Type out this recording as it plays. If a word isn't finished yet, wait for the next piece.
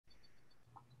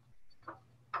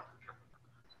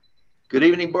Good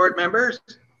evening, board members.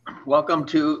 Welcome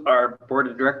to our Board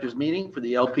of Directors meeting for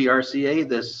the LPRCA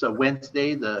this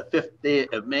Wednesday, the 5th day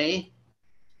of May.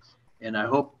 And I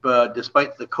hope,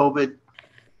 despite the COVID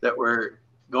that we're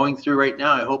going through right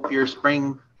now, I hope your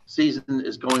spring season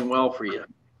is going well for you.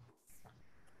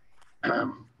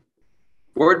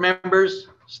 Board members,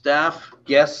 staff,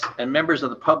 guests, and members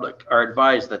of the public are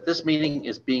advised that this meeting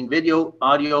is being video,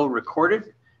 audio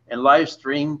recorded and live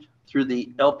streamed through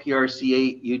the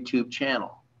LPRCA YouTube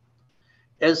channel.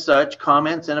 As such,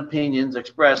 comments and opinions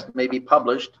expressed may be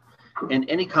published, and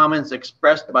any comments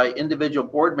expressed by individual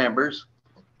board members,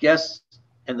 guests,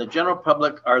 and the general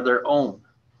public are their own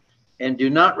and do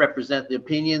not represent the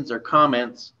opinions or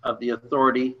comments of the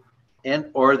authority and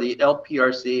or the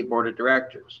LPRCA Board of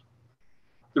Directors.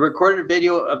 The recorded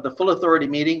video of the full authority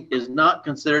meeting is not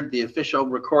considered the official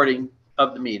recording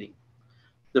of the meeting.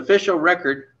 The official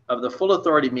record of the full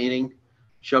authority meeting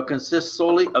shall consist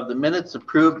solely of the minutes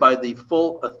approved by the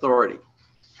full authority.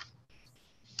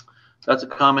 That's a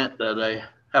comment that I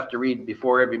have to read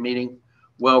before every meeting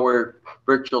while we're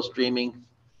virtual streaming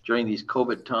during these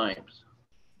COVID times.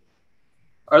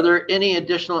 Are there any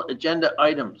additional agenda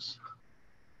items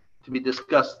to be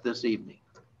discussed this evening?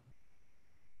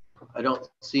 I don't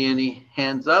see any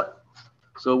hands up,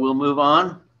 so we'll move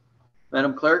on.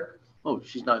 Madam Clerk? Oh,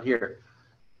 she's not here.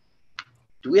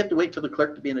 Do we have to wait for the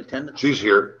clerk to be in attendance? She's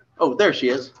here. Oh, there she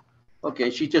is.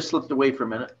 Okay, she just slipped away for a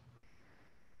minute.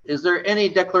 Is there any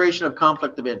declaration of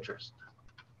conflict of interest?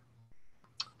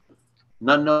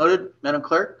 None noted, Madam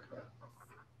Clerk.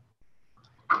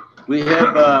 We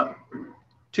have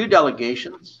two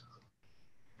delegations.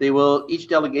 Each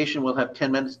delegation will have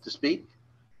 10 minutes to speak.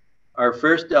 Our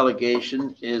first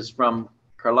delegation is from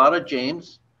Carlotta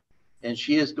James, and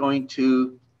she is going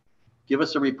to give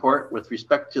us a report with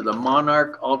respect to the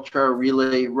Monarch Ultra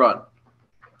Relay Run.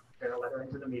 Let her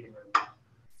into the meeting room.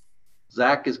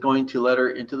 Zach is going to let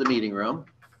her into the meeting room.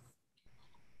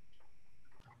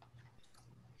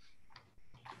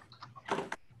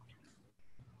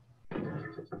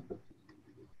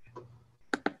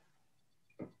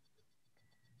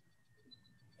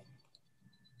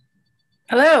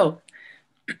 Hello.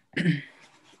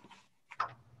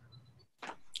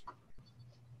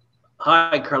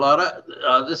 Hi, Carlotta.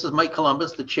 This is Mike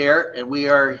Columbus, the chair, and we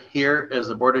are here as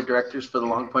the board of directors for the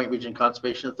Long Point Region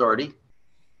Conservation Authority.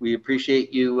 We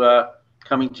appreciate you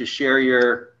coming to share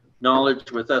your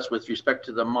knowledge with us with respect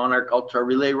to the Monarch Ultra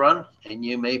Relay Run, and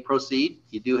you may proceed.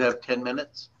 You do have 10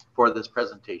 minutes for this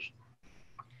presentation.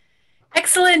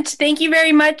 Excellent. Thank you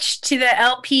very much to the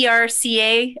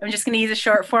LPRCA. I'm just going to use a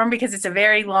short form because it's a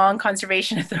very long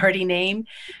Conservation Authority name.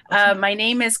 My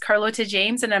name is Carlotta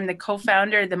James, and I'm the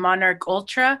co-founder of the Monarch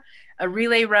Ultra, a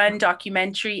relay run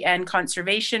documentary and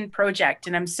conservation project.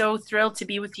 And I'm so thrilled to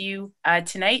be with you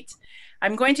tonight.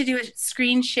 I'm going to do a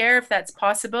screen share if that's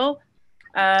possible.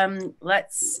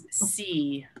 Let's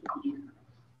see.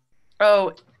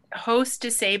 Oh, host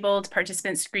disabled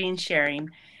participant screen sharing.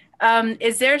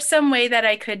 Is there some way that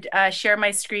I could share my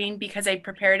screen because I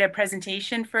prepared a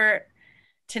presentation for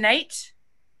tonight?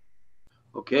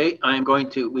 Okay, I'm going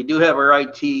to, we do have our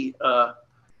IT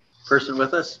person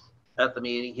with us at the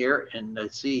meeting here, and I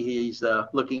see he's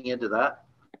looking into that.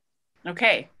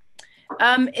 Okay.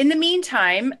 In the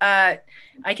meantime, I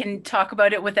can talk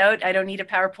about it without, I don't need a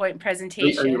PowerPoint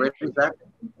presentation. Are you ready, Zach?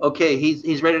 Okay,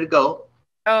 he's ready to go.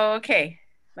 Oh, okay.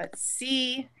 Let's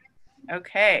see.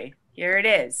 Okay. Here it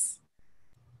is.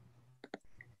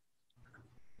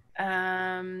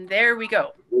 There we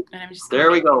go. And I'm just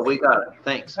there we go. We got it.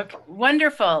 Thanks. Okay,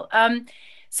 wonderful.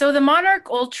 So the Monarch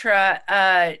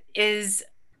Ultra is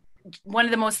one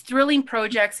of the most thrilling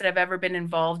projects that I've ever been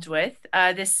involved with.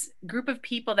 This group of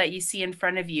people that you see in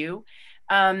front of you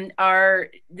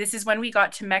this is when we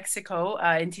got to Mexico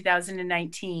in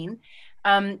 2019.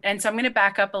 And so I'm going to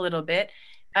back up a little bit.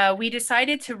 We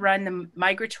decided to run the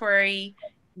migratory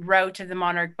route of the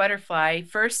monarch butterfly,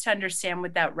 first to understand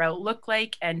what that route looked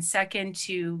like, and second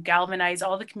to galvanize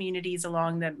all the communities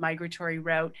along the migratory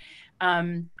route,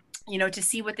 to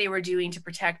see what they were doing to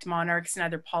protect monarchs and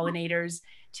other pollinators,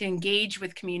 to engage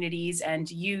with communities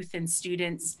and youth and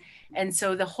students. And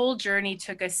so the whole journey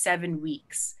took us 7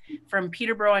 weeks from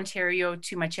Peterborough, Ontario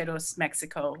to Macheros,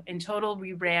 Mexico. In total,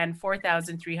 we ran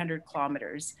 4,300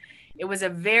 kilometers. It was a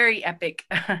very epic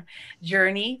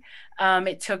journey.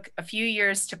 It took a few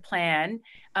years to plan.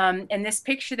 And this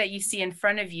picture that you see in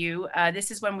front of you,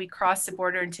 this is when we crossed the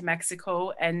border into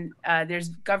Mexico, and there's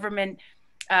government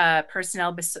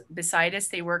personnel beside us.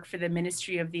 They work for the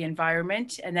Ministry of the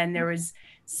Environment. And then there was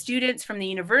students from the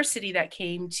university that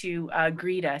came to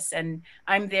greet us. And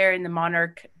I'm there in the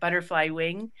Monarch Butterfly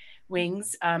Wing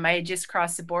wings. I had just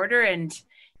crossed the border, and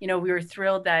we were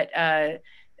thrilled that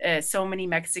so many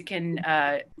Mexican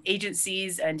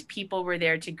agencies and people were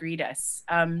there to greet us.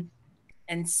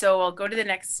 And so I'll go to the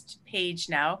next page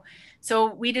now.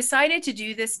 So we decided to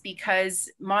do this because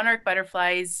monarch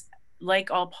butterflies,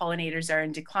 like all pollinators, are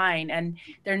in decline, and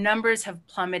their numbers have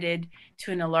plummeted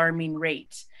to an alarming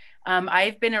rate.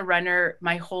 I've been a runner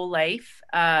my whole life.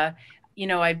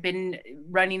 I've been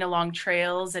running along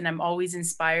trails, and I'm always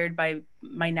inspired by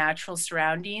my natural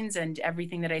surroundings and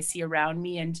everything that I see around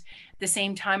me. And at the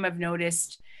same time, I've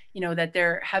noticed, that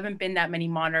there haven't been that many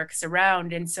monarchs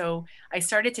around. And so I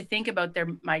started to think about their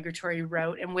migratory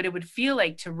route and what it would feel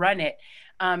like to run it.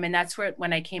 And that's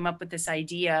when I came up with this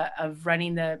idea of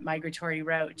running the migratory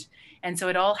route. And so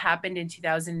it all happened in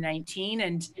 2019.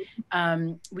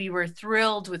 And we were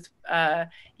thrilled with,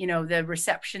 the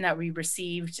reception that we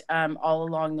received all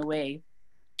along the way.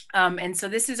 And so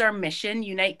this is our mission: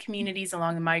 unite communities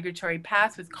along the migratory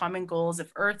path with common goals of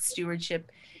earth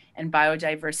stewardship and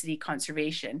biodiversity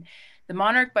conservation. The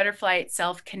monarch butterfly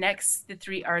itself connects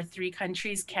our three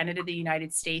countries: Canada, the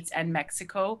United States, and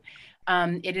Mexico.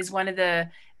 It is one of the,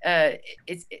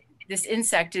 this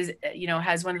insect is,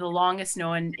 has one of the longest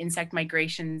known insect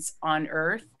migrations on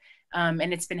Earth.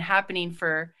 And it's been happening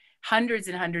for hundreds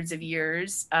and hundreds of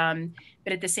years.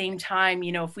 But at the same time,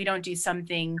 if we don't do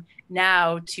something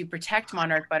now to protect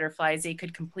monarch butterflies, they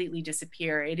could completely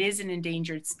disappear. It is an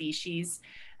endangered species.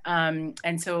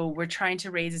 And so we're trying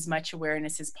to raise as much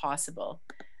awareness as possible.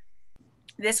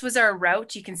 This was our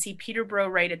route. You can see Peterborough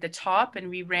right at the top, and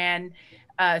we ran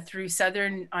through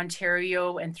southern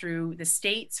Ontario and through the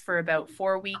States for about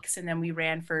 4 weeks. And then we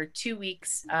ran for 2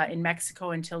 weeks in Mexico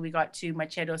until we got to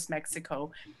Macheros,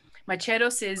 Mexico.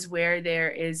 Macheros is where there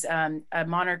is a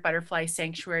monarch butterfly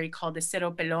sanctuary called the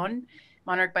Cerro Pelon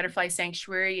Monarch Butterfly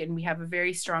Sanctuary, and we have a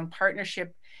very strong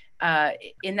partnership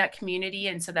in that community,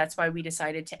 and so that's why we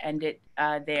decided to end it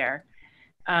there.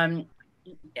 On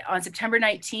September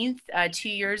 19th, 2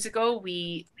 years ago,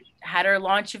 we had our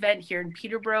launch event here in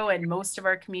Peterborough, and most of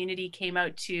our community came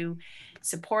out to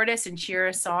support us and cheer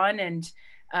us on. And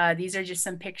these are just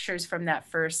some pictures from that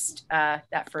first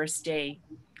day.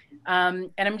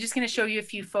 And I'm just going to show you a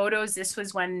few photos. This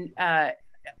was when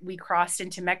we crossed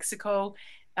into Mexico.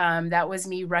 That was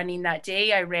me running that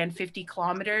day. I ran 50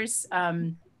 kilometers.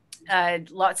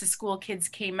 Lots of school kids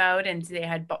came out, and they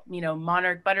had,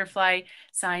 monarch butterfly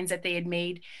signs that they had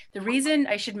made. The reason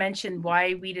I should mention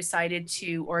why we decided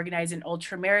to organize an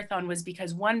ultra marathon was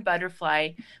because one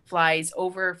butterfly flies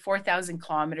over 4,000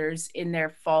 kilometers in their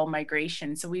fall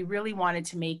migration. So we really wanted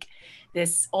to make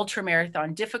this ultra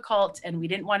marathon difficult, and we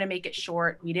didn't want to make it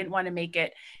short. We didn't want to make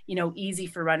it, easy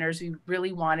for runners. We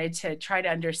really wanted to try to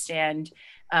understand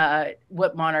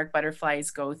what monarch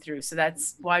butterflies go through. So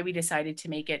that's why we decided to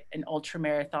make it an ultra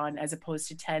marathon as opposed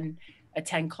to a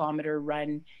 10-kilometer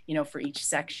run, for each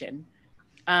section.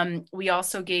 We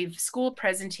also gave school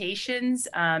presentations.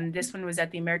 This one was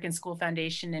at the American School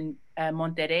Foundation in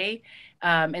Monterrey.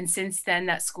 And since then,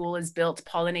 that school has built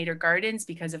pollinator gardens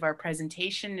because of our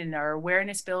presentation and our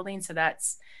awareness building. So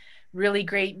that's really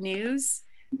great news.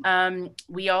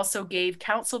 We also gave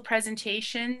council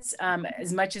presentations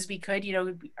as much as we could.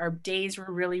 Our days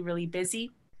were really, really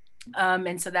busy.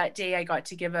 And so that day I got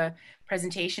to give a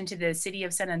presentation to the city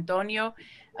of San Antonio.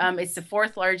 It's the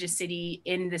 4th largest city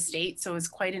in the state. So it was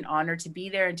quite an honor to be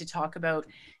there and to talk about,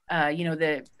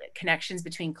 the connections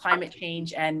between climate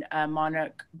change and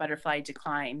monarch butterfly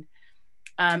decline.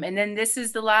 And then this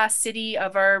is the last city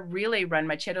of our relay run,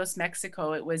 Macheros,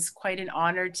 Mexico. It was quite an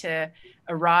honor to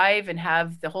arrive and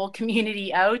have the whole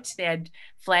community out. They had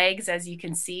flags, as you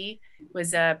can see. It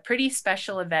was a pretty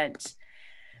special event.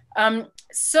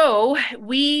 So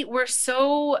we were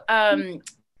so,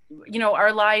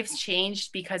 our lives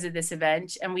changed because of this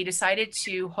event, and we decided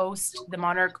to host the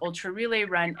Monarch Ultra Relay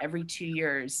Run every 2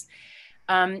 years.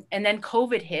 And then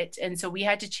COVID hit, and so we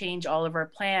had to change all of our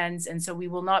plans. And so we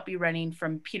will not be running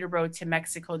from Peterborough to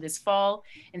Mexico this fall.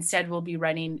 Instead, we'll be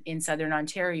running in Southern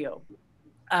Ontario.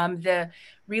 The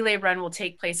relay run will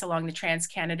take place along the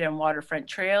Trans-Canada and Waterfront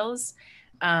Trails.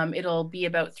 It'll be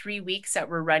about 3 weeks that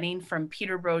we're running from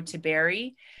Peterborough to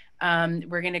Barrie.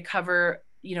 We're going to cover,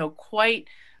 quite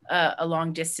a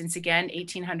long distance again,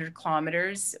 1,800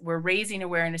 kilometers. We're raising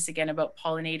awareness again about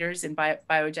pollinators and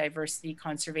biodiversity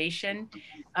conservation.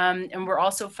 And we're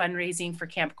also fundraising for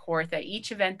Camp Kawartha.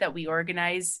 Each event that we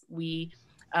organize, we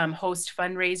host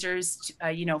fundraisers,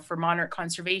 for monarch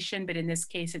conservation, but in this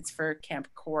case, it's for Camp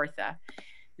Kawartha.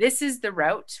 This is the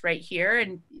route right here.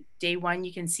 And day 1,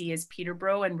 you can see is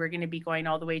Peterborough, and we're going to be going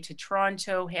all the way to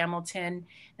Toronto, Hamilton,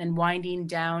 and winding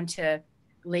down to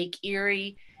Lake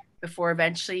Erie. before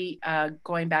eventually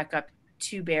going back up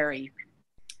to Barrie.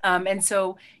 And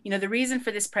so, the reason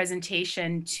for this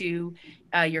presentation to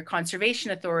your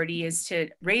conservation authority is to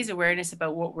raise awareness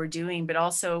about what we're doing, but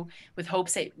also with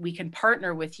hopes that we can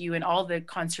partner with you and all the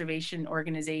conservation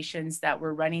organizations that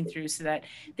we're running through so that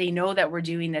they know that we're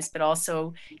doing this, but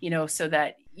also, so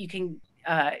that you can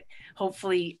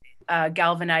hopefully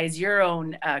galvanize your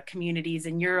own communities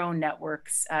and your own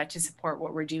networks to support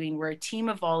what we're doing. We're a team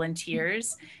of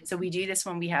volunteers. So we do this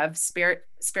when we have spare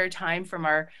time from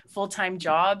our full-time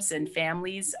jobs and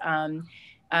families.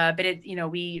 But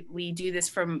we do this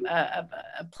from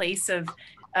a place of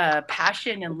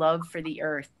passion and love for the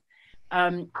earth.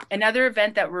 Another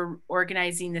event that we're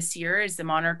organizing this year is the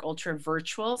Monarch Ultra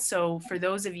Virtual. So for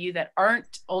those of you that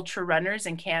aren't ultra runners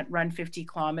and can't run 50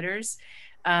 kilometers,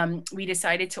 we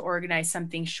decided to organize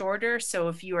something shorter. So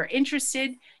if you are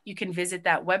interested, you can visit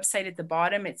that website at the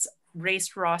bottom. It's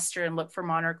race roster and look for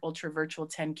Monarch Ultra Virtual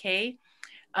 10K.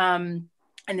 And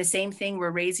the same thing,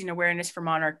 we're raising awareness for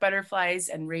monarch butterflies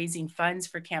and raising funds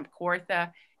for Camp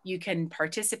Kawartha. You can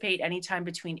participate anytime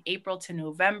between April to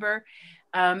November.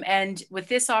 And with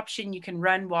this option, you can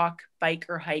run, walk, bike,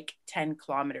 or hike 10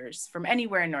 kilometers from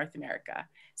anywhere in North America.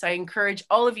 So I encourage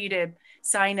all of you to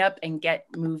sign up and get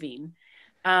moving.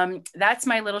 That's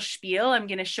my little spiel. I'm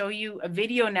going to show you a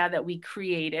video now that we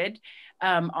created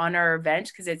on our event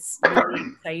because it's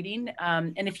really exciting.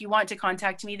 And if you want to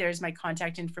contact me, there's my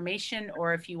contact information,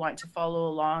 or if you want to follow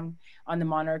along on the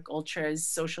Monarch Ultra's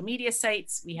social media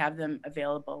sites, we have them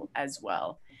available as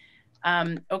well.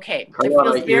 Okay, it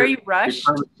feels very rushed.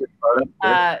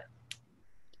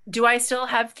 Do I still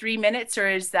have 3 minutes, or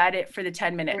is that it for the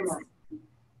 10 minutes?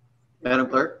 Madam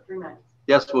Clerk? 3 minutes.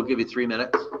 Yes, we'll give you 3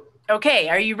 minutes. Okay,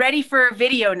 are you ready for a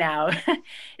video now?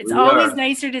 It's always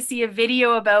nicer to see a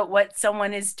video about what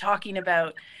someone is talking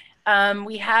about.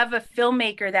 We have a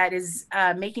filmmaker that is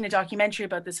making a documentary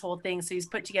about this whole thing. So he's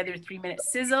put together a 3-minute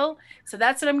sizzle. So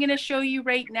that's what I'm going to show you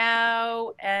right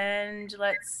now. And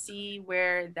let's see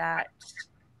where that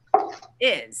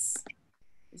is.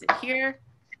 Is it here?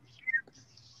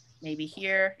 Maybe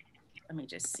here. Let me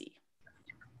just see.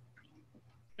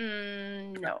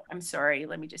 No, I'm sorry.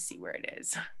 Let me just see where it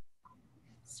is.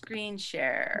 Screen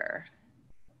share.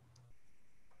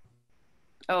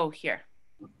 Oh, here.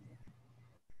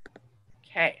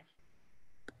 Okay.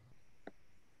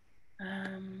 There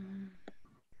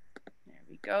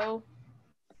we go.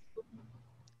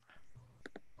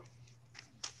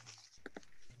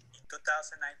 In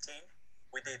 2019,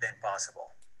 we did the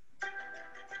impossible.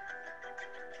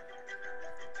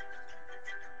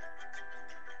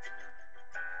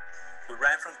 We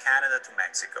ran from Canada to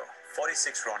Mexico.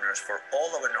 46 runners for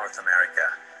all over North America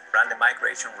ran the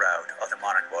migration route of the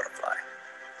monarch butterfly,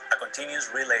 a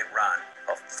continuous relay run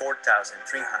of 4,300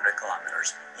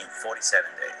 kilometers in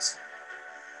 47 days.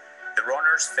 The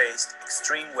runners faced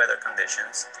extreme weather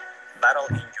conditions,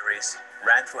 battled injuries,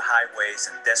 ran through highways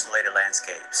and desolated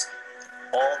landscapes,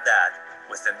 all that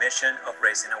with the mission of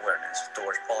raising awareness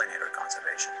towards pollinator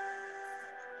conservation.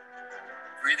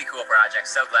 Really cool project.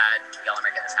 So glad y'all are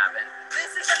making this happen.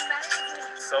 This is amazing.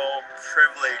 So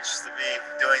privileged to be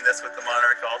doing this with the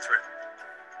Monarch Ultra.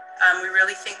 We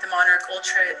really think the Monarch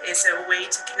Ultra is a way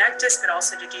to connect us, but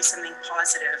also to do something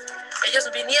positive. Ellos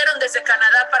vinieron desde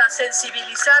Canadá para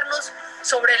sensibilizarnos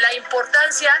sobre la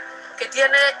importancia que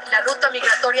tiene la ruta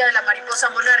migratoria de la mariposa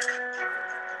monarca.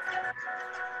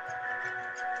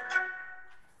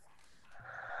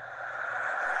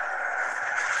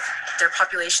 Their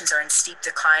populations are in steep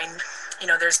decline.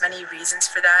 There's many reasons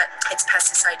for that. It's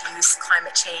pesticide use,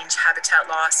 climate change, habitat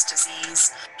loss,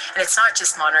 disease. And it's not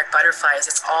just monarch butterflies,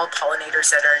 it's all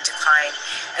pollinators that are in decline.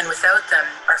 And without them,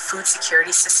 our food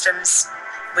security systems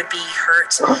would be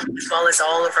hurt, as well as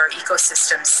all of our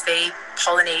ecosystems. They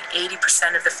pollinate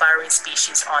 80% of the flowering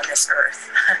species on this earth.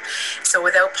 So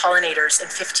without pollinators, in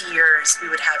 50 years, we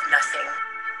would have nothing.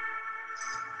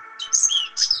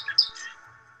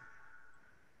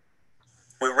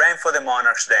 We ran for the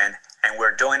monarchs then, and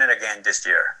we're doing it again this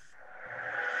year.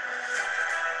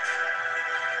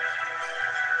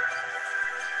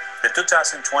 The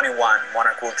 2021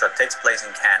 Monarch Ultra takes place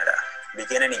in Canada,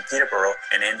 beginning in Peterborough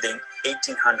and ending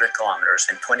 1,800 kilometers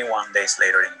and 21 days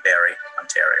later in Barrie,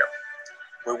 Ontario.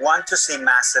 We want to see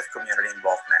massive community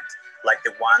involvement, like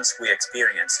the ones we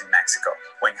experienced in Mexico,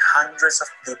 when hundreds of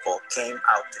people came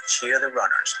out to cheer the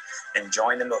runners and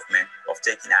join the movement of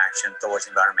taking action towards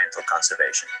environmental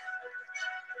conservation.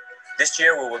 This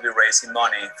year, we will be raising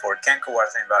money for Camp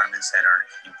Kawartha Environment Center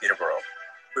in Peterborough.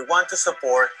 We want to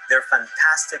support their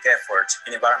fantastic efforts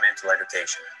in environmental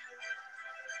education.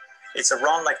 It's a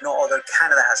run like no other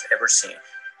Canada has ever seen.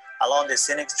 along the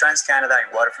scenic Trans-Canada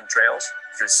and waterfront trails,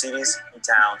 through cities and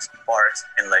towns, parks,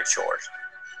 and lake shores.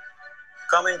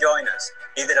 Come and join us,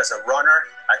 either as a runner,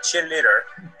 a cheerleader,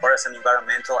 or as an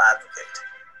environmental advocate.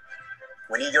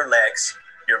 We need your legs,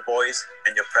 your voice,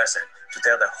 and your presence to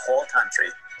tell the whole country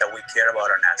that we care about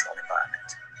our natural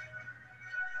environment.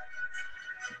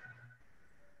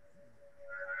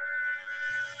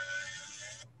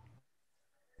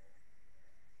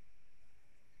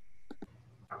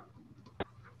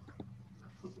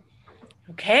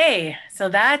 Okay, so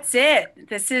that's it.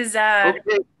 This is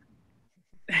Okay.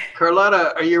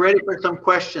 Carlotta, are you ready for some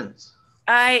questions?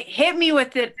 hit me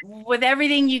with it, with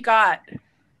everything you got.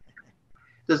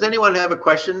 Does anyone have a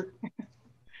question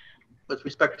with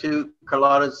respect to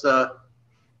Carlotta's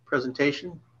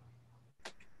presentation?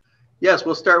 Yes,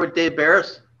 we'll start with Dave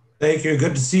Barris. Thank you.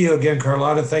 Good to see you again,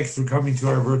 Carlotta. Thanks for coming to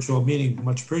our virtual meeting.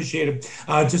 Much appreciated.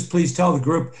 Just please tell the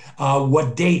group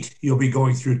what date you'll be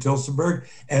going through Tillsonburg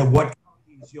and what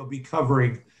counties you'll be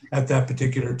covering at that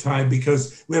particular time,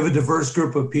 because we have a diverse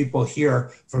group of people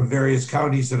here from various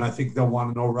counties, and I think they'll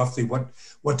want to know roughly what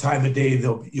time of day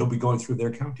you'll be going through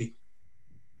their county.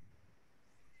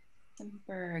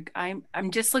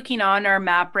 I'm just looking on our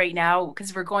map right now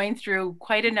because we're going through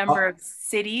quite a number of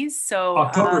cities. So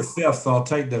October 5th, I'll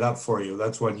tighten it up for you.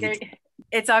 That's when you.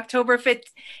 It's October 5th.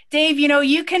 Dave, you know,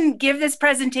 you can give this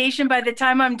presentation. By the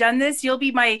time I'm done this, you'll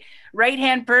be my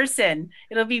right-hand person.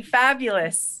 It'll be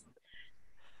fabulous.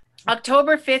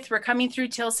 October 5th, we're coming through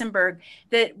Tillsonburg.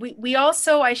 That we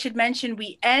also, I should mention,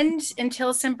 we end in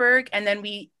Tillsonburg and then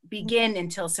we begin in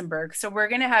Tillsonburg. So we're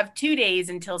going to have 2 days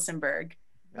in Tillsonburg.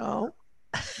 Oh.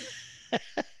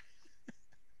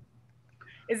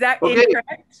 Is that Okay.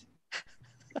 incorrect?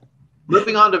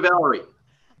 Moving on to Valerie.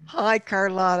 Hi,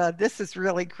 Carlotta. This is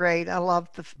really great. I love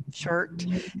the shirt.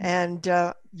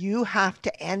 And you have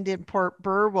to end in Port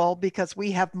Burwell because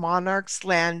we have Monarch's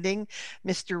Landing.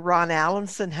 Mr. Ron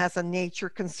Allenson has a nature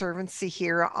conservancy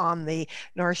here on the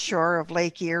north shore of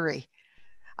Lake Erie.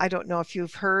 I don't know if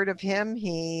you've heard of him.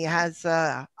 He has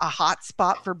a hot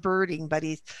spot for birding, but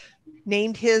he's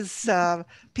named his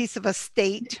piece of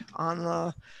estate on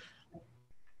the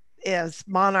is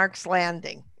Monarch's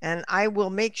Landing, and I will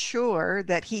make sure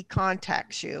that he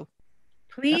contacts you.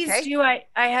 Please do. I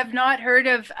have not heard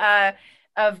of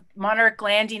Monarch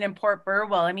Landing in Port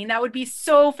Burwell. I mean, that would be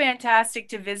so fantastic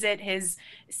to visit his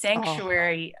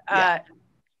sanctuary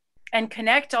and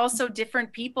connect also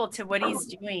different people to what he's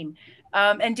doing.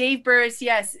 And Dave Burris,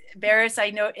 yes, Barris,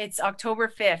 I know it's October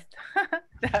 5th.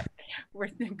 We're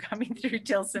coming through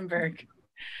Tillsonburg.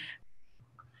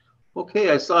 Okay,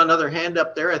 I saw another hand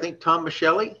up there. I think Tom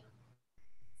Michelli.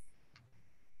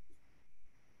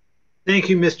 Thank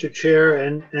you, Mr. Chair,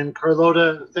 and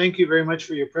Carlotta, thank you very much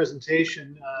for your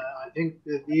presentation. I think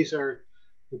that these are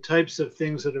the types of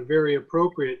things that are very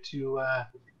appropriate to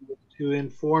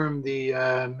inform the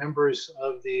members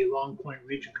of the Long Point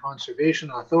Region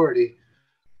Conservation Authority.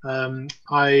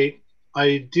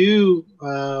 I do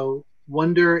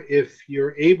wonder if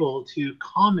you're able to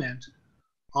comment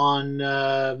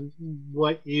on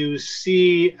what you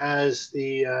see as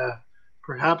the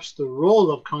perhaps the role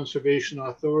of conservation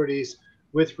authorities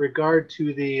with regard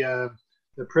to the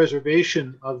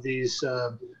preservation of these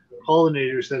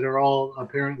pollinators that are all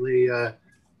apparently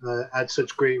at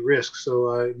such great risk.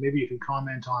 So maybe you can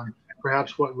comment on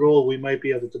perhaps what role we might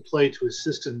be able to play to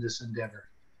assist in this endeavor.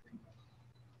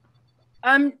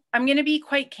 I'm going to be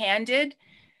quite candid.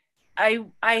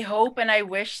 I hope and I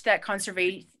wish that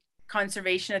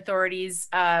conservation authorities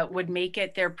would make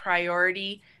it their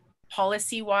priority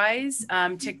policy-wise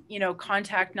to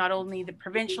contact not only the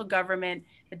provincial government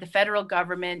but the federal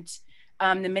government,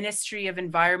 the Ministry of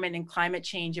Environment and Climate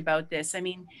Change about this. I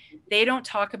mean, they don't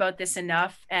talk about this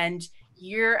enough, and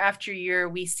year after year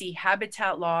we see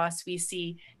habitat loss, we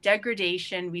see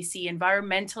degradation, we see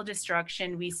environmental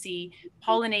destruction, we see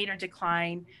pollinator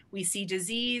decline, we see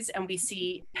disease, and we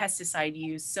see pesticide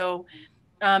use. So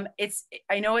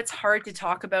I know it's hard to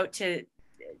talk about to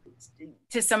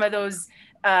some of those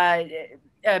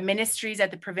ministries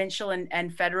at the provincial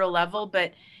and federal level,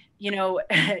 but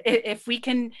if we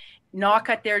can knock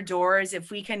at their doors,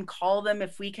 if we can call them,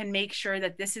 if we can make sure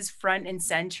that this is front and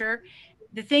center.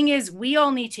 The thing is, we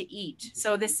all need to eat.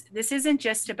 So this isn't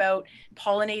just about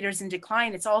pollinators in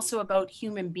decline, it's also about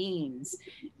human beings.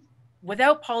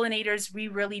 Without pollinators, we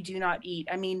really do not eat.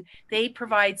 I mean, they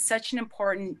provide such an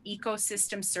important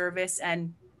ecosystem service,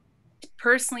 and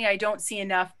personally, I don't see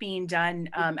enough being done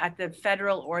at the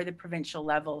federal or the provincial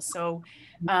level. So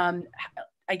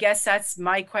I guess that's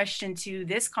my question to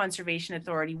this conservation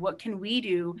authority. What can we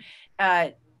do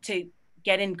to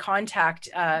get in contact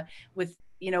with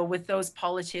with those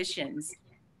politicians.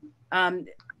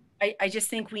 I just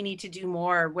think we need to do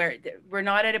more. Where we're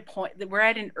not at a point that we're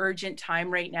at an urgent time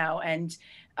right now. And,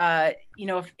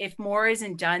 if more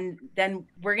isn't done, then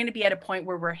we're going to be at a point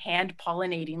where we're hand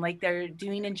pollinating like they're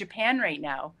doing in Japan right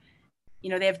now.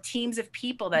 They have teams of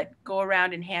people that go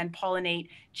around and hand pollinate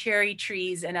cherry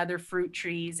trees and other fruit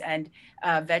trees and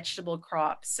vegetable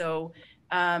crops. So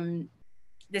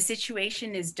the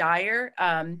situation is dire.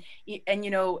 And,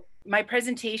 my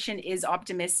presentation is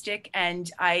optimistic, and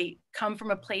I come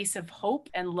from a place of hope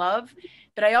and love,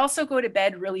 but I also go to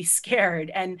bed really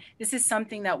scared. And this is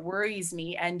something that worries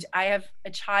me. And I have a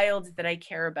child that I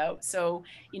care about. So,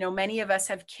 many of us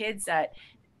have kids that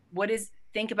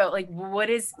think about like, what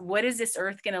is this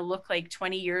earth going to look like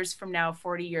 20 years from now,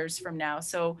 40 years from now?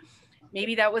 So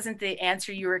maybe that wasn't the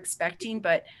answer you were expecting,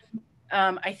 but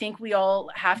I think we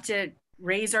all have to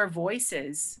raise our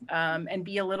voices and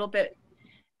be a little bit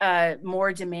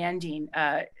more demanding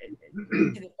to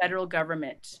the federal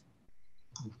government.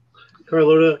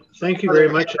 Carlota, thank you very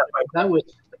much. That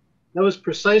was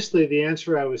precisely the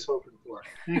answer I was hoping for.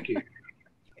 Thank you.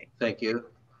 Thank you.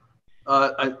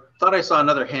 I thought I saw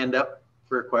another hand up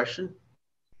for a question.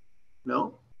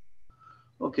 No?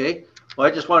 Okay. Well,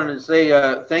 I just wanted to say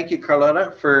thank you,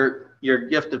 Carlota, for your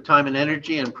gift of time and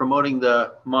energy in promoting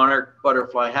the monarch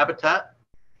butterfly habitat.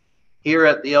 Here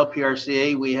at the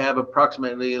LPRCA, we have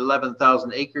approximately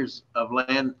 11,000 acres of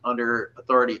land under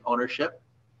authority ownership.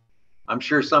 I'm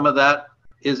sure some of that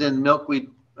is in milkweed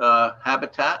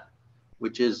habitat,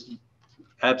 which is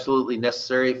absolutely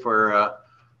necessary for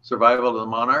survival of the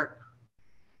monarch.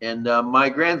 And my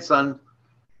grandson,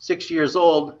 6 years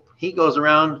old, he goes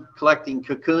around collecting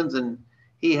cocoons, and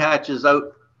he hatches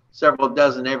out several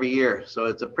dozen every year. So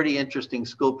it's a pretty interesting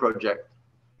school project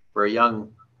for a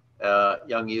young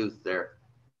youth there.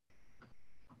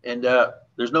 And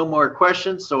there's no more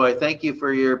questions, so I thank you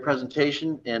for your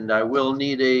presentation, and I will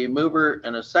need a mover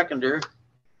and a seconder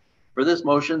for this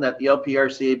motion that the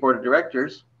LPRCA Board of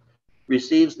Directors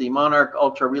receives the Monarch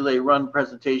Ultra Relay Run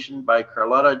presentation by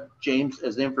Carlota James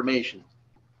as information.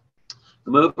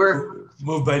 The mover?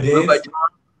 Moved by Dave. Moved by Tom,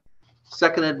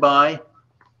 seconded by?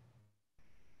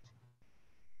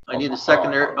 I need a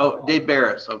seconder. Oh, Dave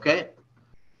Barris, okay.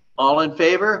 All in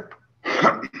favor?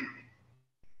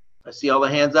 I see all the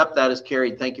hands up. That is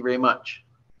carried. Thank you very much.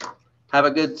 Have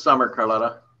a good summer,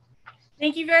 Carlota.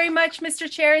 Thank you very much, Mr.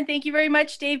 Chair, and thank you very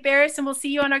much, Dave Barris, and we'll see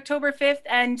you on October 5th.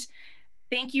 And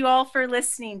thank you all for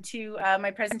listening to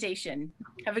my presentation.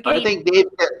 Have a good evening. I think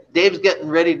Dave's getting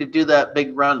ready to do that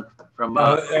big run from.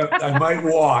 I might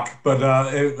walk, but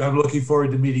I'm looking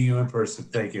forward to meeting you in person.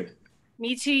 Thank you.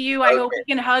 Me too, you. I hope we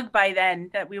can hug by then,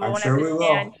 that we won't have to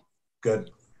stand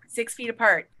Good. 6 feet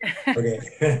apart.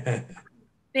 Okay.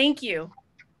 Thank you.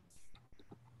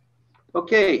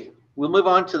 Okay, we'll move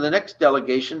on to the next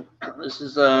delegation. This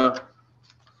is a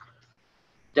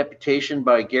deputation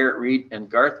by Garrett Reed and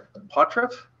Garth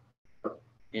Potroff,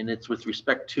 and it's with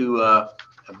respect to a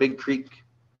Big Creek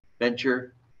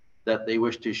venture that they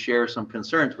wish to share some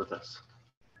concerns with us.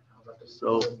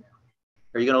 So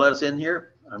are you going to let us in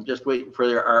here? I'm just waiting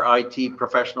for our IT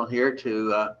professional here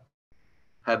to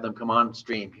have them come on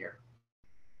stream here.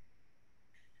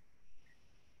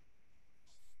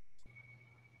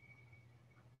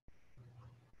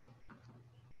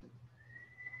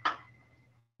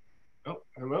 Oh,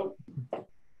 hello.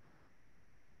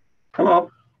 Hello.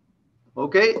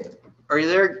 Okay, are you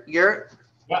there, Garrett?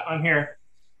 Yeah, I'm here.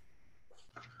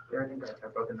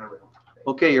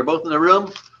 Okay, you're both in the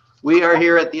room. We are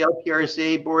here at the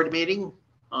LPRCA board meeting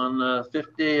on the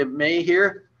 5th day of May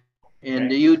here. And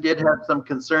Okay. You did have some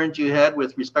concerns you had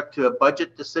with respect to a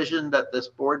budget decision that this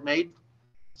board made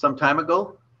some time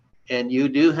ago. And you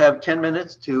do have 10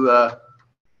 minutes to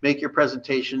make your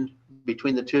presentation.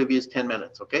 Between the two of you is 10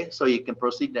 minutes, okay? So you can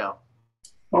proceed now.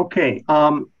 Okay,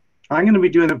 I'm going to be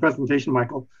doing the presentation,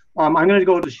 Michael. I'm going to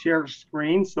go to share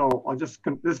screen. So I'll just,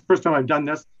 this is the first time I've done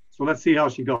this. So let's see how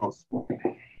she goes.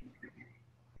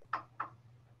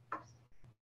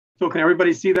 So can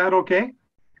everybody see that okay?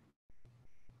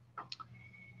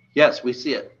 Yes, we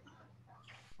see it.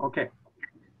 Okay.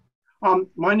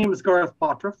 My name is Garth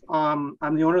Potroff.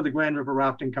 I'm the owner of the Grand River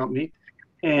Rafting Company.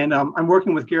 And I'm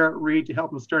working with Garrett Reed to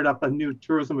help him start up a new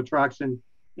tourism attraction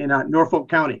in Norfolk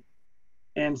County.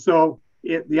 And so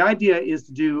the idea is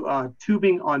to do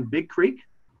tubing on Big Creek.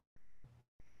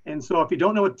 And so if you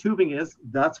don't know what tubing is,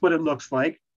 that's what it looks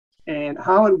like. And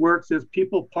how it works is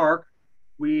people park,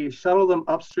 we shuttle them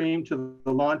upstream to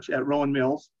the launch at Rowan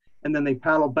Mills, and then they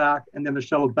paddle back, and then they're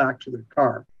shuttled back to their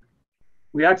car.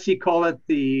 We actually call it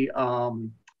the,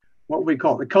 what we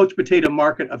call it, the couch potato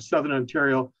market of Southern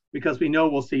Ontario, because we know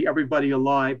we'll see everybody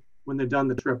alive when they're done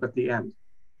the trip at the end.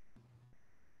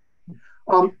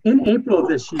 In April of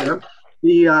this year,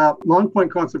 the Long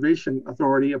Point Conservation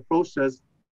Authority approached us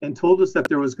and told us that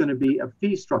there was going to be a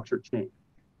fee structure change.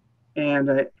 And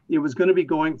it was going to be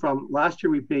going from, last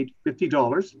year we paid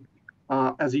 $50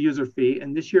 as a user fee,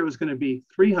 and this year it was going to be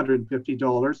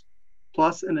 $350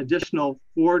 plus an additional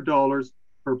 $4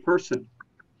 per person.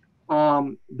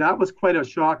 That was quite a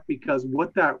shock, because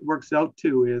what that works out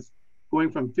to is going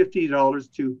from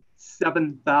 $50 to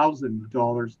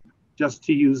 $7,000 just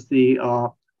to use the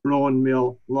Rowan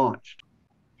Mill launch.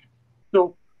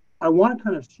 So I want to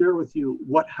kind of share with you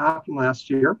what happened last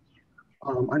year.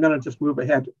 I'm going to just move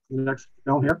ahead to the next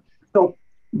film here. So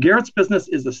Garrett's business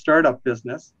is a startup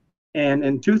business. And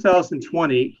in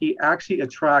 2020, he actually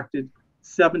attracted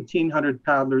 1,700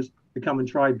 paddlers to come and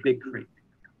try Big Creek.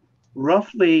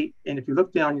 Roughly, and if you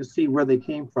look down, you'll see where they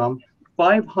came from.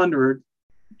 500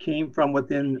 came from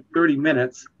within 30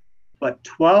 minutes, but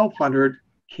 1,200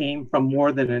 came from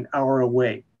more than an hour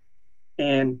away.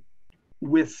 And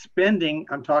with spending,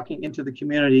 I'm talking into the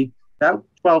community, that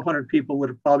 1,200 people would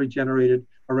have probably generated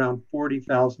around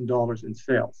 $40,000 in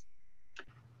sales.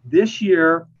 This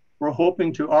year, we're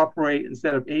hoping to operate,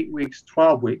 instead of 8 weeks,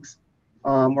 12 weeks.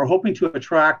 We're hoping to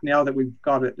attract, now that we've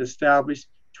got it established,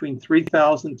 between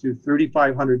 3,000 to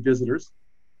 3,500 visitors.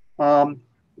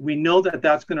 We know that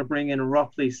that's going to bring in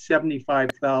roughly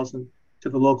 75,000 to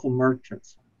the local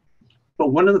merchants. But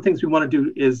one of the things we want to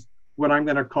do is what I'm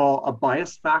going to call a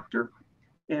bias factor.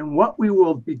 And what we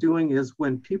will be doing is,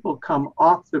 when people come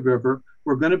off the river,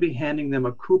 we're going to be handing them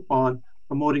a coupon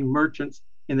promoting merchants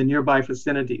in the nearby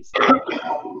vicinities.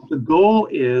 The goal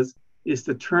is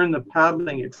to turn the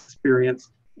paddling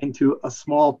experience into a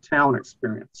small town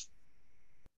experience.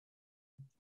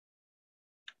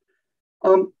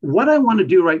 What I want to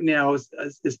do right now is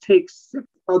take 6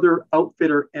 other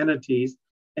outfitter entities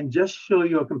and just show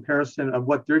you a comparison of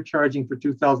what they're charging for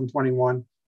 2021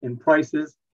 in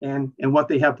prices and what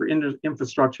they have for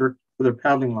infrastructure for their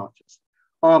paddling launches.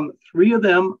 3 of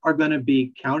them are going to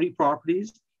be county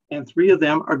properties, and 3 of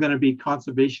them are going to be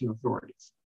conservation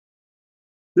authorities.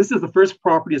 This is the first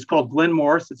property. It's called Glen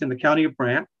Morris. It's in the county of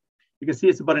Brant. You can see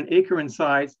it's about 1 acre in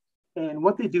size. And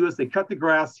what they do is they cut the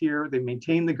grass here. They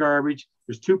maintain the garbage.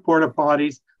 There's 2 porta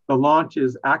potties. The launch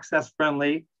is access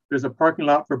friendly. There's a parking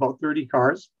lot for about 30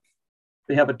 cars.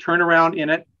 They have a turnaround in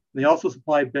it. They also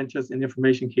supply benches and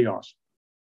information kiosks.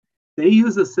 They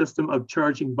use a system of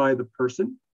charging by the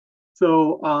person.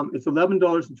 So it's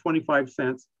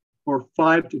 $11.25 for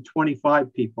 5 to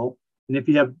 25 people. And if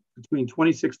you have between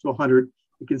 26 to 100,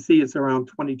 you can see it's around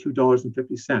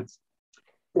 $22.50.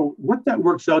 So what that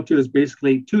works out to is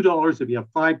basically $2 if you have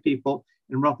 5 people,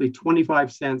 and roughly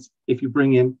 25 cents if you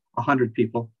bring in 100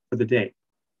 people for the day.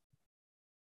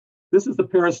 This is the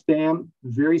Paris Dam,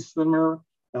 very similar.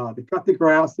 They cut the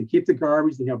grass, they keep the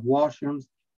garbage, they have washrooms,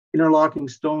 interlocking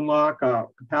stone lock,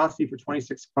 capacity for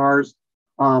 26 cars.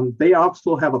 They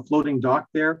also have a floating dock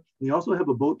there, and they also have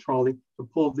a boat trolley to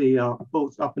pull the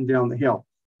boats up and down the hill.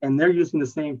 And they're using the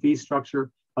same fee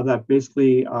structure of that,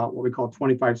 basically what we call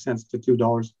 25 cents to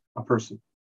 $2 a person.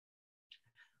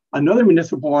 Another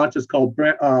municipal launch is called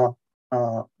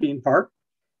Bean Park.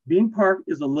 Bean Park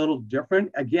is a little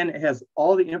different. Again, it has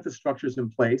all the infrastructures in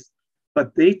place,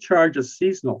 but they charge a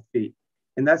seasonal fee.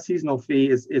 And that seasonal fee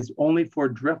is only for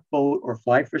drift boat or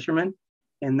fly fishermen.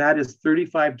 And that is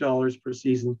 $35 per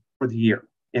season for the year.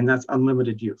 And that's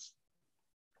unlimited use.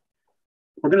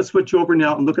 We're going to switch over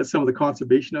now and look at some of the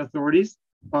conservation authorities.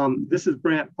 This is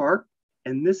Brant Park,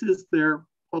 and this is their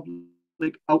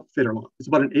public outfitter lawn. It's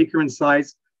about 1 acre in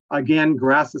size. Again,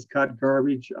 grass is cut,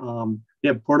 garbage. They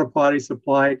have porta potties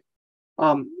supplied.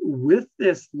 With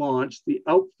this launch, the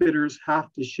outfitters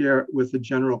have to share it with the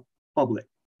general public.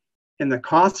 And the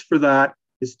cost for that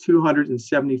is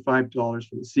 $275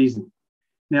 for the season.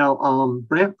 Now,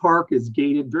 Brant Park is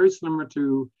gated, very similar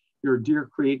to your Deer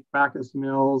Creek, Bacchus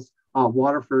Mills,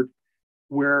 Waterford,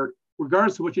 where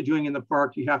regardless of what you're doing in the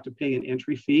park, you have to pay an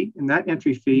entry fee. And that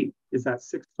entry fee is at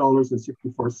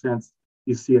 $6.64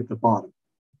 you see at the bottom.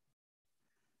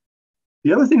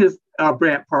 The other thing that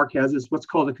Brant Park has is what's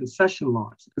called a concession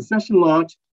launch. The concession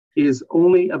launch is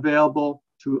only available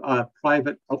to a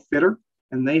private outfitter,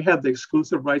 and they have the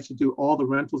exclusive rights to do all the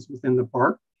rentals within the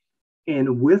park.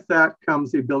 And with that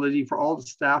comes the ability for all the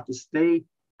staff to stay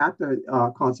at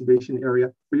the conservation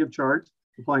area free of charge,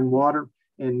 supplying water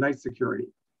and night security.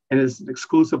 And it's an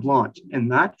exclusive launch.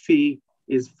 And that fee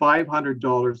is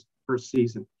 $500 per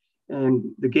season. And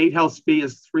the gatehouse fee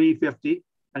is $350.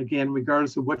 Again,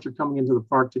 regardless of what you're coming into the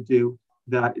park to do,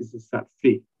 that is a set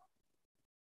fee.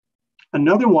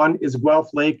 Another one is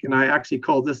Guelph Lake, and I actually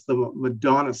call this the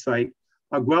Madonna site.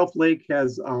 Guelph Lake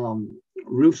has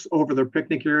roofs over their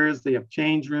picnic areas. They have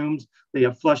change rooms. They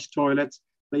have flush toilets.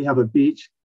 They have a beach.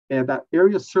 And that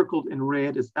area circled in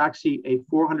red is actually a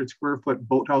 400 square foot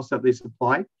boathouse that they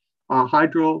supply,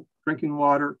 hydro, drinking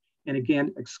water, and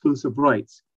again, exclusive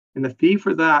rights. And the fee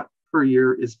for that per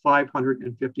year is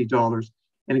 $550.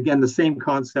 And again, the same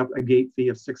concept, a gate fee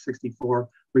of $664,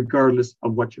 regardless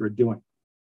of what you're doing.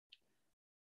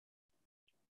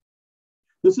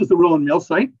 This is the Rowan Mill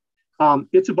site.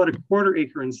 It's about a 1/4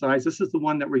 acre in size. This is the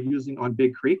one that we're using on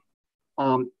Big Creek.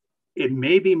 It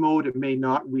may be mowed, it may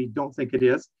not. We don't think it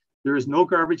is. There is no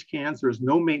garbage cans. There is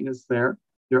no maintenance there.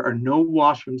 There are no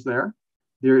washrooms there.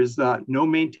 There is no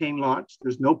maintained launch.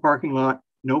 There's no parking lot,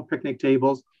 no picnic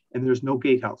tables, and there's no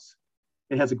gatehouse.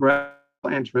 It has a gravel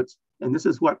entrance, and this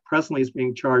is what presently is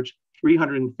being charged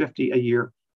 $350 a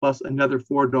year, plus another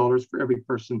 $4 for every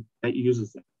person that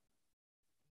uses it.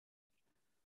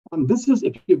 This is,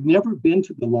 if you've never been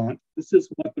to the launch, this is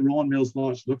what the Rowan Mills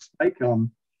launch looks like.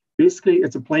 Basically,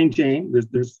 it's a plain Jane.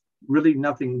 There's really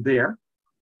nothing there.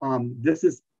 This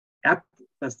is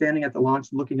standing at the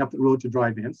launch, looking up the road to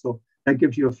drive in. So that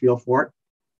gives you a feel for it.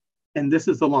 And this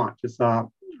is the launch. It's a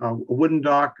wooden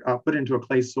dock put into a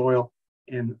clay soil,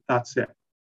 and that's it.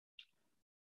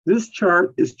 This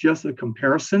chart is just a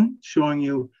comparison showing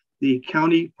you the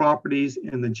county properties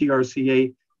and the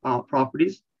GRCA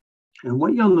properties. And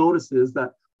what you'll notice is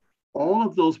that all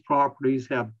of those properties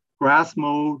have grass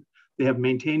mowed, they have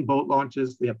maintained boat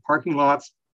launches, they have parking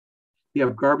lots, they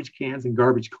have garbage cans and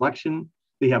garbage collection,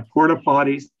 they have porta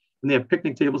potties, and they have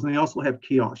picnic tables, and they also have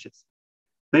kiosks.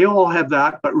 They all have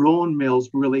that, but Rowan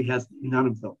Mills really has none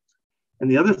of those. And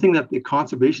the other thing that the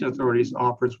conservation authorities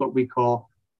offer is what we call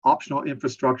optional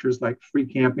infrastructures like free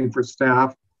camping for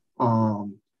staff,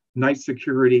 night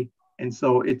security. And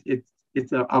so it's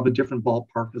of a different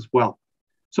ballpark as well.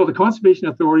 So the conservation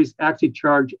authorities actually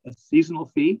charge a seasonal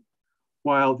fee,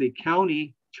 while the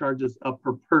county charges a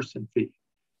per person fee.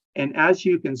 And as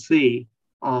you can see,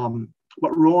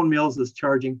 what Rowan Mills is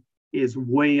charging is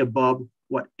way above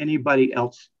what anybody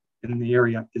else in the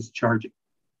area is charging.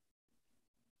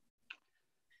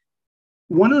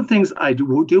 One of the things I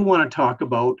do want to talk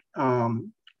about,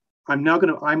 I'm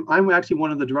actually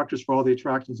one of the directors for all the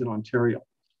attractions in Ontario.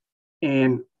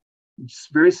 And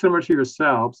very similar to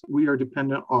yourselves, we are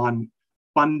dependent on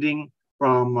funding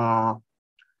from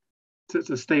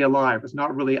to stay alive. It's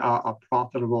not really a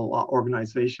profitable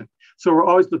organization. So we're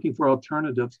always looking for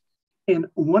alternatives. And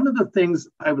one of the things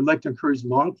I would like to encourage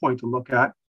Long Point to look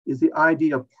at is the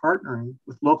idea of partnering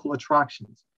with local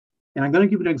attractions. And I'm going to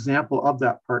give you an example of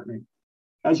that partnering.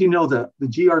 As you know, the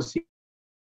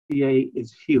GRCA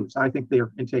is huge. I think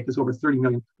their intake is over 30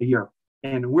 million a year.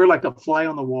 And we're like a fly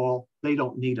on the wall. They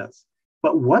don't need us.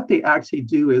 But what they actually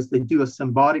do is they do a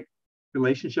symbiotic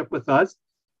relationship with us.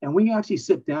 And we actually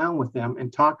sit down with them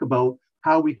and talk about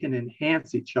how we can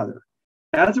enhance each other.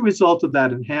 As a result of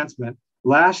that enhancement,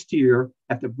 last year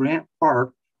at the Brant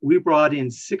Park, we brought in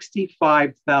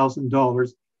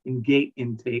 $65,000 in gate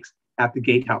intakes at the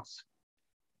gatehouse.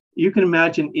 You can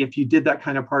imagine if you did that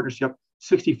kind of partnership,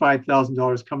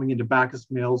 $65,000 coming into Bacchus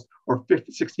Mills or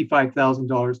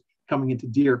 $65,000 coming into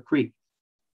Deer Creek.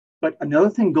 But another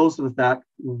thing goes with that,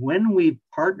 when we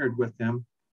partnered with them,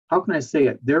 how can I say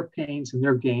it? Their pains and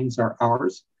their gains are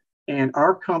ours. And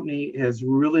our company has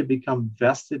really become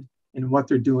vested in what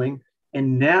they're doing.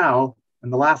 And now, in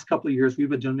the last couple of years, we've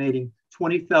been donating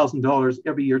 $20,000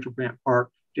 every year to Brant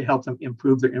Park to help them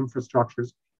improve their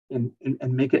infrastructures and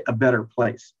make it a better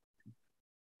place.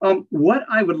 What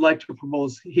I would like to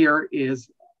propose here is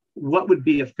what would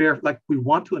be a fair, like we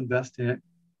want to invest in it,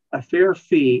 a fair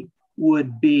fee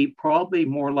would be probably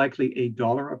more likely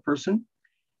 $1 a person.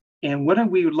 And what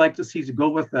we would like to see to go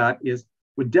with that is,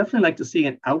 we'd definitely like to see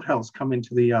an outhouse come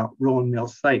into the Rowan Mill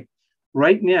site.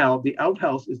 Right now, the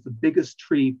outhouse is the biggest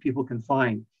tree people can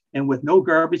find. And with no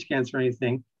garbage cans or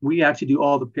anything, we actually do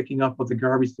all the picking up of the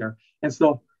garbage there. And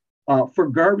so for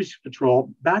garbage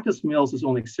patrol, Bacchus Mills is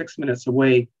only 6 minutes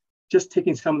away, just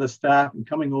taking some of the staff and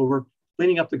coming over,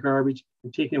 cleaning up the garbage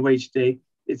and taking away each day.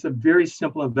 It's a very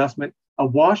simple investment. A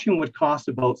washing would cost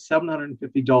about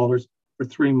 $750 for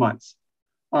 3 months.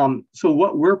 So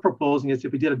what we're proposing is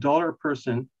if we did $1 a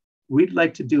person, we'd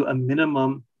like to do a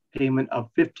minimum payment of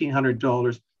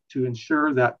 $1,500 to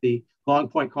ensure that the Long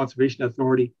Point Conservation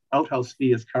Authority outhouse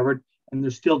fee is covered, and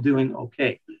they're still doing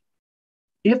okay.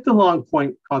 If the Long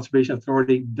Point Conservation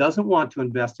Authority doesn't want to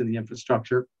invest in the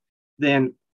infrastructure,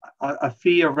 then a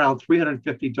fee around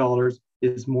 $350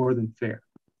 is more than fair.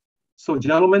 So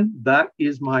gentlemen, that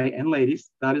is and ladies,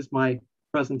 that is my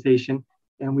presentation.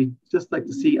 And we just like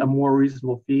to see a more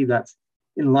reasonable fee that's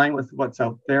in line with what's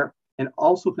out there, and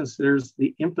also considers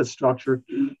the infrastructure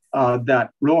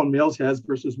that Rowan Mills has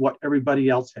versus what everybody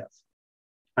else has.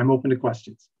 I'm open to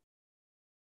questions.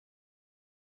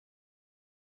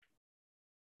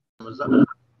 You're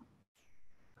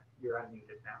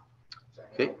unmuted now.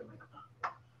 Okay.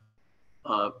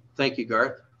 Thank you,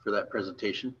 Garth, for that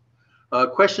presentation.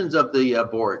 Questions of the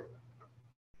board?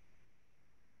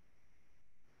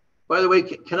 By the way,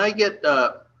 can I get,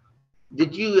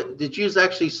 did you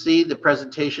actually see the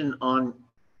presentation on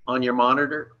your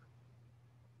monitor?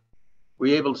 Were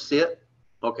you able to see it?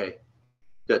 Okay,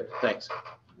 good, thanks.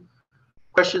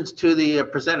 Questions to the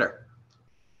presenter?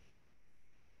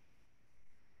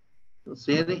 Don't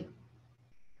see any?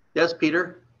 Yes,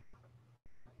 Peter?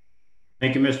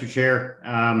 Thank you, Mr. Chair.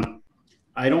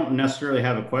 I don't necessarily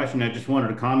have a question. I just wanted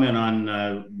to comment on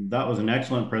that was an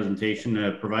excellent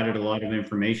presentation. Provided a lot of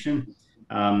information.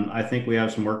 I think we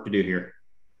have some work to do here.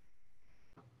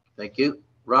 Thank you.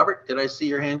 Robert, did I see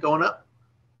your hand going up?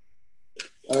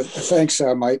 Thanks,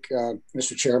 Mike,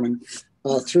 Mr. Chairman.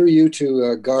 Through you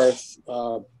to Garth.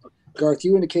 Garth,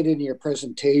 you indicated in your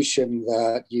presentation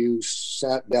that you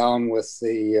sat down with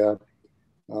the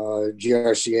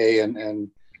GRCA and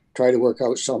try to work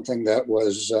out something that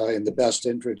was in the best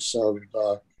interests of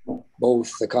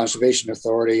both the Conservation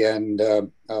Authority and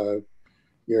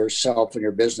yourself and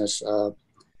your business.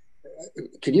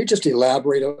 Can you just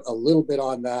elaborate a little bit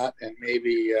on that and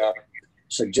maybe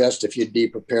suggest if you'd be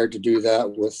prepared to do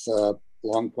that with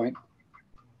Long Point?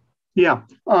 Yeah,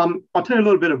 I'll tell you a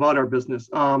little bit about our business.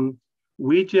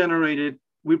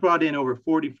 We brought in over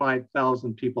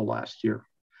 45,000 people last year.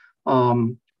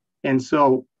 And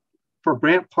so for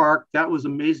Brant Park, that was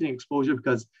amazing exposure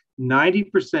because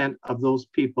 90% of those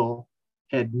people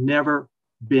had never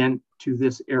been to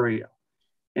this area.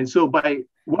 And so by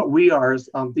what we are is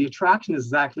the attraction is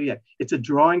exactly it. It's a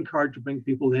drawing card to bring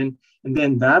people in. And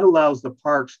then that allows the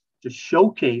parks to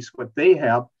showcase what they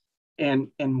have.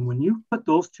 And when you put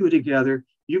those two together,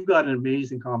 you've got an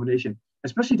amazing combination,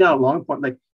 especially down at Long Point.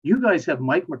 Like you guys have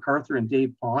Mike MacArthur and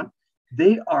Dave Pond.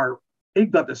 They've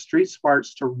got the street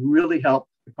smarts to really help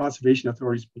the conservation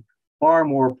authorities be far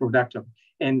more productive.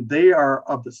 And they are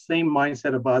of the same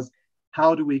mindset of us.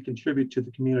 How do we contribute to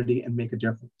the community and make a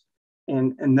difference?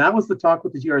 And that was the talk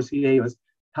with the GRCA was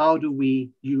how do we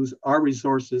use our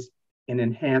resources and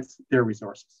enhance their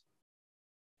resources?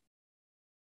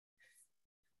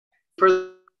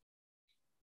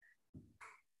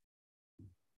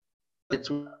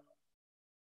 It's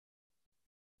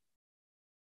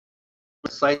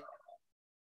site.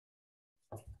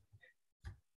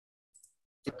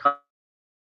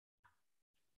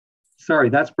 Sorry,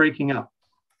 that's breaking up.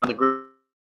 On the group.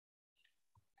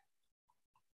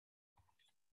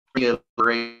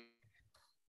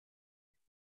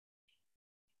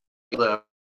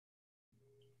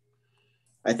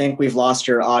 I think we've lost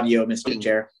your audio, Mr.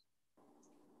 Chair.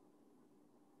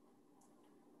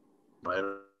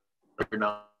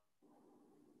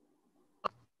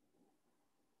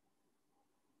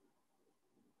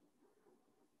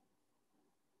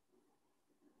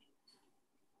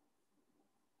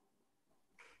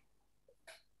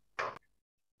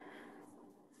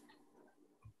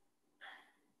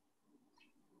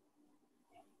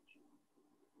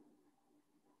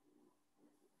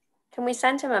 Can we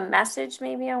send him a message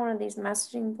maybe on one of these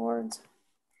messaging boards?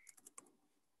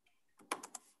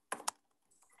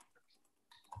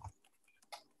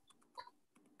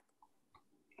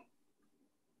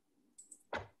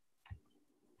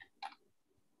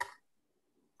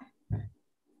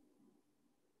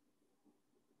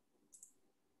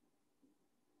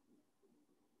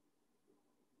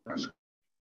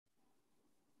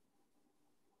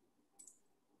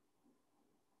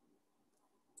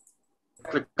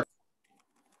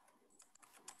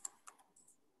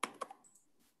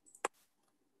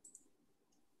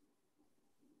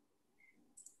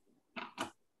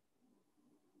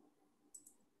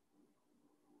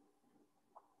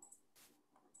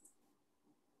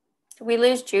 Did we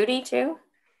lose Judy too?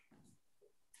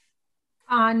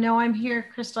 No, I'm here,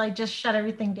 Crystal. I just shut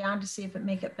everything down to see if it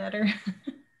make it better.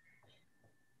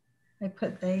 I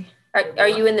put they. Are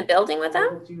you in the building with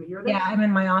them? Yeah, I'm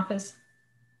in my office.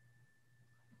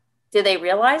 Do they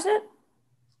realize it?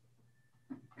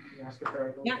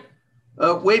 Yeah.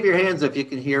 Wave your hands if you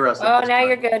can hear us. Oh, now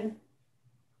you're good.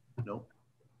 No.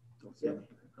 Don't see anything.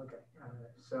 Okay.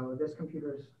 So this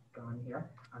computer's gone here.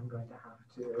 I'm going to have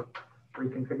to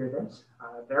reconfigure this.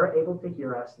 They're able to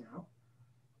hear us now.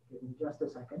 Give me just a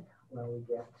second while we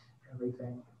get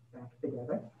everything back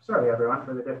together. Sorry, everyone,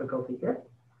 for the difficulty here.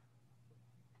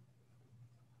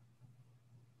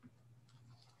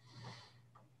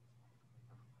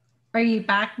 Are you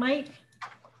back, Mike?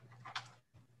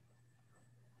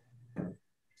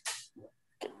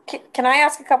 Can I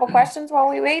ask a couple questions while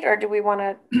we wait, or do we want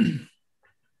to?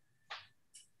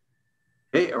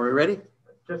 Hey, are we ready?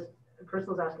 Just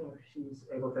Crystal's asking if she's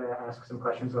able to ask some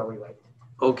questions while we wait.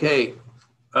 Okay.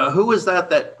 Who was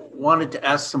that wanted to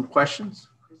ask some questions?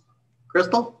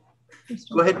 Crystal?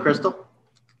 Go ahead, Crystal.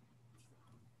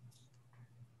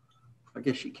 I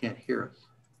guess she can't hear us.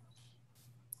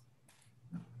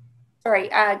 Sorry,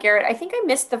 Garrett, I think I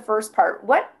missed the first part.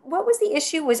 What was the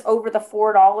issue? Was over the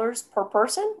 $4 per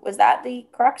person? Was that the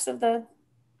crux of the?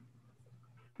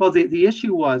 Well, the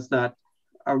issue was that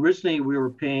originally we were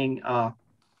paying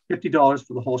 $50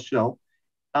 for the whole show.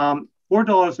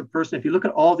 $4 a person. If you look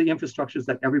at all the infrastructures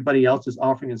that everybody else is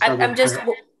offering in Southern I'm just,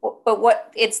 Ontario, but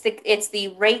what it's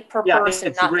the rate per person,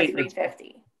 it's not the rate. the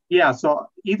 $3.50. Yeah, so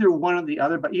either one or the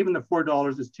other, but even the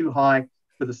 $4 is too high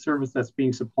for the service that's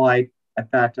being supplied at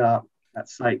that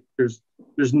site.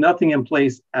 There's nothing in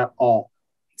place at all.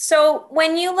 So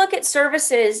when you look at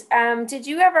services, did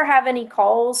you ever have any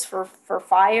calls for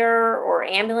fire or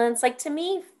ambulance? Like, to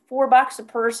me, $4 a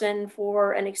person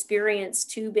for an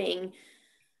experienced tubing,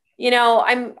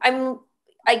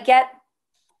 I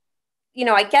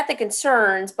get the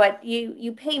concerns, but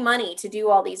you pay money to do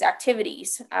all these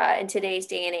activities in today's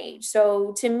day and age.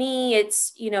 So to me,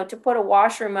 it's, to put a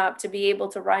washroom up to be able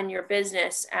to run your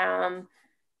business,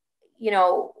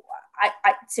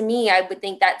 to me, I would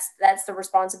think that's the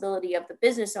responsibility of the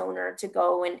business owner to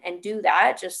go and do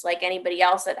that, just like anybody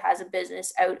else that has a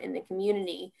business out in the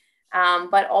community.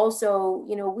 But also,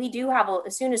 we do have,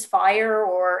 as soon as fire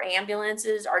or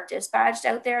ambulances are dispatched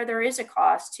out there, there is a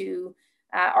cost to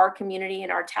our community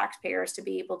and our taxpayers to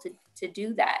be able to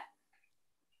do that.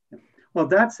 Well,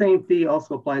 that same fee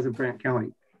also applies in Brant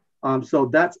County. So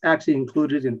that's actually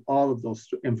included in all of those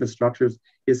infrastructures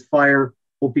is fire,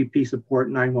 OPP support,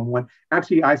 911.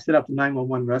 Actually, I set up the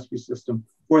 911 rescue system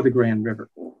for the Grand River.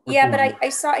 Yeah, but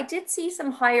I did see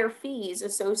some higher fees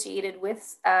associated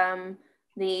with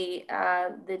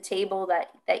the table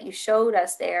that you showed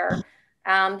us there.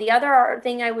 The other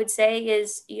thing I would say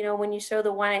is, when you show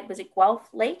the one, was it Guelph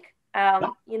Lake?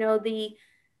 The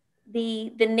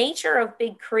nature of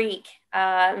Big Creek.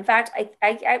 In fact,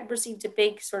 I received a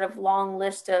big sort of long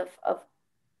list of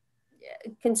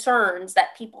concerns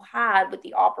that people had with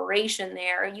the operation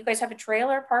there. You guys have a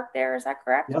trailer park there, is that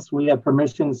correct? Yes, we have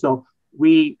permission. So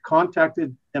we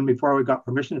contacted them before we got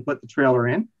permission to put the trailer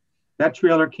in. That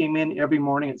trailer came in every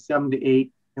morning at 7 to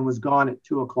 8 and was gone at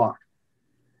 2 o'clock.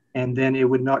 And then it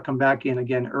would not come back in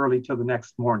again early till the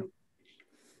next morning.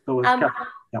 So it was kept,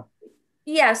 yeah.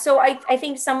 Yeah, so I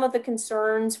think some of the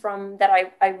concerns that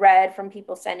I read from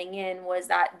people sending in was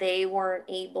that they weren't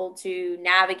able to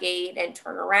navigate and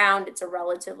turn around. It's a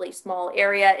relatively small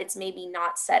area. It's maybe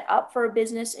not set up for a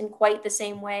business in quite the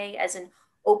same way as an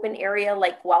open area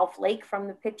like Guelph Lake from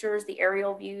the pictures, the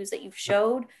aerial views that you've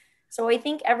showed. So I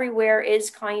think everywhere is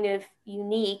kind of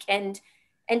unique. And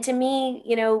to me,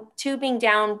 tubing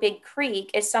down Big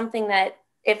Creek is something that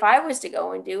if I was to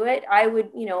go and do it, I would,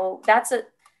 that's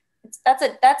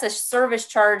a service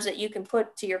charge that you can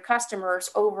put to your customers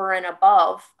over and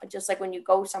above, just like when you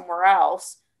go somewhere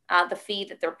else, the fee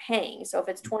that they're paying. So if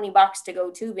it's $20 to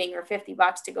go tubing or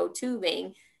 $50 to go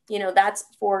tubing, that's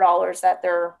 $4 that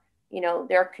they're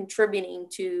contributing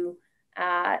to,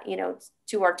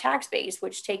 to our tax base,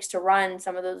 which takes to run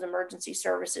some of those emergency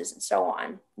services and so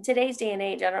on. In today's day and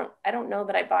age, I don't know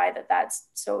that I buy that that's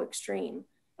so extreme.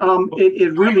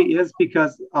 It really is,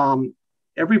 because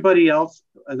everybody else,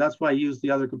 that's why I use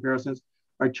the other comparisons,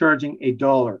 are charging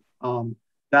 $1.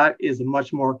 That is a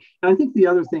much more, and I think the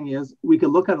other thing is we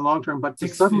could look at it long term, but to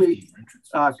suddenly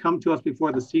come to us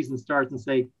before the season starts and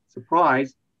say,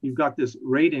 surprise, you've got this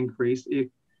rate increase.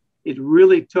 It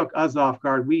really took us off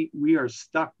guard. We are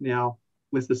stuck now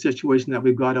with the situation that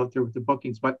we've got out there with the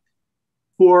bookings. But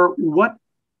for what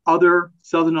other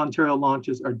Southern Ontario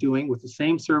launches are doing with the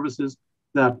same services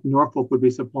that Norfolk would be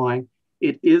supplying,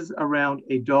 it is around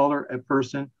 $1 a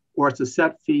person, or it's a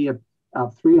set fee of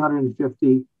 $350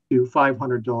 to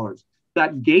 $500.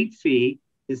 That gate fee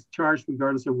is charged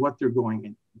regardless of what they're going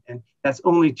in, and that's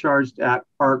only charged at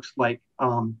parks like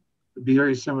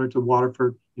very similar to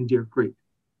Waterford and Deer Creek.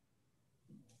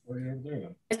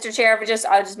 Mr. Chair,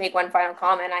 I'll just make one final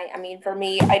comment. I mean, for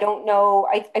me, I don't know.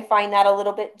 I find that a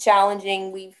little bit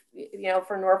challenging. We've,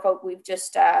 for Norfolk, we've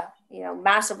just,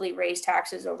 massively raised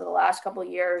taxes over the last couple of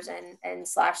years and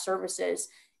slash services.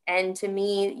 And to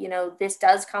me, this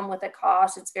does come with a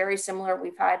cost. It's very similar.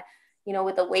 We've had,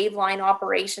 with the wave line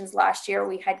operations last year,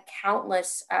 we had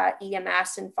countless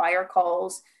EMS and fire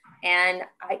calls. And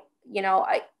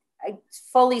I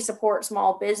fully support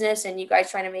small business and you guys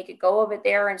trying to make a go of it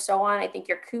there and so on. I think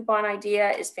your coupon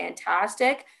idea is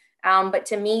fantastic. But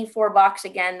to me, $4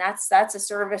 again, that's a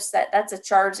service that's a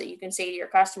charge that you can say to your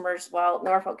customers, well,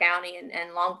 Norfolk County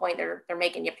and Long Point, they're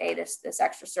making you pay this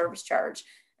extra service charge.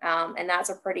 And that's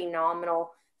a pretty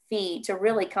nominal fee to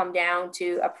really come down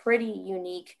to a pretty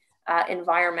unique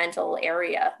environmental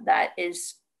area that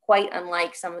is quite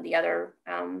unlike some of the other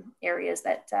areas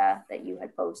that you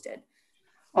had posted.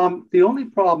 The only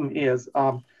problem is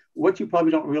what you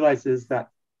probably don't realize is that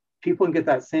people can get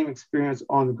that same experience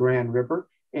on the Grand River,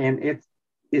 and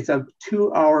it's a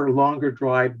 2-hour longer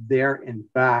drive there and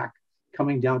back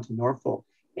coming down to Norfolk.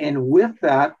 And with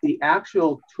that, the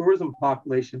actual tourism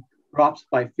population drops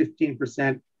by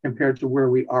 15% compared to where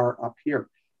we are up here.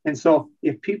 And so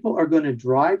if people are going to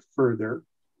drive further,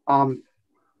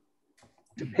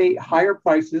 to pay higher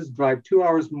prices, drive 2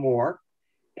 hours more,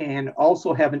 and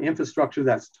also have an infrastructure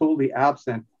that's totally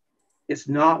absent, it's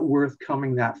not worth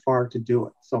coming that far to do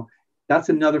it. So that's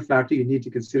another factor you need to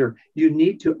consider. You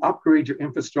need to upgrade your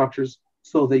infrastructures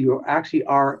so that you actually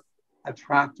are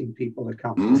attracting people to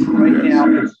come. Right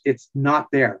now, it's not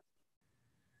there.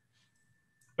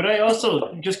 But I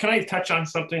also, can I touch on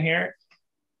something here?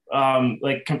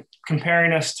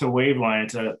 Comparing us to Waveline,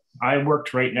 I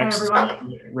worked right next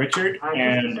to Richard,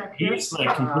 and he's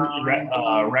like completely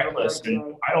reckless,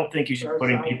 and I don't think you should be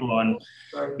putting people on,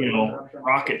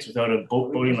 rockets without a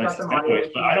boating license anyways.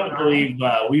 But I don't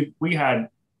believe we had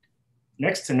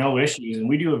next to no issues, and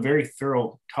we do a very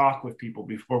thorough talk with people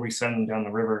before we send them down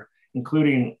the river,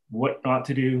 including what not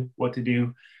to do, what to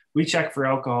do. We check for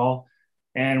alcohol,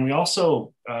 and we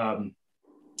also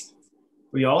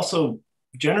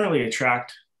generally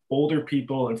attract older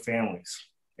people and families.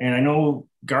 And I know,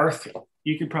 Garth,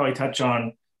 you could probably touch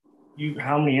on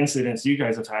how many incidents you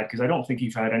guys have had, because I don't think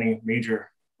you've had any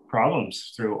major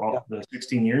problems through all the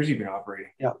 16 years you've been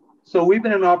operating. Yeah. So we've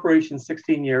been in operation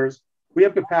 16 years. We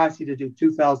have capacity to do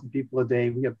 2,000 people a day.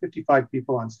 We have 55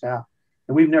 people on staff,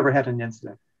 and we've never had an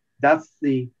incident. That's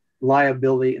the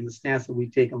liability and the stance that we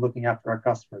take in looking after our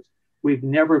customers. We've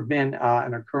never been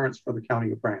an occurrence for the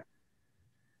County of Brant.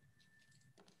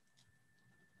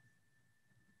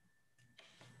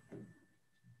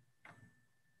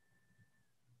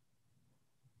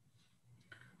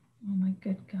 Oh my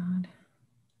good God.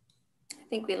 I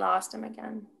think we lost him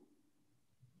again.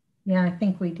 Yeah, I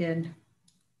think we did.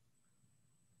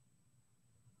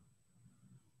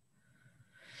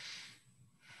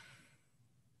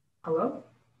 Hello?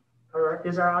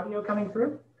 Is our audio coming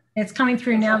through? It's coming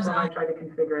through now. I tried to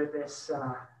configure this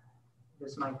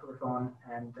this microphone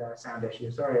and sound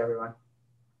issue. Sorry, everyone.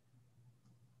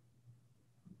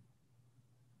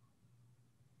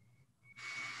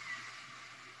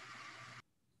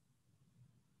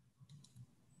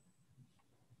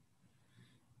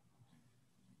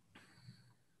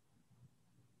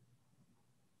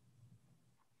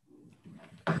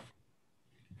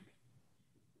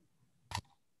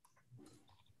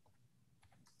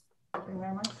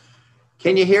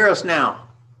 Can you hear us now?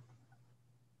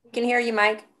 We can hear you,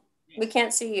 Mike. We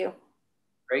can't see you.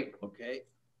 Great. Okay.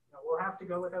 We'll have to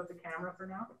go without the camera for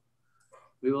now.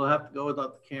 We will have to go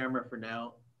without the camera for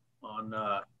now on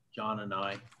John and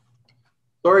I.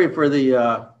 Sorry for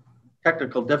the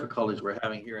technical difficulties we're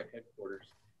having here at headquarters.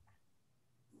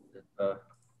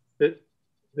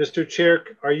 Mr. Chair,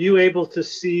 are you able to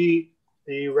see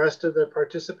the rest of the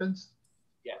participants?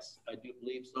 Yes, I do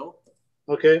believe so.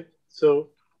 Okay, so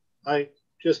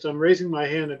I'm raising my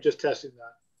hand. I'm just testing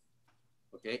that.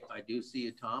 Okay, I do see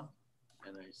you, Tom,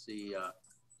 and I see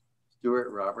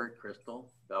Stuart, Robert,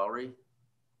 Crystal, Valerie,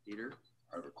 Peter,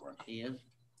 Ian,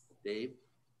 Dave,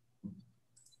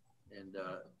 and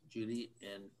Judy,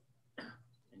 and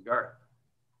Garth,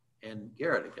 and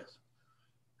Garrett, I guess.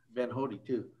 Ben Hody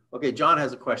too. Okay, John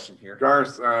has a question here.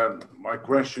 Garth, my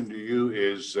question to you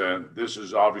is, this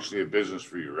is obviously a business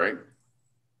for you, right?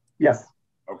 Yes.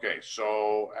 Okay,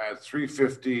 so at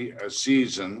 $350 a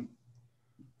season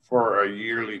for a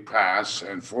yearly pass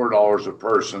and $4 a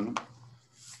person,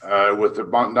 with the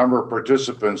number of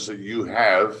participants that you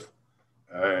have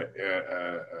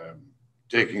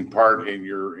taking part in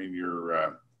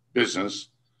your business,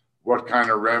 what kind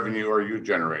of revenue are you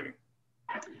generating?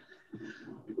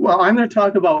 Well, I'm going to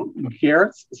talk about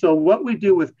Garrett's. So what we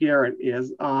do with Garrett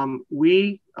is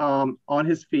we, on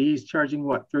his fee, he's charging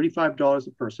what, $35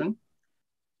 a person.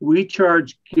 We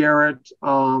charge Garrett,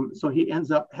 so he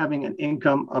ends up having an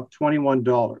income of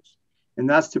 $21. And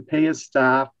that's to pay his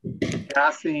staff,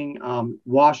 gassing,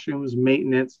 washrooms,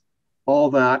 maintenance,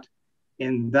 all that.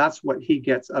 And that's what he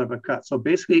gets out of a cut. So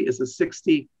basically it's a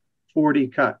 60-40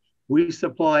 cut. We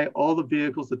supply all the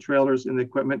vehicles, the trailers, and the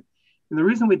equipment. And the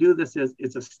reason we do this is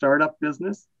it's a startup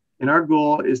business, and our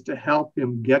goal is to help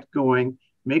him get going,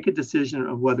 make a decision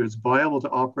of whether it's viable to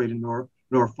operate in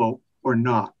Norfolk or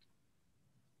not.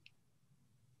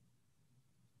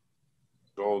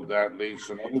 So that leads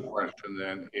to another question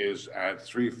then, is at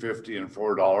 $3.50 and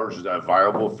 $4, is that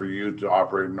viable for you to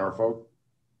operate in Norfolk?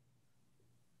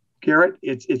 Garrett,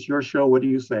 it's your show. What do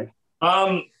you say?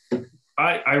 I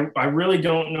really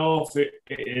don't know if it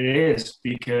is,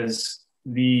 because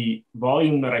the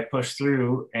volume that I push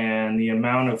through and the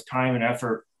amount of time and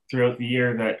effort throughout the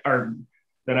year that I'm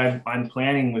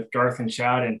planning with Garth and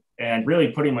Chad and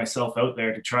really putting myself out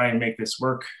there to try and make this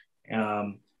work.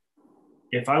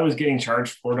 If I was getting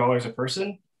charged $4 a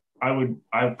person, I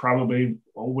probably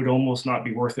would almost not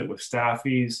be worth it with staff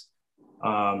fees.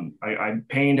 I'm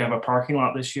paying to have a parking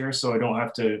lot this year, so I don't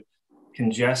have to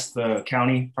congest the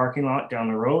county parking lot down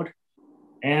the road.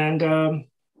 And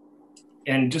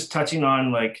just touching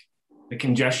on like the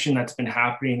congestion that's been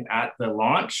happening at the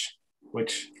launch,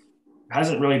 which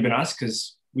hasn't really been us,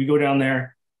 because we go down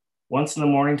there once in the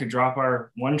morning to drop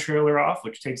our one trailer off,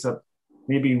 which takes up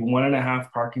maybe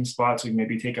 1.5 parking spots. We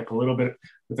maybe take up a little bit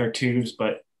with our twos,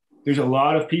 but there's a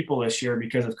lot of people this year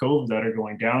because of COVID that are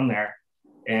going down there.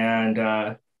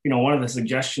 And, one of the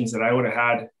suggestions that I would have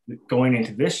had going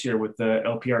into this year with the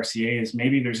LPRCA is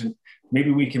maybe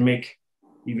we can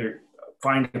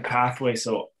find a pathway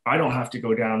so I don't have to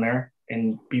go down there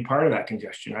and be part of that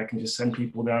congestion. I can just send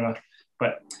people down.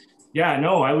 But yeah,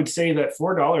 no, I would say that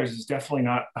 $4 is definitely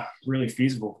not really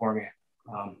feasible for me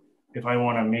if I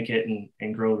want to make it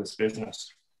and grow this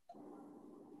business.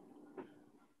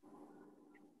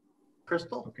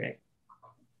 Crystal? Okay.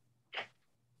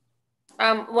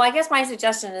 Well, I guess my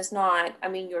suggestion is not,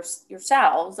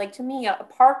 yourselves, like to me, a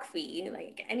park fee,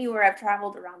 like anywhere I've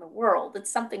traveled around the world,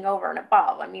 it's something over and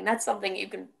above. That's something you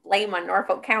can blame on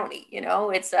Norfolk County,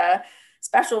 it's a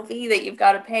special fee that you've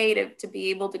got to pay to be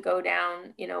able to go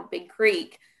down, Big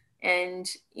Creek. And,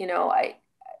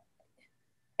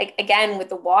 again, with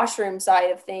the washroom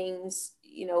side of things,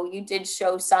 you did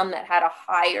show some that had a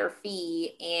higher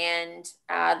fee, and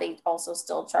they also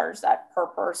still charge that per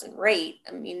person rate.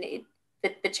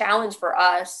 The challenge for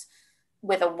us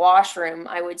with a washroom,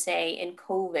 I would say, in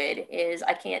COVID is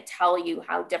I can't tell you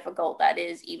how difficult that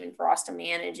is even for us to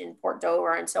manage in Port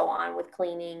Dover and so on with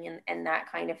cleaning and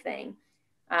that kind of thing.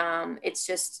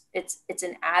 It's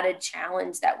an added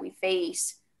challenge that we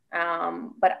face.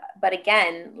 But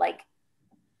again, like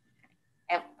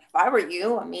if I were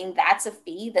you, that's a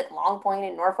fee that Long Point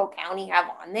and Norfolk County have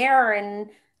on there,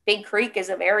 and Big Creek is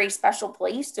a very special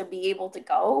place to be able to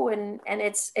go, and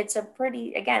it's a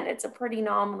pretty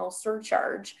nominal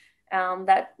surcharge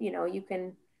that you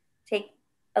can take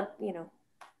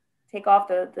off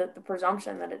the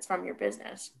presumption that it's from your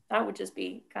business. That would just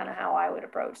be kind of how I would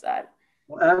approach that.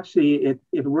 Well, actually,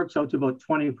 it works out to about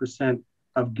 20%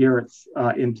 of Garrett's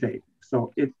intake,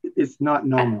 so it's not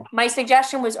nominal. My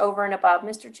suggestion was over and above,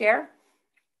 Mr. Chair.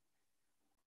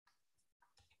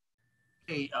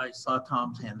 Hey, I saw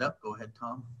Tom's hand up. Go ahead,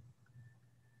 Tom.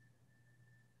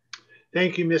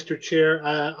 Thank you, Mr. Chair.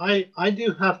 I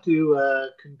do have to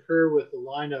concur with the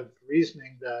line of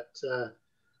reasoning that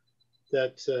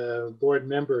board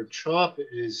member Chop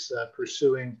is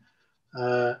pursuing.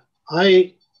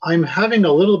 I'm having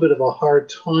a little bit of a hard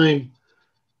time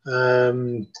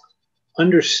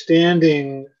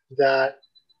understanding that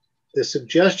the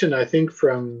suggestion I think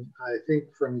from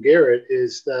Garrett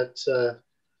is that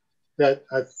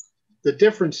the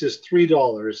difference is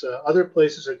 $3. Other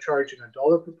places are charging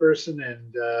 $1 per person,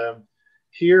 and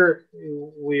here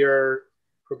we are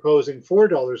proposing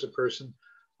 $4 a person.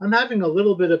 I'm having a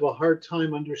little bit of a hard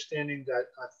time understanding that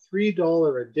a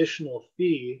 $3 additional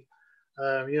fee.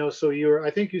 So I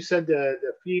think you said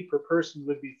the fee per person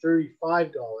would be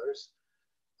 $35.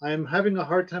 I'm having a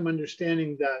hard time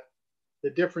understanding that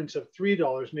the difference of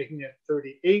 $3, making it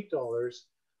 $38,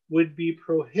 would be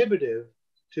prohibitive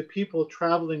to people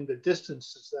traveling the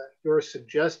distances that you're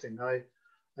suggesting. I'm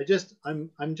just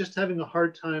having a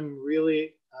hard time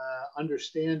really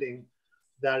understanding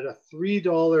that a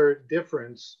 $3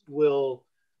 difference will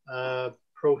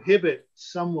prohibit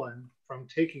someone from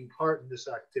taking part in this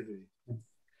activity.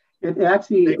 It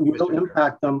actually will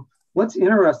impact them. What's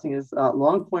interesting is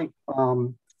Long Point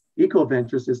Eco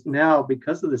Ventures is now,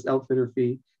 because of this outfitter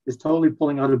fee, is totally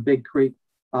pulling out of Big Creek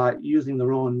using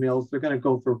their own mills. They're going to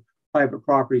go for private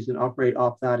properties and operate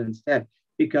off that instead,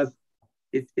 because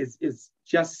it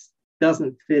just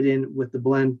doesn't fit in with the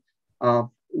blend of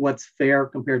what's fair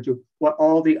compared to what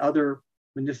all the other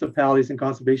municipalities and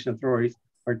conservation authorities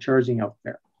are charging out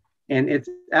there. And it's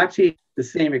actually the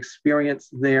same experience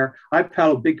there. I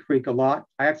paddled Big Creek a lot.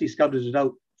 I actually scouted it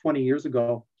out 20 years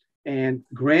ago, and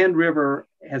Grand River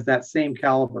has that same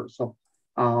caliber. So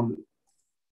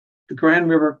the Grand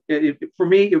River, for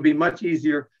me, it would be much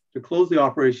easier to close the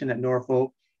operation at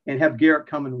Norfolk and have Garrett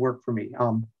come and work for me.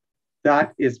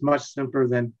 That is much simpler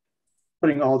than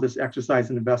putting all this exercise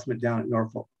and investment down at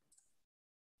Norfolk.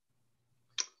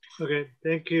 Okay,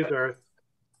 thank you, Garth.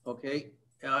 Okay,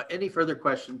 any further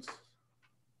questions?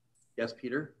 Yes,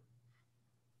 Peter?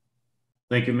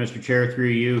 Thank you, Mr. Chair, through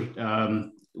you.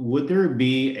 Would there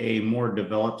be a more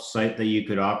developed site that you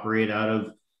could operate out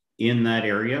of in that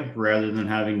area rather than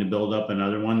having to build up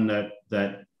another one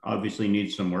that obviously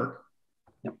needs some work?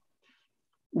 Yep.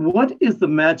 What is the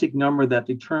magic number that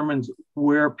determines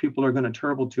where people are going to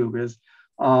turbo tube is?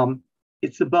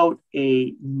 It's about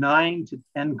a 9 to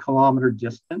 10 kilometer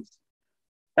distance.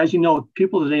 As you know,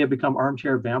 people today have become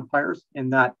armchair vampires,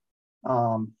 and that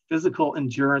physical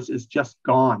endurance is just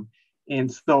gone.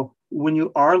 And so when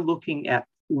you are looking at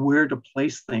where to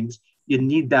place things, you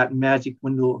need that magic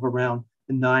window of around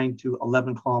the 9 to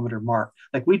 11 kilometer mark.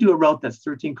 Like we do a route that's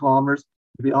 13 kilometers.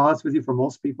 To be honest with you, for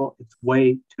most people, it's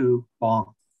way too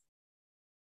long.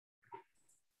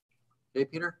 Okay,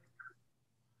 Peter?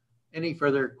 Any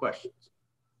further questions?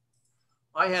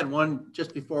 I had one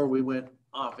just before we went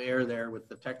off air there with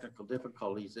the technical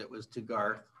difficulties. It was to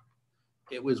Garth.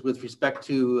 It was with respect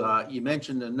to, you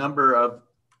mentioned a number of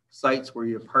sites where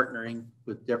you're partnering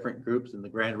with different groups in the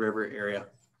Grand River area.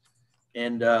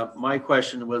 And my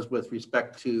question was with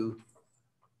respect to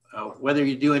whether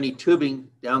you do any tubing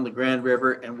down the Grand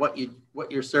River and what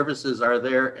your services are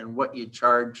there and what you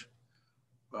charge.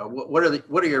 What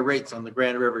are your rates on the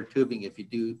Grand River tubing if you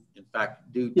do in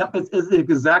fact do? Yep, it's the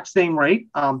exact same rate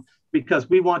because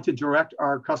we want to direct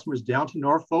our customers down to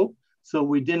Norfolk. So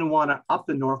we didn't want to up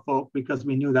the Norfolk because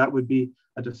we knew that would be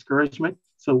a discouragement.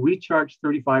 So we charge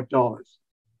 $35.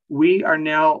 We are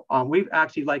now, we've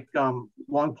actually, like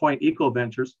Long Point Eco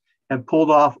Ventures, have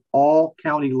pulled off all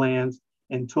county lands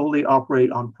and totally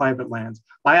operate on private lands.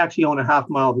 I actually own a half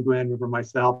mile of the Grand River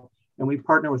myself, and we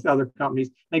partner with other companies.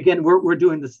 And again, we're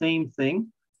doing the same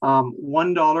thing,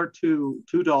 $1 to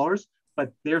 $2,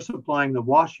 but they're supplying the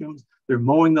washrooms, they're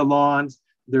mowing the lawns,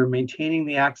 they're maintaining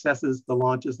the accesses, the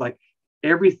launches, like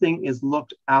everything is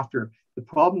looked after. The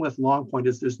problem with Long Point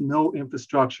is there's no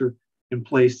infrastructure in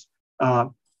place.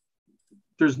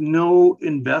 There's no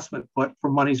investment for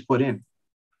monies put in.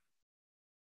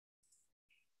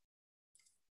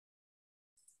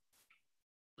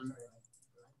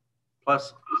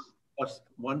 Plus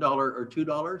 $1 or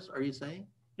 $2, are you saying?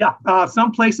 Yeah,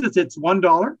 some places it's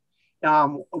 $1.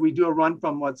 We do a run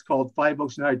from what's called Five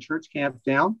Oaks United Church Camp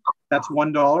down. That's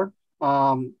 $1.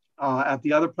 At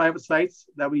the other private sites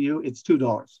that we use, it's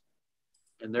 $2.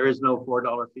 And there is no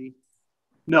 $4 fee?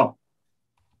 No.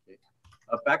 Okay.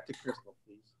 Back to Crystal,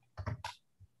 please.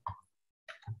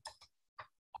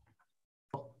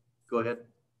 Go ahead.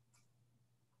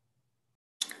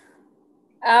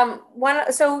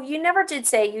 So you never did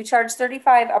say you charge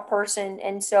 $35 a person,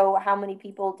 and so how many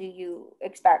people do you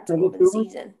expect over the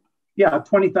season? Yeah,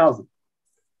 20,000.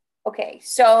 Okay,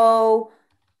 so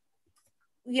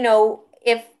you know,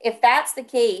 if that's the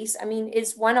case, I mean,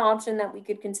 is one option that we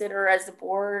could consider as the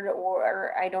board,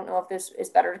 or I don't know if this is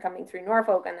better coming through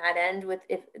Norfolk on that end with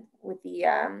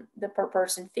the per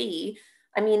person fee.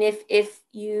 I mean, if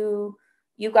you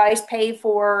guys pay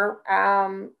for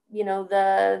you know,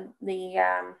 the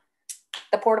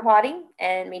porta potty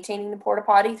and maintaining the porta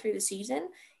potty through the season,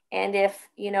 and if,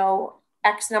 you know,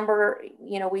 X number,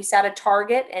 you know, we set a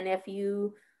target, and if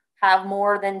you have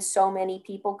more than so many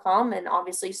people come and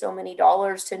obviously so many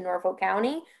dollars to Norfolk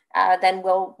County, then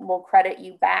we'll credit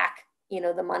you back, you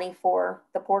know, the money for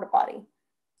the porta potty.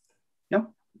 Yep.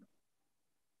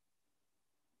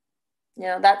 You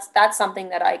know, that's something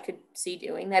that I could see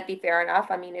doing. That'd be fair enough.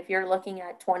 I mean, if you're looking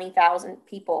at 20,000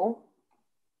 people,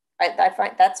 I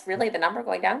find that's really the number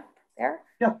going down there.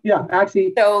 Yeah,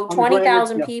 actually. So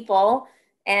 20,000 people,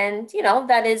 and you know,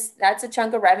 that's a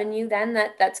chunk of revenue then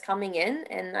that's coming in,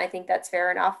 and I think that's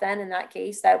fair enough then in that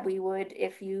case that we would,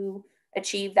 if you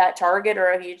achieve that target,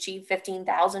 or if you achieve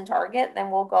 15,000 target,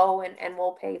 then we'll go and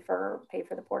we'll pay for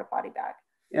the porta potty back.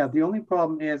 Yeah, the only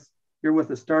problem is you're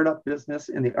with a startup business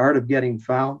in the art of getting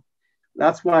found.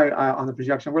 That's why on the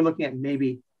projection, we're looking at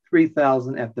maybe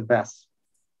 3,000 at the best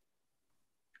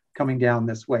coming down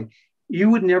this way. You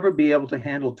would never be able to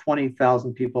handle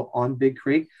 20,000 people on Big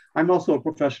Creek. I'm also a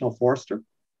professional forester.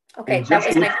 Okay,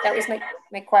 that was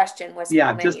my question. Was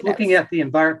yeah, just looking at the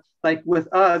environment, like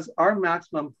with us, our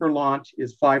maximum per launch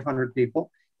is 500 people.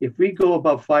 If we go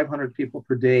above 500 people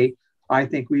per day, I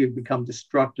think we have become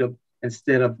destructive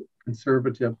instead of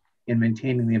conservative in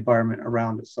maintaining the environment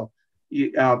around it. So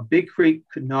Big Creek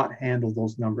could not handle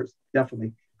those numbers,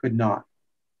 definitely could not.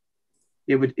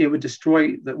 It would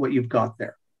destroy what you've got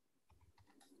there.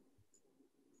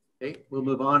 Okay, we'll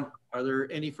move on. Are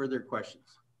there any further questions?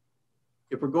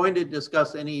 If we're going to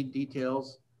discuss any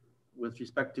details with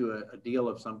respect to a deal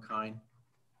of some kind,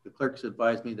 the clerks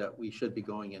advised me that we should be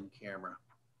going in camera,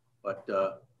 but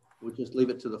we'll just leave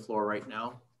it to the floor right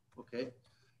now. Okay,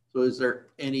 so is there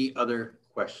any other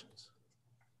questions?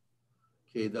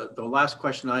 Okay, the last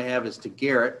question I have is to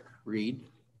Garrett Reed,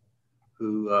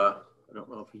 who I don't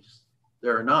know if he's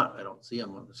there or not. I don't see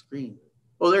him on the screen.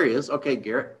 Oh, there he is. Okay,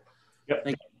 Garrett. Yep.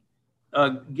 Thank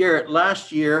you. Garrett,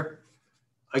 last year,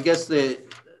 I guess the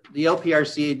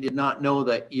LPRCA did not know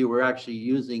that you were actually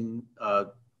using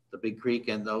the Big Creek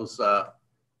and those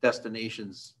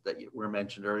destinations that were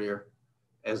mentioned earlier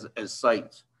as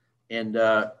sites. And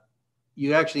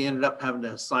you actually ended up having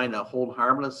to sign a hold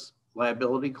harmless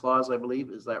liability clause, I believe.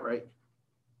 Is that right?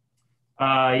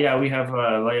 Yeah, we have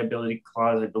a liability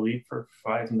clause, I believe, for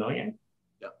 $5 million.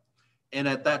 Yeah. And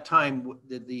at that time,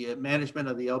 did the management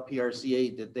of the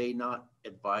LPRCA, did they not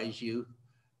advise you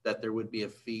that there would be a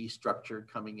fee structure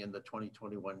coming in the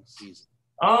 2021 season?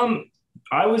 From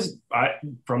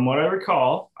what I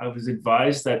recall, I was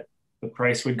advised that the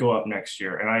price would go up next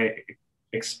year, and I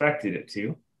expected it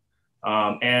to.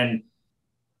 And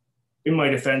in my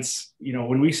defense,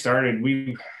 when we started,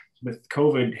 with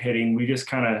COVID hitting, we just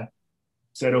kind of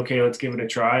said, okay, let's give it a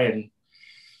try. And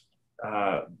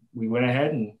we went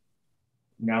ahead, and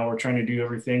now we're trying to do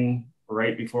everything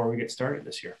right before we get started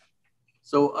this year.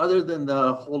 So other than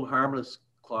the hold harmless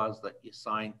clause that you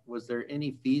signed, was there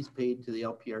any fees paid to the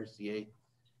LPRCA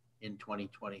in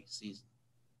 2020 season?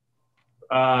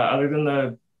 Other than I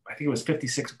think it was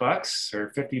 $56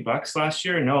 or $50 last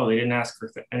year. No, they didn't ask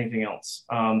for anything else.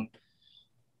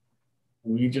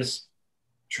 We just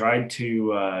tried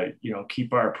to,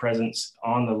 keep our presence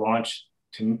on the launch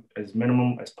to as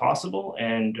minimum as possible.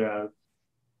 And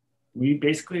we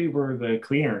basically were the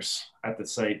cleaners at the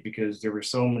site because there were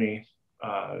so many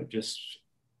just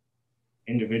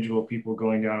individual people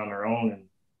going down on their own. And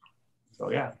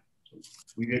so, yeah,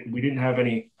 we didn't have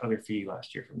any other fee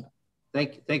last year from that.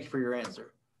 Thank you for your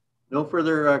answer. No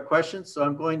further questions. So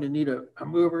I'm going to need a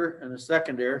mover and a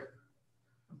seconder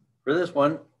for this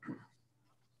one.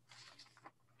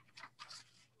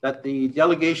 That the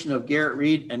delegation of Garrett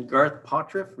Reed and Garth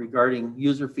Potriff regarding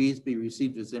user fees be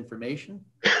received as information.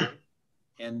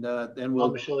 And then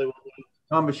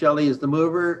Tom Michelli is the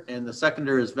mover, and the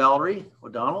seconder is Valerie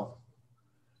O'Donnell.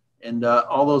 And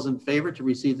all those in favor to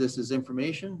receive this as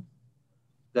information?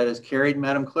 That is carried,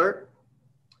 Madam Clerk.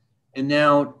 And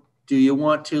now, do you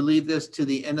want to leave this to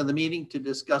the end of the meeting to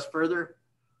discuss further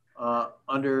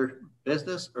under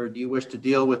business, or do you wish to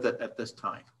deal with it at this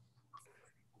time?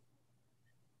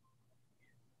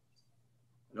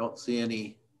 I don't see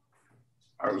any.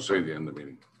 I would say the end of the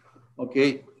meeting.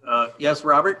 Okay. Yes,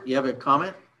 Robert, you have a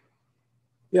comment?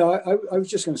 Yeah, I was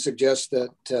just going to suggest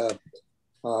that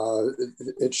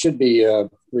it should be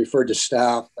referred to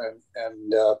staff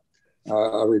and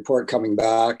a report coming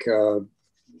back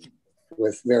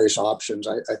with various options,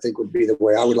 I think would be the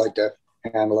way I would like to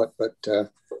handle it, but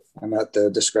I'm at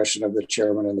the discretion of the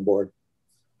chairman and the board.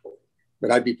 But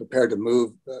I'd be prepared to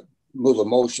move a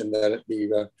motion that it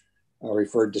be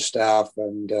referred to staff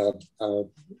and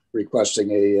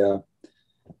requesting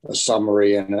a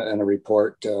summary and a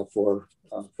report for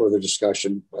further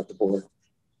discussion at the board.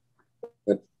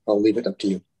 But I'll leave it up to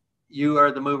you. You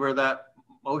are the mover of that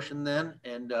motion then,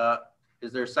 and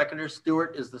is there a seconder?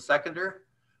 Stuart is the seconder.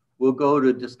 We'll go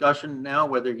to discussion now,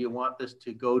 whether you want this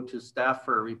to go to staff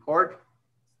for a report.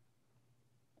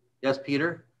 Yes,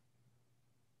 Peter?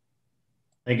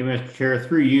 Thank you, Mr. Chair.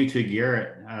 Through you to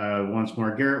Garrett once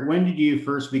more. Garrett, when did you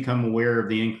first become aware of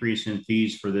the increase in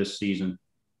fees for this season?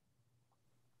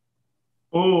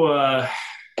 Oh, I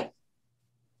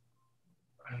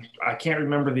can't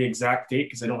remember the exact date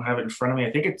because I don't have it in front of me.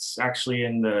 I think it's actually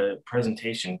in the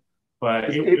presentation, but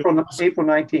April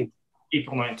 19th.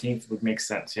 April 19th would make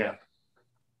sense, yeah.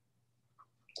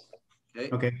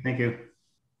 Okay, thank you.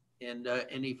 And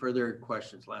any further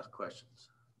questions, last questions?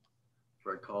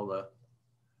 Before I call the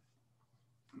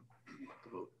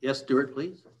vote. Yes, Stuart,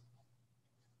 please.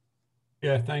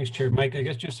 Yeah, thanks, Chair. Mike, I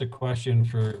guess just a question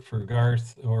for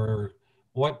Garth or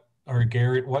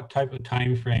Garrett, what type of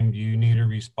time frame do you need a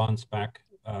response back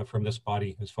from this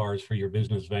body as far as for your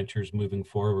business ventures moving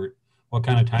forward? What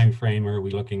kind of time frame are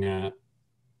we looking at?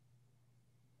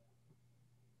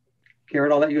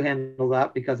 Garrett, I'll let you handle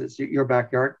that because it's your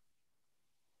backyard.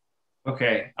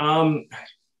 Okay. To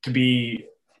be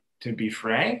to be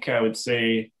frank, I would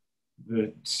say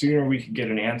the sooner we can get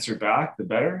an answer back, the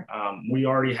better. We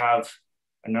already have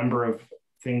a number of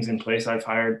things in place. I've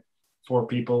hired 4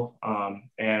 people,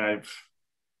 and I've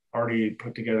already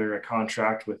put together a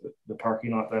contract with the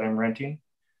parking lot that I'm renting.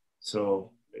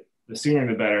 So the sooner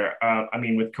the better. I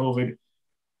mean, with COVID,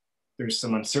 there's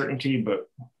some uncertainty, but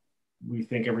we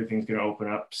think everything's going to open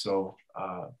up. So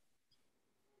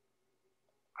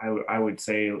I would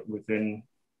say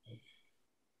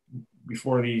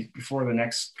before the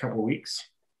next couple of weeks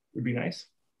would be nice,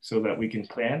 so that we can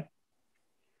plan.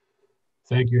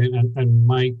 Thank you. And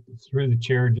Mike, through the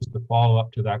chair, just to follow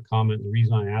up to that comment, the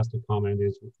reason I asked the comment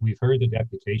is we've heard the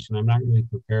deputation. I'm not really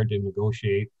prepared to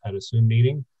negotiate at a Zoom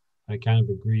meeting. I kind of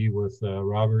agree with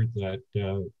Robert that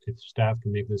if staff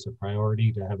can make this a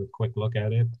priority to have a quick look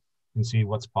at it and see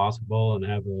what's possible and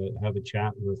have a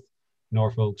chat with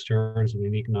Norfolk's Tourism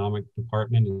and Economic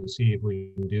Department and see if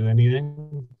we can do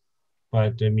anything.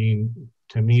 But I mean,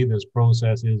 to me, this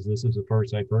process this is the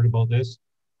first I've heard about this.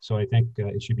 So I think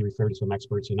it should be referred to some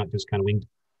experts and not just kind of winged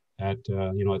at,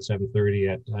 at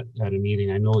 7:30 at a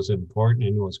meeting. I know it's important, I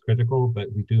know it's critical,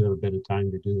 but we do have a bit of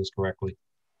time to do this correctly.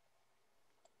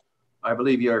 I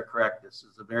believe you are correct. This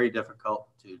is very difficult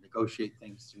to negotiate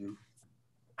things through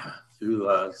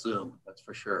Zoom, that's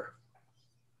for sure.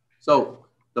 So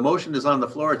the motion is on the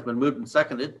floor. It's been moved and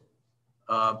seconded.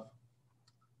 How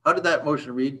did that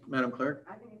motion read, Madam Clerk?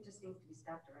 I think it just needs to be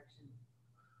staff direction.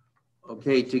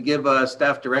 Okay, to give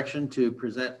staff direction to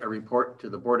present a report to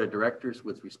the Board of Directors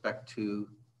with respect to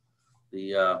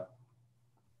the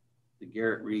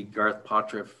Garrett Reed, Garth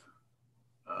Pottruff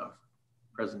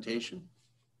presentation.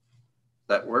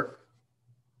 Does that work?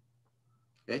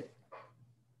 Okay.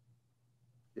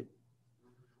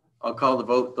 I'll call the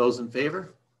vote. Those in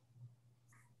favor?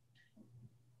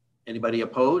 Anybody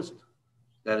opposed?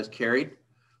 That is carried.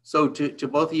 So to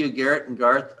both of you, Garrett and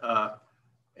Garth,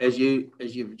 as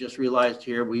you've just realized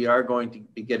here, we are going to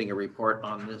be getting a report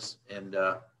on this and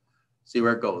see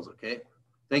where it goes. Okay.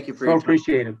 Thank you for your time.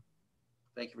 Appreciated.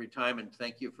 Thank you for your time, and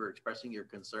thank you for expressing your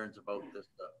concerns about this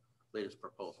latest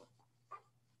proposal.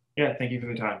 Yeah, thank you for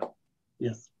the time.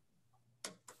 Yes.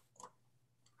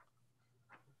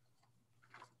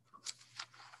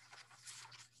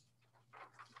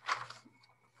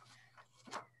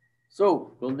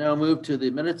 So we'll now move to the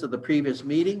minutes of the previous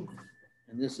meeting.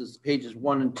 And this is pages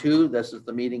 1 and 2. This is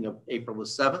the meeting of April the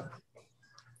 7th.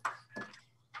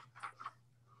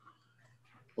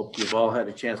 Hope you've all had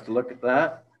a chance to look at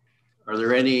that. Are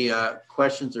there any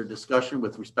questions or discussion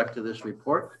with respect to this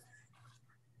report?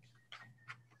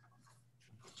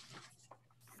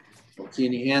 Don't see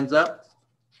any hands up.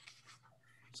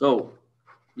 So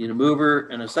need a mover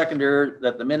and a seconder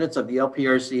that the minutes of the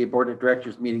LPRCA Board of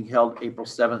Directors meeting held April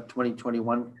 7th,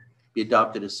 2021 be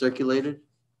adopted as circulated.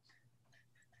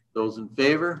 Those in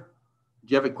favor?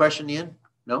 Do you have a question, Ian?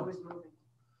 No?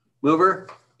 Mover?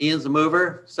 Ian's the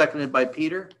mover, seconded by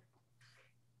Peter.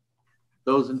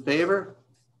 Those in favor?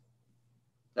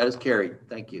 That is carried.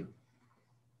 Thank you.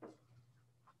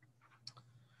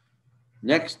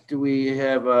 Next, we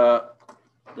have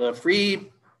the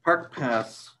free park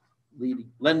pass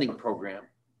lending program.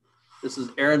 This is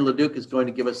Aaron Leduc is going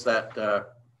to give us that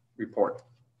report.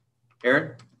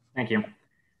 Aaron? Thank you.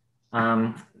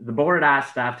 The board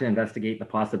asked staff to investigate the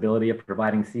possibility of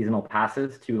providing seasonal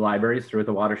passes to libraries throughout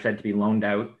the watershed to be loaned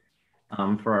out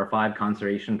for our 5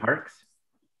 conservation parks.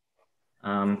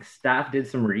 Staff did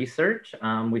some research.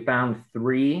 We found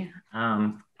 3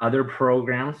 other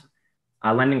programs,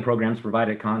 lending programs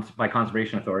provided by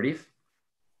conservation authorities.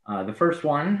 The first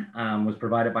one was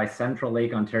provided by Central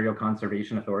Lake Ontario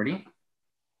Conservation Authority.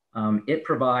 It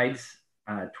provides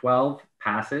 12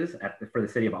 passes for the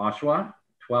city of Oshawa,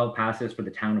 12 passes for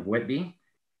the town of Whitby,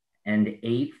 and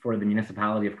 8 for the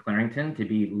municipality of Clarington to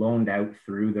be loaned out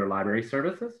through their library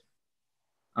services.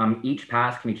 Each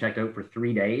pass can be checked out for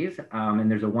 3 days, and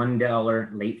there's a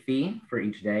 $1 late fee for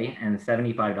each day and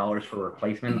 $75 for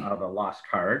replacement of a lost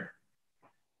card.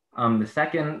 The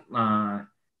second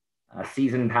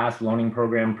season pass loaning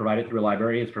program provided through a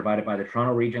library is provided by the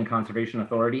Toronto Region Conservation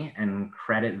Authority and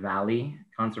Credit Valley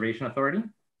Conservation Authority.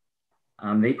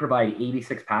 They provide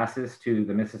 86 passes to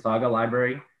the Mississauga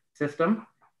Library System,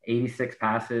 86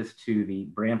 passes to the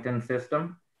Brampton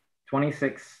System,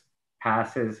 27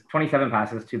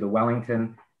 passes to the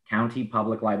Wellington County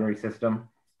Public Library System,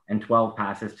 and 12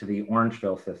 passes to the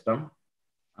Orangeville System.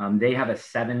 They have a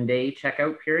 7-day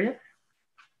checkout period.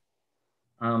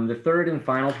 The third and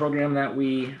final program that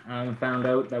we found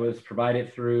out that was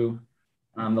provided through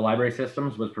the library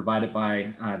systems was provided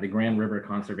by the Grand River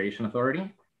Conservation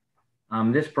Authority.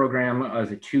 This program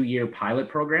was a 2-year pilot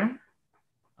program.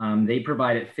 They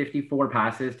provided 54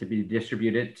 passes to be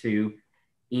distributed to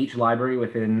each library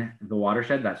within the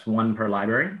watershed. That's one per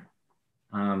library.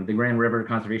 The Grand River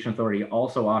Conservation Authority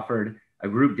also offered a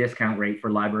group discount rate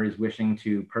for libraries wishing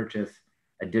to purchase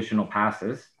additional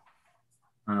passes.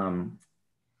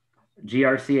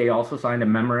 GRCA also signed a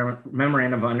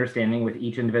memorandum of understanding with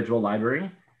each individual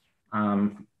library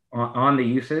on the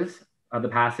uses of the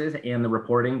passes and the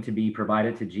reporting to be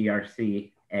provided to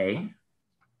GRCA.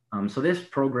 So this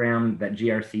program that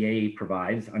GRCA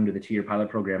provides under the 2-year pilot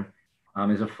program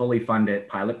is a fully funded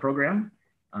pilot program.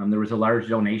 There was a large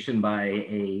donation by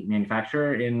a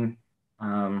manufacturer in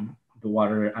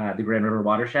the Grand River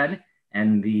watershed,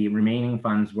 and the remaining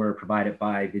funds were provided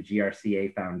by the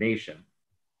GRCA Foundation.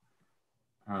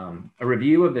 A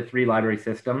review of the 3 library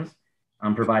systems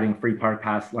providing free park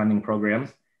pass lending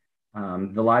programs.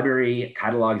 The library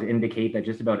catalogs indicate that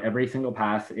just about every single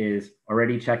pass is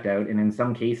already checked out, and in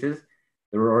some cases,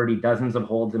 there were already dozens of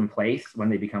holds in place when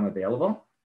they become available.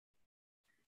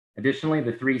 Additionally,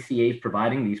 the 3 CAs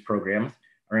providing these programs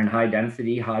are in high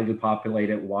density, highly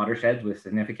populated watersheds with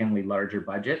significantly larger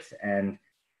budgets and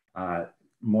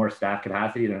more staff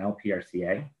capacity than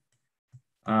LPRCA.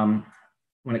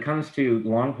 When it comes to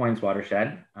Long Point's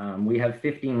watershed, we have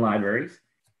 15 libraries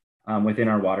within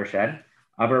our watershed.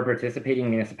 Of our participating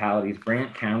municipalities,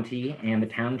 Brant County and the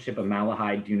Township of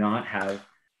Malahide do not have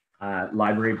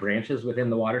library branches within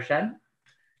the watershed.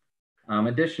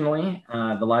 Additionally,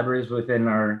 the libraries within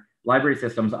our library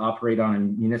systems operate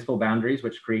on municipal boundaries,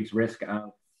 which creates risk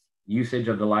of usage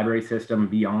of the library system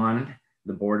beyond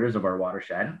the borders of our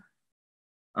watershed.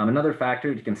 Another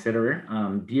factor to consider,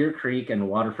 Deer Creek and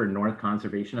Waterford North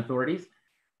Conservation Authorities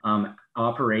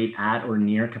operate at or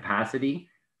near capacity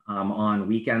on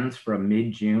weekends from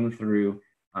mid-June through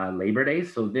Labor Day.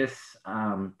 So this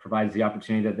provides the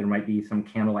opportunity that there might be some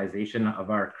cannibalization of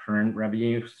our current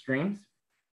revenue streams.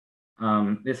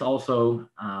 This also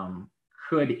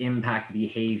could impact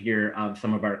behavior of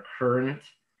some of our current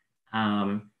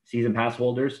season pass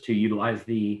holders to utilize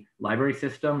the library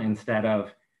system instead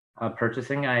of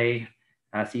purchasing a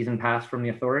season pass from the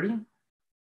authority.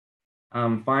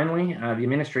 Finally, the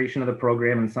administration of the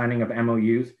program and signing of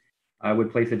MOUs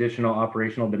would place additional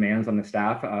operational demands on the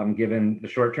staff, given the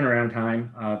short turnaround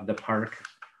time of the park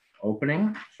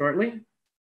opening shortly.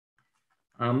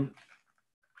 In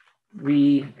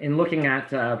looking at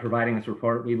providing this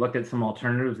report, we looked at some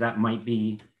alternatives that might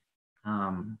be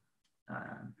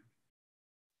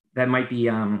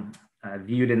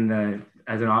viewed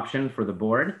as an option for the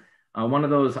board. One of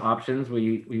those options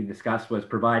we discussed was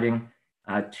providing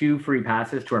 2 free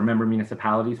passes to our member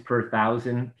municipalities per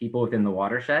 1,000 people within the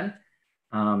watershed.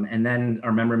 And then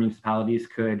our member municipalities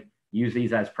could use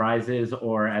these as prizes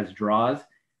or as draws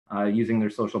using their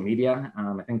social media.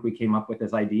 I think we came up with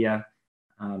this idea.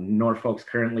 Norfolk's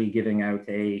currently giving out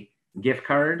a gift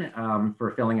card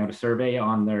for filling out a survey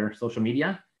on their social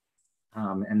media.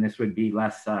 And this would be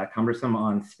less cumbersome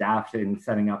on staff in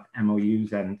setting up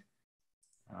MOUs and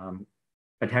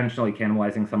potentially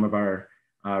cannibalizing some of our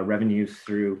revenues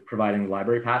through providing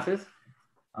library passes.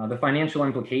 The financial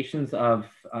implications of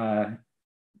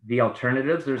the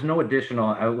alternatives, there's no additional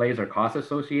outlays or costs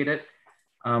associated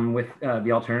with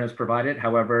the alternatives provided.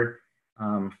 However,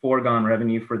 foregone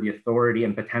revenue for the authority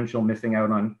and potential missing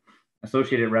out on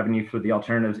associated revenue for the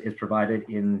alternatives is provided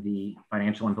in the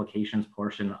financial implications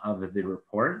portion of the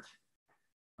report.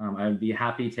 I would be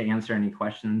happy to answer any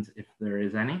questions if there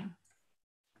is any.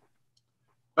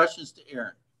 Questions to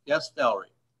Aaron? Yes, Valerie.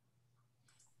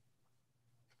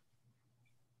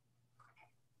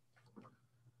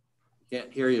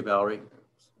 Can't hear you, Valerie.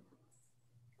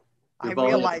 I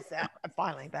realize that. I'm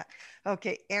finally back.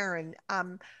 Okay, Aaron,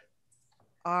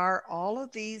 are all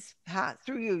of these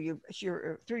through you,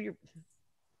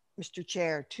 Mr.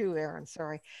 Chair, too, Aaron,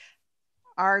 sorry.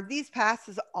 Are these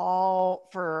passes all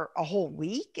for a whole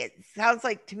week? It sounds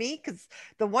like to me, because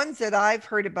the ones that I've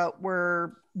heard about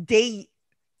were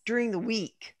during the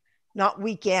week, not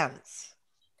weekends.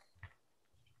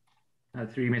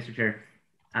 Through you, Mr. Chair.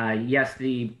 Yes,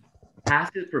 the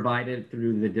passes provided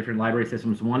through the different library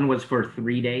systems. One was for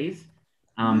 3 days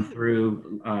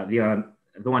through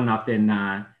the one up in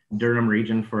Durham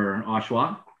region for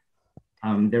Oshawa.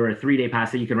 There were a 3-day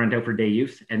pass that you could rent out for day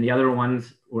use, and the other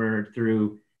ones were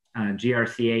through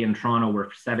GRCA in Toronto were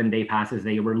 7-day passes.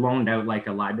 They were loaned out like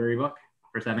a library book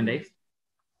for 7 days.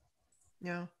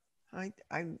 Yeah,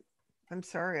 I'm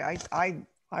sorry.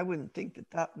 I wouldn't think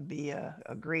that would be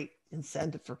a great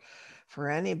incentive for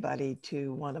anybody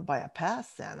to want to buy a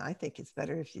pass then. I think it's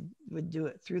better if you would do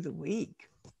it through the week.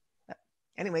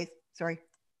 Anyways, sorry.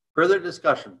 Further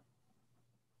discussion?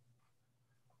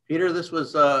 Peter, this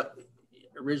was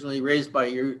originally raised by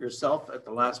yourself at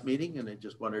the last meeting, and I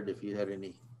just wondered if you had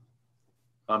any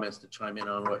comments to chime in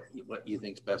on what you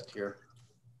think's best here.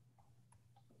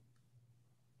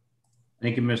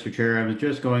 Thank you, Mr. Chair. I was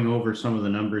just going over some of the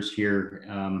numbers here.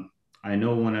 I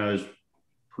know when I was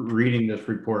reading this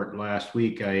report last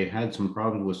week, I had some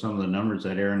problems with some of the numbers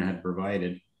that Aaron had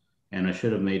provided, and I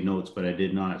should have made notes, but I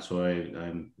did not. So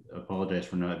I apologize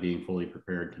for not being fully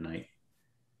prepared tonight.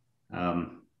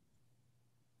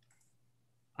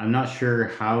 I'm not sure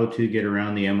how to get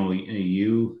around the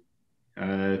MOU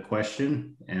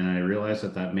question, and I realize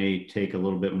that may take a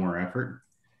little bit more effort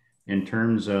in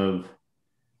terms of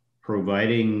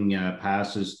providing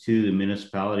passes to the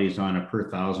municipalities on a per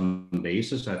thousand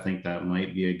basis. I think that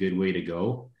might be a good way to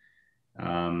go.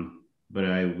 But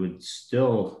I would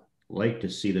still like to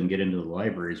see them get into the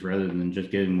libraries rather than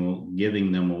just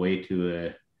giving them away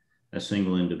to a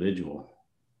single individual.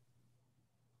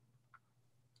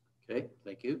 Okay,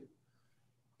 thank you.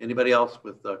 Anybody else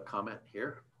with a comment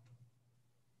here?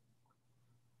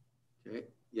 Okay,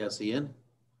 yes, Ian.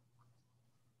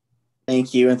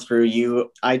 Thank you. And through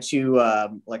you, I too,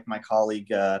 like my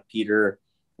colleague Peter,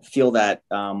 feel that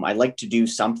I'd like to do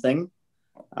something.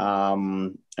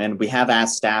 And we have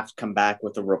asked staff to come back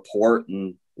with a report,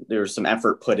 and there's some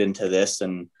effort put into this.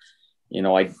 And, you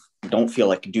know, I don't feel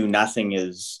like do nothing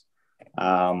is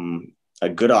a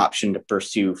good option to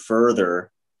pursue further.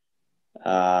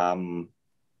 And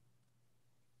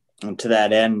to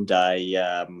that end,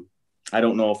 I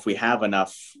don't know if we have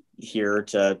enough here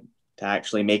to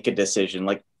actually make a decision.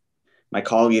 Like my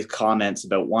colleague's comments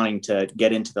about wanting to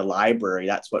get into the library,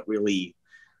 that's what really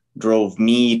drove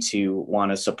me to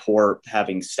want to support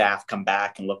having staff come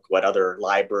back and look what other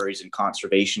libraries and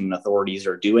conservation authorities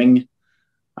are doing.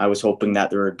 I was hoping that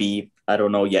there would be, I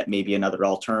don't know yet, maybe another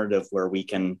alternative where we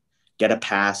can get a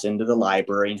pass into the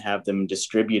library and have them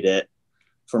distribute it.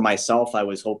 For myself, I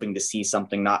was hoping to see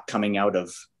something not coming out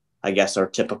of, I guess, our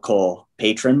typical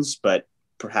patrons, but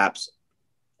perhaps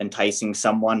enticing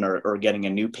someone or getting a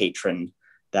new patron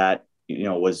that, you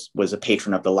know, was a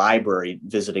patron of the library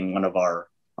visiting one of our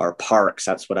parks.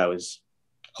 That's what I was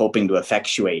hoping to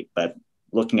effectuate. But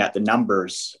looking at the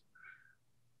numbers,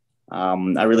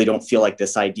 I really don't feel like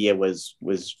this idea was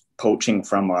poaching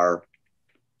from our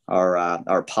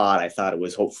pod. I thought it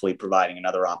was hopefully providing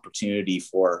another opportunity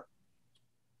for,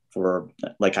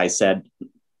 like I said,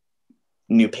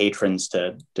 new patrons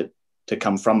to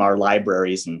come from our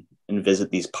libraries and visit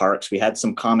these parks. We had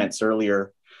some comments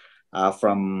earlier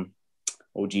from,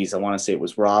 I want to say it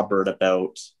was Robert,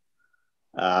 about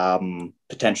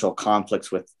potential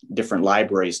conflicts with different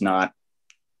libraries not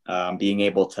being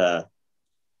able to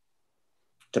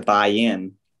buy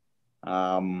in.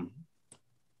 And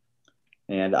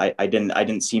I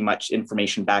didn't see much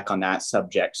information back on that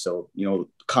subject. So, you know,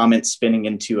 comments spinning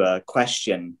into a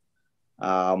question,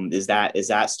 is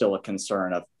that still a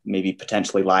concern of maybe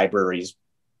potentially libraries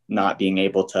not being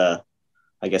able to,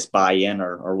 I guess, buy in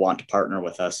or want to partner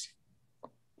with us?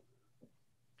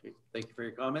 Okay, thank you for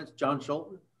your comments. John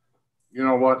Schulten. You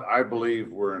know what? I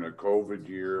believe we're in a COVID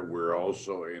year. We're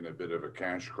also in a bit of a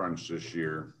cash crunch this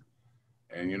year.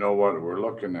 And you know what? We're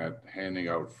looking at handing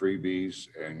out freebies.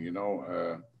 And, you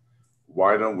know,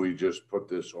 why don't we just put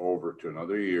this over to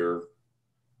another year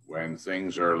when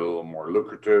things are a little more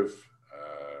lucrative,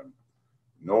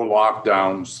 no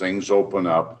lockdowns, things open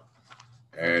up.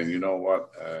 And you know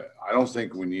what? I don't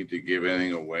think we need to give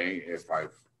anything away. If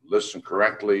I've listened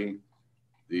correctly,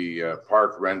 the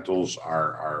park rentals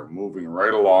are moving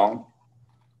right along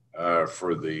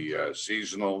for the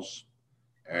seasonals,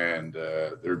 and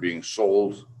they're being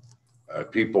sold.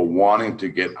 People wanting to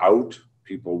get out,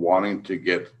 people wanting to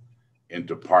get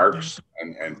into parks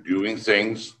and doing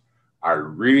things. I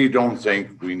really don't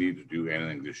think we need to do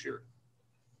anything this year.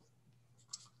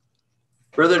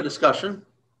 Further discussion?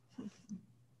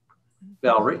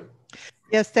 Valerie.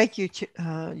 Yes, thank you,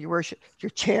 Your Worship, your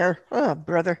chair,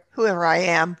 brother, whoever I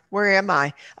am. Where am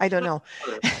I? I don't know.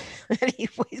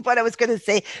 Anyways, what I was going to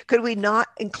say, could we not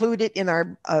include it in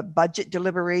our budget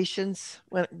deliberations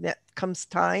when that comes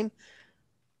time?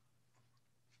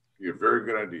 You're a very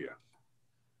good idea.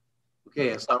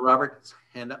 Okay, I saw Robert's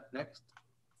hand up next.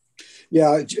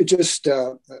 Yeah, just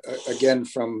again,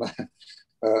 from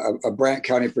a Brant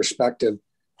County perspective,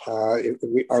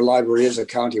 our library is a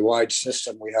county-wide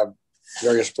system. We have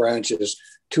various branches.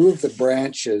 Two of the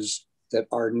branches that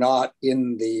are not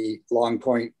in the Long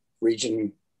Point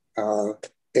region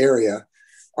area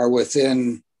are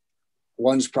within,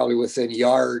 one's probably within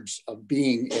yards of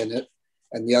being in it,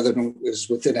 and the other one is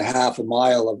within a half a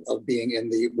mile of being in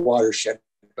the watershed,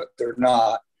 but they're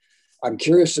not. I'm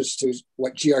curious as to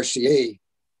what GRCA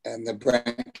and the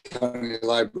Brant County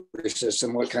Library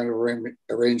System, what kind of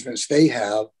arrangements they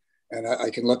have. And I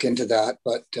can look into that.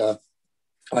 But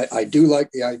I do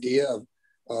like the idea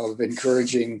of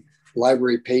encouraging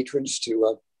library patrons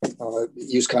to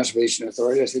use Conservation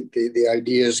Authority. I think the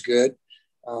idea is good.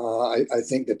 I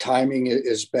think the timing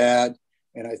is bad.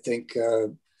 And I think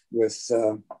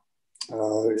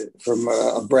from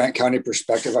a Brant County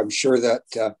perspective, I'm sure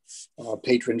that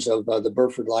patrons of the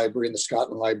Burford Library and the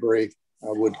Scotland Library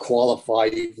would qualify,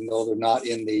 even though they're not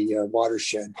in the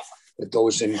watershed. That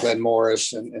those in Glen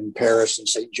Morris and Paris and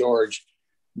St. George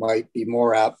might be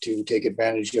more apt to take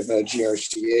advantage of a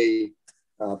GRCA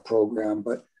program.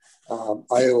 But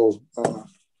I will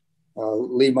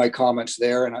leave my comments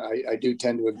there. And I do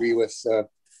tend to agree with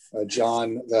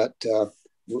John that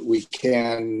we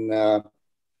can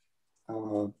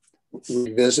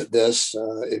revisit this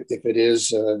if it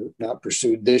is not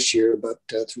pursued this year, but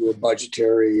through a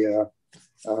budgetary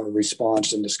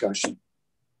response and discussion.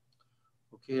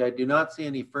 Okay, I do not see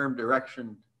any firm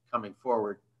direction coming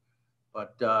forward,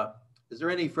 but is there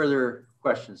any further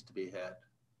questions to be had?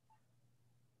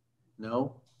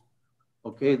 No?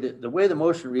 Okay, the way the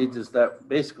motion reads is that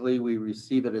basically we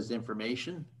receive it as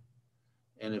information.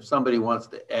 And if somebody wants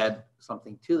to add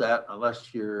something to that,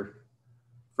 unless you're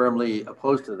firmly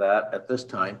opposed to that at this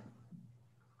time.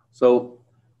 So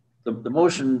the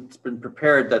motion's been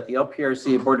prepared that the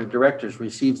LPRCA Board of Directors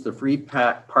receives the free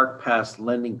Park Pass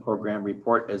lending program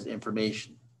report as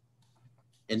information.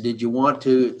 And did you want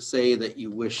to say that you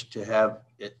wish to have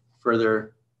it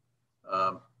further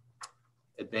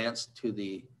advanced to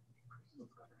the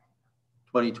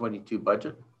 2022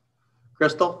 budget?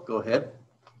 Crystal, go ahead.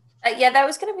 Yeah, that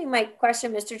was going to be my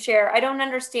question, Mr. Chair. I don't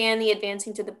understand the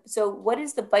advancing to the, so what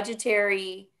is the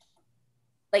budgetary,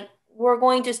 like we're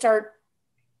going to start,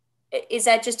 is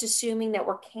that just assuming that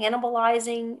we're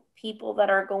cannibalizing people that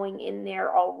are going in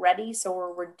there already, so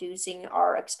we're reducing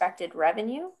our expected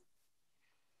revenue?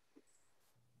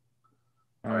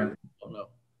 I don't know.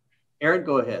 Aaron,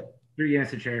 go ahead. Through you,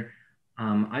 Mr. Chair.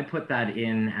 I put that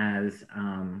in as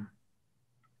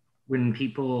when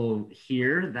people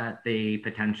hear that they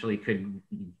potentially could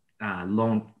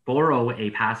borrow a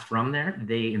pass from there,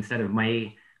 they, instead of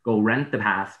may go rent the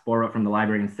pass, borrow it from the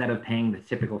library instead of paying the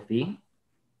typical fee.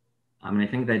 And I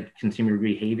think that consumer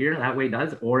behavior that way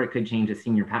does, or it could change a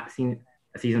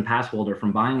season pass holder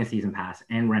from buying a season pass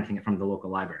and renting it from the local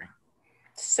library.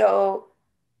 So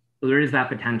there is that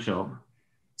potential.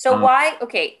 So why,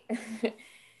 okay.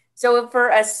 So for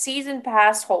a season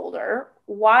pass holder,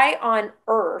 why on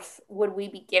earth would we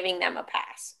be giving them a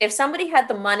pass? If somebody had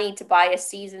the money to buy a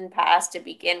season pass to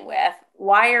begin with,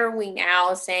 why are we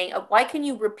now saying, why can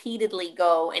you repeatedly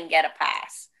go and get a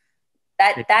pass?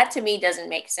 That to me doesn't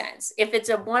make sense. If it's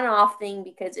a one-off thing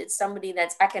because it's somebody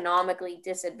that's economically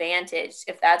disadvantaged,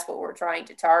 if that's what we're trying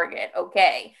to target,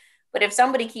 okay. But if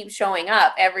somebody keeps showing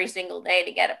up every single day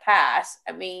to get a pass,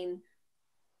 I mean,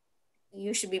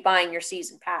 you should be buying your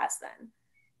season pass then.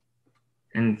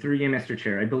 And through you, Mr.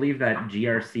 Chair, I believe that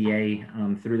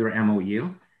GRCA, through their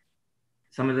MOU,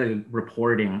 some of the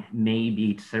reporting may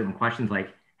be certain questions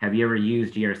like, have you ever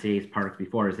used GRCA's parks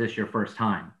before? Is this your first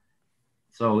time?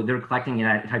 So they're collecting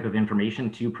that type of information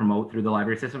to promote through the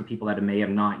library system, people that may have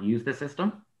not used the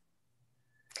system.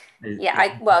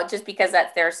 Yeah, well, just because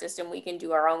that's their system, we can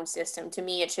do our own system. To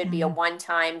me, it should be a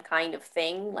one-time kind of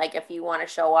thing. Like if you want to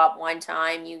show up one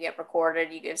time, you get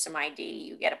recorded, you give some ID,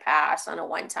 you get a pass on a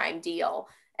one-time deal.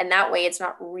 And that way it's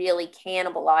not really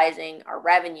cannibalizing our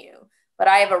revenue. But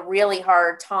I have a really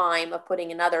hard time of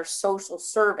putting another social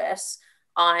service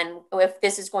on if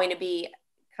this is going to be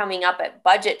coming up at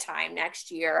budget time next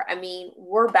year. I mean,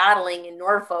 we're battling in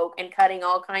Norfolk and cutting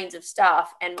all kinds of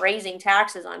stuff and raising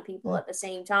taxes on people at the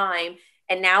same time.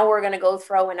 And now we're going to go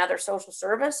throw another social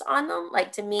service on them.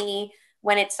 Like to me,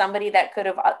 when it's somebody that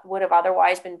would have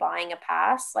otherwise been buying a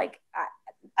pass, like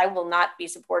I will not be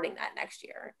supporting that next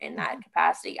year in that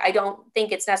capacity. I don't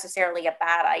think it's necessarily a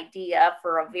bad idea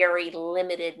for a very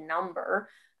limited number,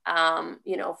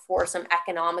 for some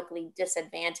economically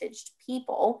disadvantaged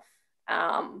people.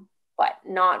 But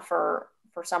not for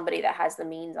somebody that has the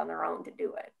means on their own to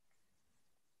do it.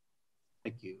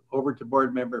 Thank you. Over to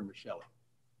Board Member Michelle.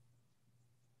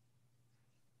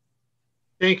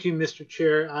 Thank you, Mr.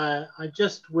 Chair. I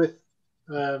just, with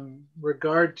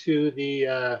regard to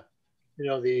the,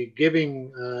 the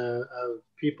giving of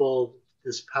people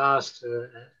this past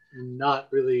and not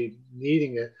really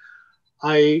needing it,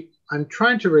 I'm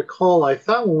trying to recall, I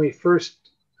thought when we first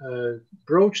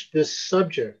broached this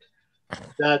subject,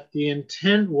 that the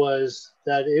intent was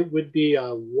that it would be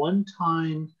a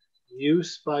one-time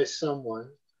use by someone,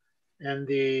 and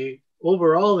the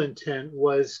overall intent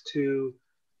was to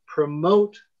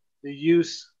promote the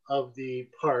use of the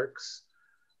parks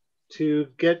to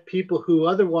get people who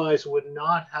otherwise would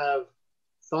not have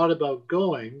thought about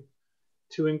going,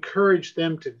 to encourage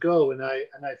them to go. And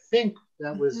I think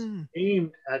that was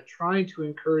aimed at trying to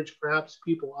encourage perhaps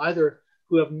people either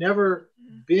who have never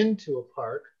been to a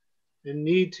park and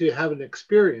need to have an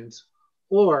experience,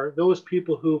 or those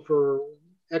people who for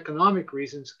economic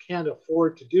reasons can't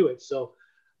afford to do it. So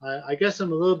I guess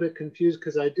I'm a little bit confused,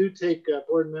 because I do take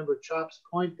Board Member Chop's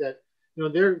point that, you know,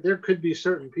 there could be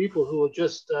certain people who will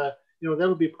just, you know,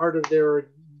 that'll be part of their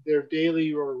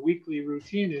daily or weekly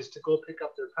routine, is to go pick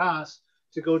up their pass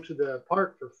to go to the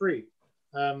park for free.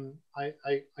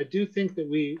 I do think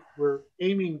that we're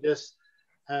aiming this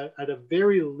at a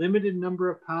very limited number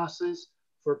of passes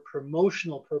for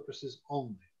promotional purposes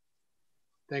only.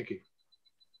 Thank you.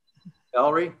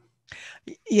 Valerie?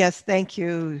 Yes, thank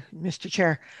you, Mr.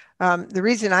 Chair. The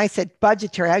reason I said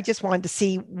budgetary, I just wanted to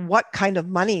see what kind of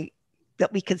money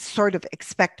that we could sort of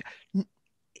expect.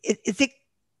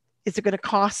 Is it going to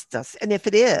cost us? And if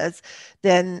it is,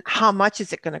 then how much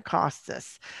is it going to cost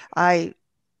us?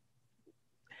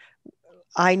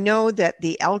 I know that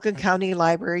the Elgin County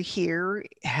Library here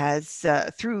has,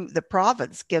 through the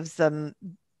province, gives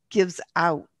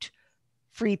out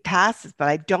free passes, but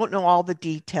I don't know all the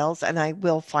details, and I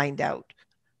will find out.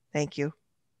 Thank you.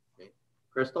 Okay.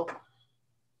 Crystal?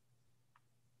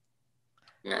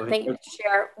 Thank you, Mr.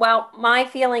 Chair. Well, my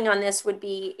feeling on this would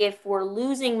be, if we're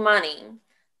losing money,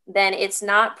 then it's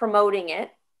not promoting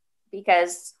it,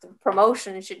 because the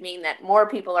promotion should mean that more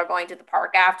people are going to the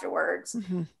park afterwards.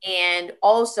 And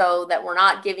also that we're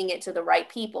not giving it to the right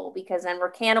people, because then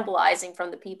we're cannibalizing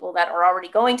from the people that are already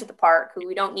going to the park, who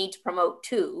we don't need to promote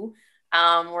to.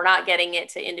 We're not getting it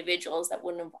to individuals that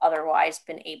wouldn't have otherwise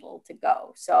been able to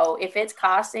go. So if it's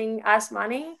costing us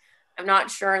money, I'm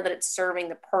not sure that it's serving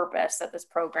the purpose that this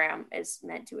program is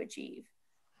meant to achieve.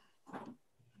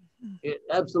 It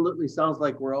absolutely sounds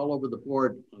like we're all over the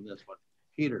board on this one.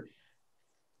 Peter?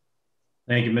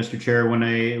 Thank you, Mr. Chair.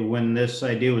 When this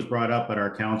idea was brought up at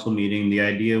our council meeting, the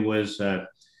idea was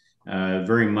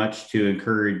very much to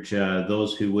encourage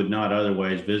those who would not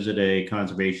otherwise visit a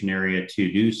conservation area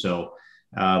to do so.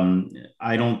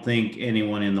 I don't think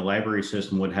anyone in the library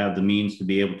system would have the means to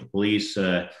be able to police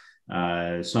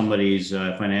somebody's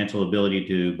financial ability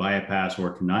to buy a pass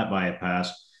or to not buy a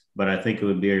pass. But I think it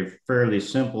would be a fairly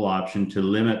simple option to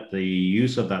limit the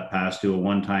use of that pass to a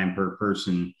one-time per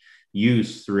person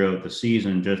use throughout the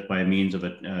season, just by means of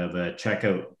a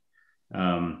checkout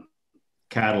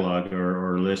catalog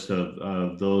or list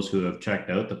of those who have checked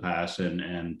out the pass,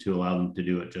 and to allow them to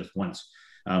do it just once.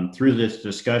 Through this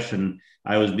discussion,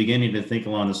 I was beginning to think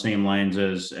along the same lines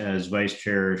as Vice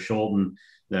Chair Scholten,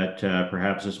 that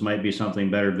perhaps this might be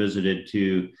something better visited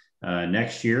to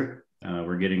next year.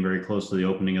 We're getting very close to the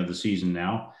opening of the season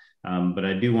now. But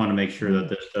I do want to make sure that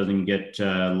this doesn't get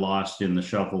lost in the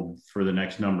shuffle for the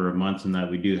next number of months, and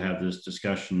that we do have this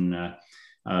discussion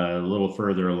a little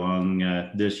further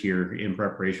along this year in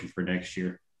preparation for next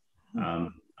year.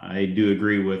 I do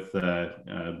agree with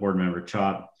Board Member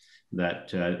Chop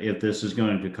that if this is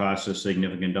going to cost us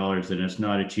significant dollars, then it's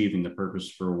not achieving the purpose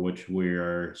for which we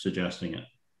are suggesting it.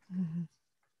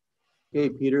 Okay,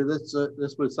 Peter, this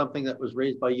was something that was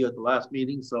raised by you at the last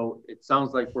meeting, so it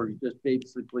sounds like we're just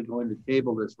basically going to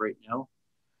table this right now.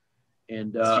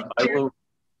 And I will,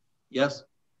 yes?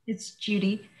 It's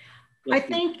Judy. Yes, I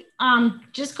think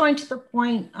just going to the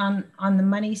point on the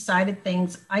money side of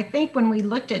things, I think when we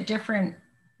looked at different,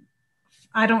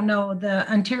 I don't know, the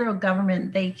Ontario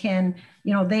government, they can,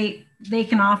 you know, they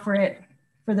can offer it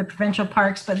for the provincial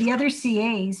parks, but the other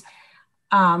CAs,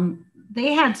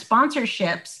 they had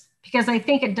sponsorships, because I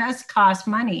think it does cost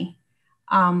money.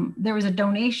 There was a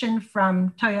donation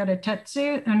from Toyota,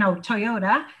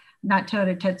 not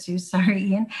Toyota Tetsu, sorry,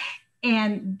 Ian,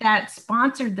 and that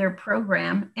sponsored their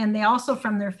program. And they also,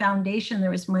 from their foundation,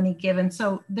 there was money given.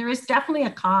 So there is definitely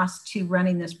a cost to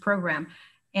running this program.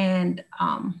 And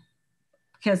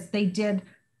because they did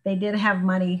have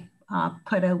money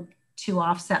put out to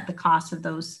offset the cost of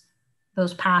those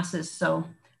passes. So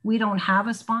we don't have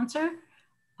a sponsor.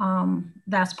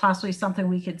 That's possibly something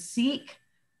we could seek,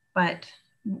 but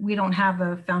we don't have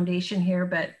a foundation here,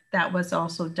 but that was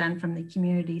also done from the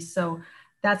community. So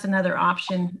that's another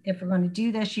option. If we're going to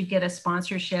do this, you get a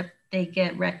sponsorship, they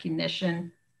get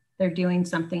recognition, they're doing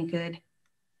something good,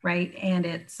 right? And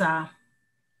it's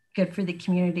good for the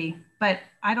community. But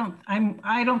I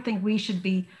don't think we should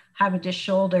be having to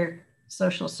shoulder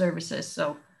social services.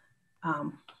 So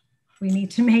we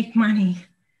need to make money.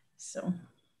 So.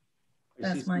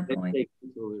 That's my point.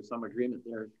 So there's some agreement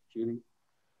there, Judy.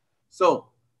 So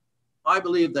I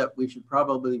believe that we should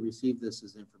probably receive this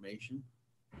as information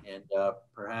and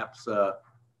perhaps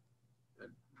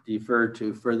defer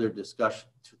to further discussion,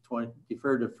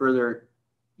 defer to further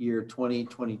year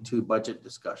 2022 budget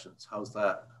discussions. How's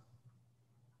that?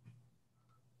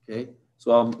 Okay,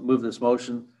 so I'll move this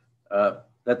motion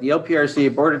that the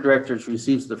LPRCA Board of Directors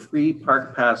receives the free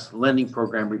Park Pass lending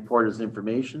program report as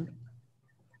information,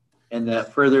 and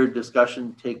that further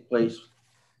discussion take place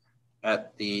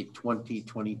at the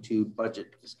 2022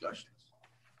 budget discussions.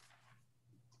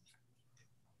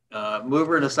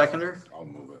 Mover and a seconder? I'll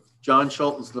move it. John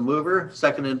Schulten's the mover,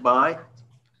 seconded by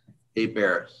Dave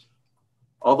Barris.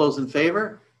 All those in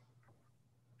favor?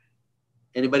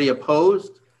 Anybody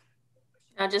opposed?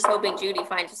 I'm just hoping Judy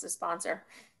finds us a sponsor.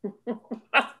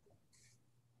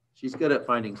 She's good at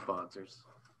finding sponsors.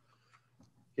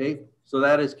 Okay, so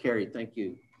that is carried. Thank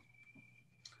you.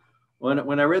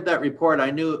 When I read that report,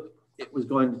 I knew it was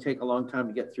going to take a long time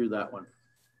to get through that one.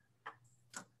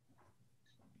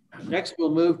 Next,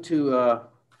 we'll move to,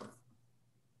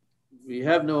 we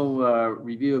have no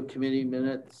review of committee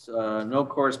minutes, no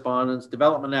correspondence,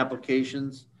 development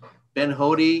applications. Ben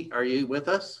Hody, are you with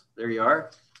us? There you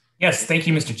are. Yes, thank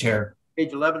you, Mr. Chair.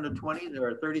 Page 11 to 20, there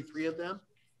are 33 of them.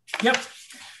 Yep.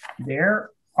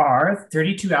 There are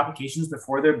 32 applications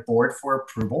before the board for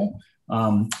approval.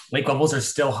 Lake levels are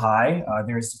still high.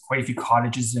 There's quite a few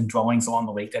cottages and dwellings along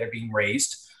the lake that are being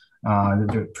raised.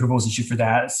 The approval is issued for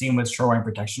that. Same with shoreline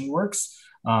protection works.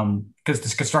 Because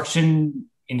this construction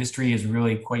industry is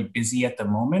really quite busy at the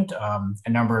moment. A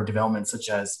number of developments such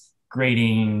as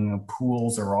grading,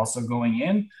 pools are also going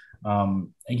in.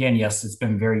 Again, yes, it's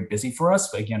been very busy for us,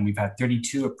 but again, we've had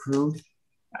 32 approved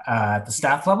at the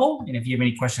staff level. And if you have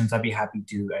any questions, I'd be happy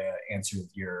to answer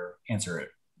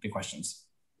the questions.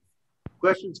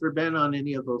 Questions for Ben on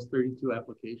any of those 32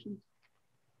 applications?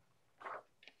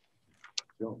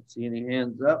 Don't see any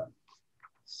hands up.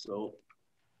 So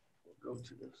we'll go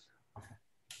to this.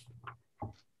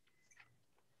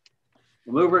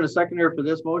 The mover and a seconder for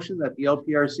this motion that the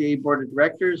LPRCA Board of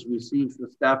Directors receives the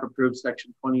staff approved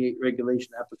Section 28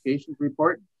 regulation applications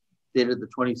report dated the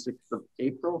 26th of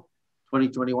April,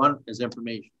 2021 as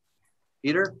information.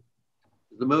 Peter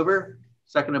is the mover,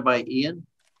 seconded by Ian.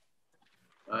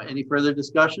 Any further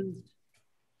discussion?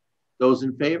 Those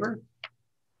in favor?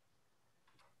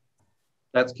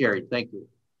 That's carried. Thank you.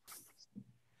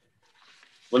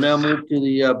 We'll now move to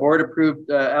the board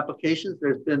approved applications.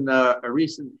 There's been a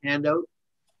recent handout.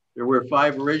 There were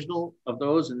 5 original of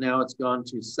those, and now it's gone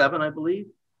to 7, I believe.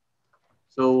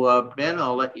 So Ben,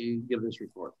 I'll let you give this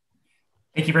report.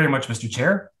 Thank you very much, Mr.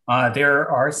 Chair.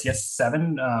 There are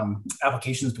 7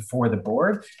 applications before the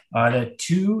board. The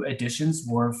 2 additions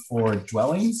were for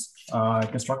dwellings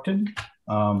constructed.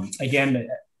 Again,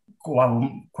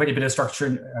 quite a bit of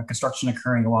construction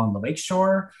occurring along the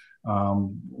lakeshore.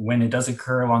 When it does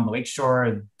occur along the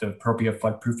lakeshore, the appropriate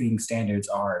floodproofing standards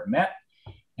are met.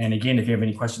 And again, if you have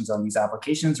any questions on these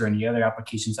applications or any other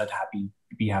applications, I'd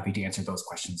be happy to answer those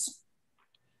questions.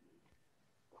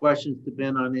 Questions to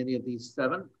Ben on any of these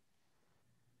 7?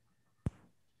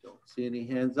 Don't see any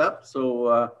hands up.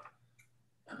 So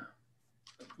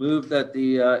move that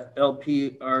the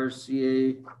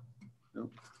LPRCA,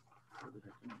 nope.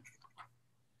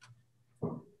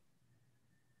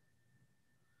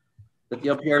 That the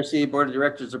LPRCA Board of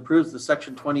Directors approves the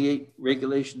Section 28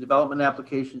 regulation development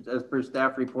applications as per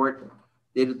staff report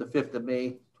dated the 5th of May,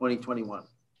 2021.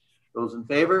 Those in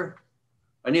favor?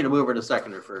 I need a mover and a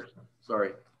seconder first.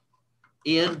 Sorry.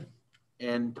 Ian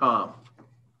and Tom.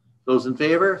 Those in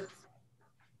favor?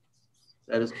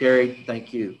 That is carried.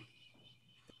 Thank you.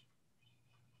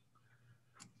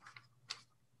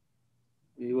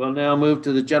 We will now move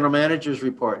to the General Manager's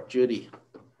report. Judy.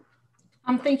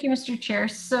 Thank you, Mr. Chair.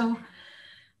 So,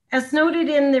 as noted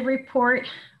in the report,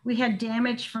 we had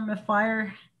damage from a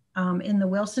fire in the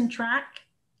Wilson track.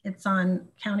 It's on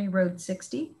County Road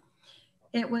 60.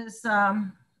 It was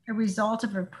a result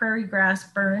of a prairie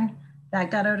grass burn that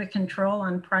got out of control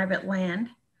on private land.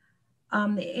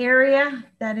 The area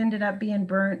that ended up being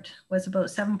burnt was about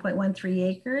 7.13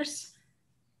 acres.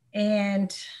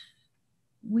 And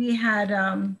we had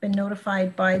been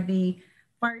notified by the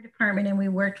fire department, and we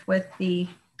worked with the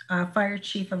fire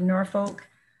chief of Norfolk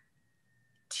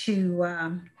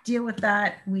to deal with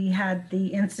that. We had the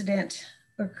incident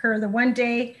occur the one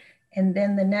day, and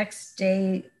then the next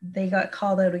day they got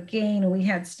called out again. We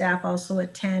had staff also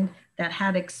attend that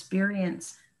had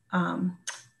experience.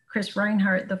 Chris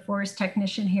Reinhardt, the forest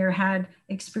technician here, had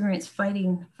experience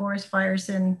fighting forest fires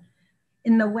in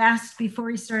in the West before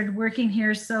he started working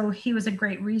here. So he was a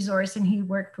great resource, and he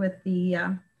worked with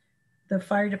the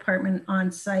fire department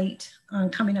on site on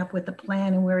coming up with a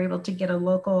plan, and we were able to get a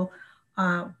local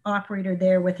operator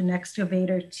there with an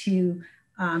excavator to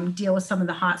deal with some of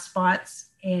the hot spots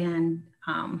and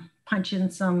punch in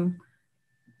some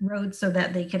roads so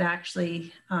that they could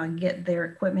actually get their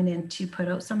equipment in to put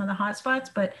out some of the hot spots.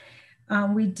 But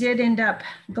we did end up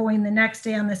going the next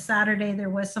day on the Saturday. There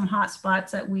was some hot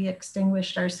spots that we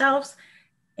extinguished ourselves.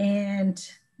 And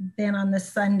then on the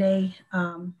Sunday,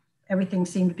 everything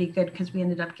seemed to be good because we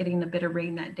ended up getting a bit of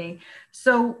rain that day.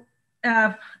 So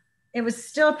it was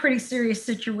still a pretty serious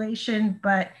situation,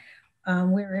 but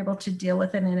we were able to deal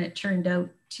with it, and it turned out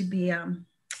to be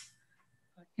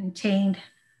contained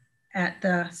at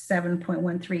the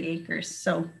 7.13 acres.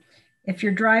 So if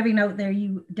you're driving out there,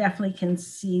 you definitely can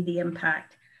see the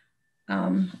impact.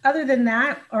 Other than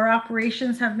that, our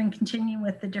operations have been continuing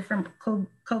with the different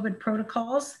COVID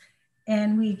protocols,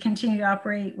 and we continue to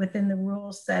operate within the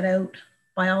rules set out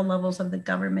by all levels of the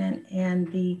government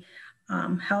and the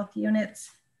health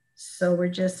units. So we're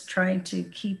just trying to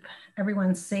keep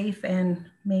everyone safe and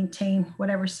maintain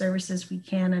whatever services we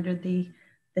can under the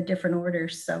different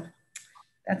orders. So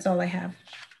that's all I have.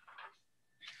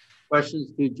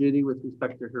 Questions to Judy with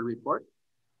respect to her report?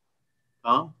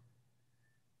 Tom?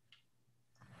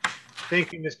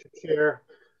 Thank you, Mr. Chair.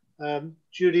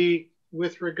 Judy,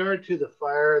 with regard to the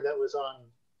fire that was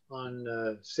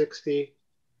on 60,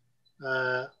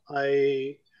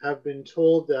 I have been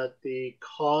told that the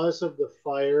cause of the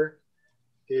fire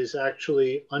is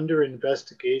actually under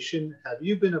investigation. Have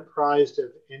you been apprised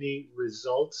of any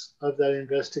results of that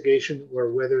investigation,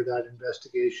 or whether that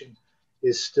investigation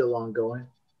is still ongoing?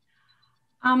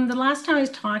 The last time I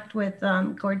talked with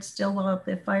Gord Stillwell,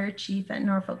 the fire chief at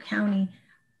Norfolk County,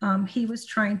 he was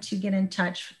trying to get in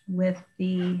touch with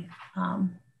the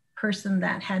person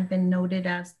that had been noted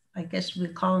as, I guess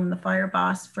we'd call him the fire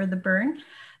boss for the burn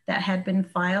that had been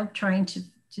filed, trying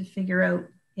to figure out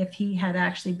if he had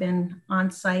actually been on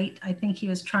site. I think he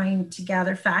was trying to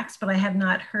gather facts, but I have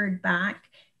not heard back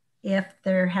if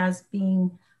there has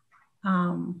been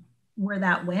where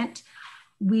that went.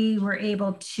 We were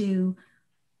able to,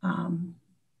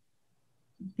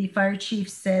 the fire chief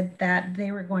said that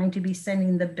they were going to be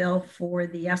sending the bill for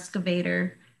the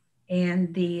excavator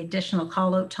and the additional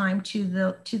call out time to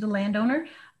the landowner.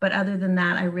 But other than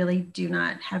that, I really do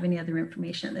not have any other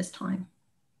information at this time.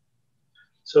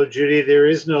 So Judy, there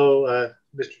is no,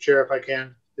 Mr. Chair, if I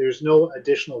can, there's no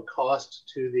additional cost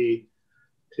to the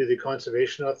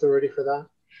Conservation Authority for that?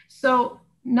 So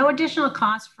no additional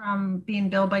cost from being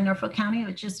billed by Norfolk County. It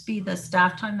would just be the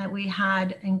staff time that we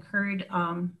had incurred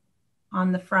on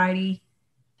the Friday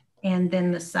and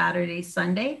then the Saturday,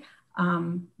 Sunday.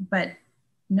 But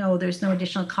no, there's no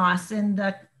additional costs. And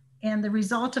the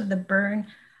result of the burn,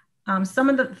 some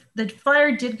of the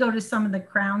fire did go to some of the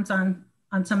crowns on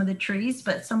some of the trees,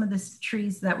 but some of the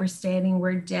trees that were standing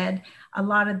were dead.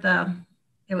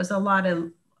 It was a lot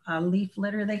of leaf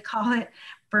litter, they call it,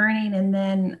 burning and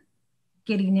then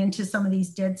getting into some of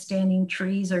these dead standing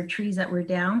trees or trees that were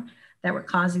down that were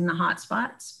causing the hot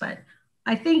spots. But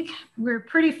I think we're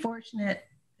pretty fortunate.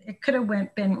 It could have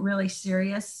been really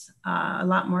serious, a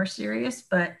lot more serious,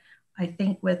 but I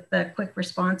think with the quick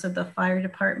response of the fire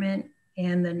department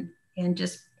and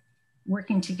just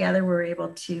working together, we're able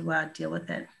to deal with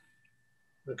it.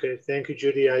 Okay, thank you,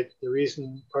 Judy.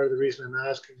 Part of the reason I'm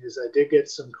asking is I did get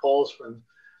some calls from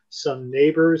some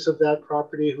neighbors of that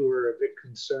property who were a bit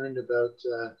concerned about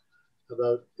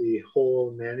the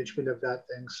whole management of that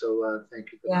thing. So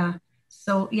thank you for that.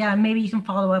 So yeah, maybe you can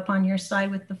follow up on your side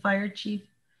with the fire chief.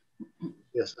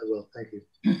 Yes, I will. Thank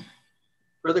you.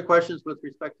 Further questions with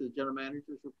respect to the general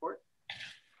manager's report?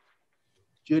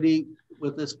 Judy,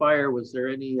 with this fire, was there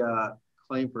any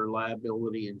claim for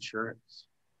liability insurance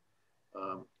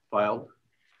filed?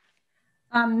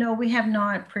 No, we have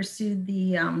not pursued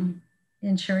the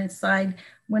insurance side.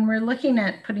 When we're looking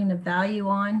at putting a value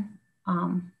on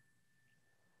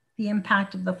the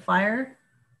impact of the fire,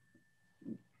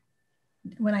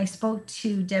 when I spoke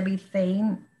to Debbie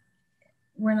Thane,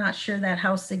 we're not sure that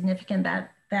how significant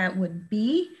that would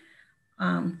be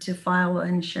to file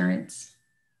an insurance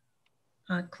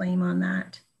claim on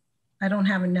that. I don't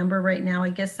have a number right now. I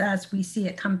guess as we see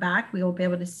it come back, we will be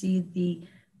able to see the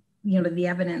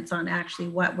evidence on actually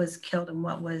what was killed and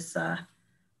what was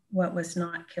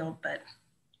not killed. But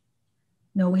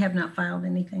no, we have not filed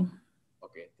anything.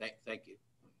 Okay, thank you.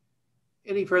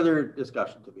 Any further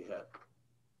discussion to be had?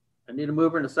 I need a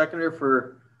mover and a seconder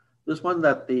for this one,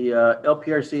 that the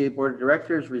LPRCA Board of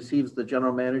Directors receives the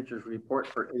General Manager's report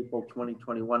for April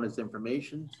 2021 as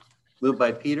information. Moved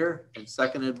by Peter and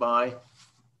seconded by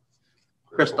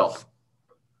Crystal.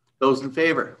 Those in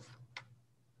favor?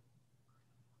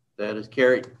 That is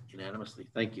carried unanimously.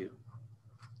 Thank you.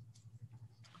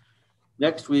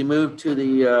 Next, we move to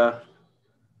the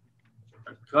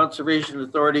Conservation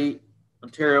Authority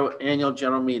Ontario Annual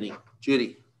General Meeting.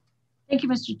 Judy. Thank you,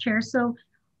 Mr. Chair. So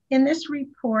in this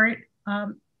report,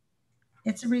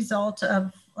 it's a result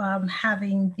of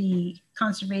having the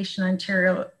Conservation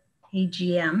Ontario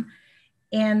AGM.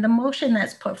 And the motion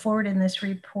that's put forward in this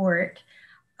report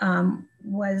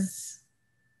was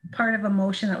part of a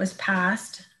motion that was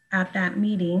passed at that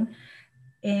meeting,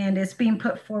 and it's being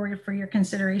put forward for your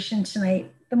consideration tonight.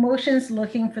 The motion is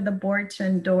looking for the board to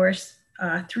endorse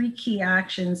 3 key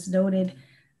actions noted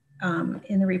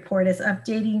in the report as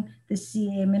updating the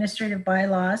CA administrative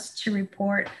bylaws to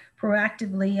report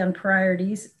proactively on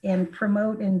priorities and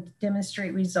promote and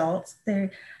demonstrate results.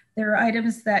 There are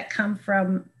items that come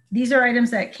from, these are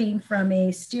items that came from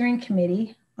a steering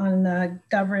committee on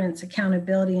governance,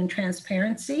 accountability, and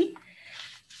transparency.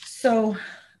 So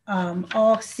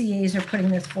all CAs are putting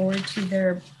this forward to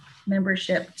their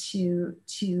membership to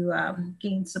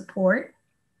gain support.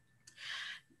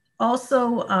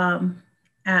 Also,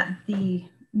 at the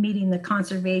meeting, the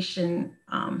Conservation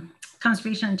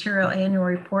Ontario annual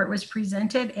report was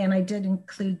presented, and I did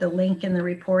include the link in the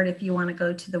report if you want to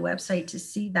go to the website to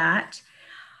see that.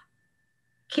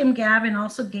 Kim Gavin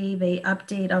also gave an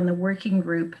update on the working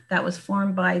group that was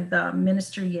formed by the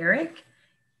Minister Yerrick,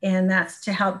 and that's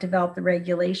to help develop the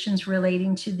regulations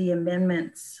relating to the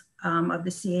amendments of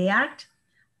the CA Act.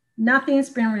 Nothing's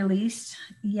been released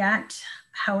yet.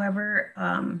 However,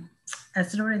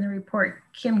 as noted in the report,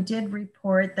 Kim did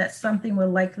report that something will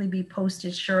likely be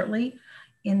posted shortly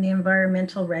in the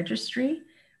environmental registry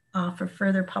for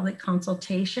further public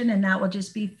consultation, and that will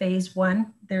just be phase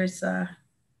 1.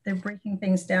 They're breaking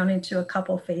things down into a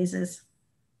couple phases.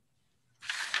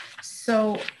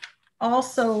 So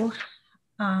also,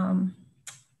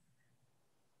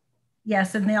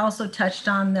 yes, and they also touched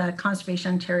on the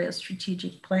Conservation Ontario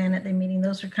strategic plan at the meeting.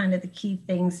 Those are kind of the key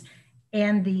things,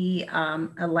 and the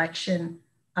election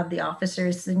of the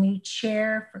officers. The new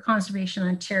chair for Conservation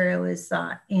Ontario is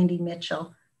Andy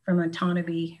Mitchell from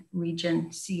Otonabee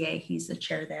Region CA. He's the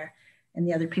chair there, and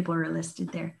the other people are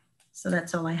listed there. So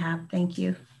that's all I have. Thank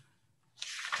you.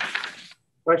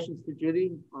 Questions to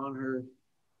Judy on her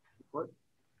report?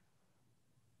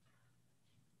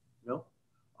 No?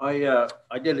 I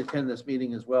did attend this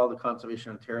meeting as well, the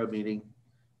Conservation Ontario meeting.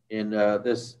 And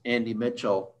this Andy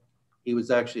Mitchell, he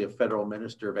was actually a federal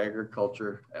minister of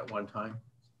agriculture at one time.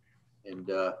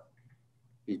 And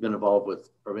he's been involved with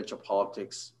provincial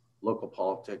politics, local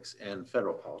politics, and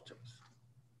federal politics.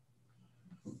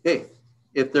 Okay,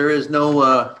 if there is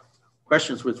no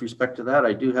questions with respect to that,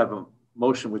 I do have a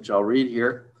motion which I'll read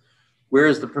here.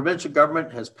 Whereas the provincial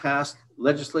government has passed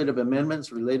legislative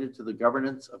amendments related to the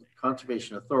governance of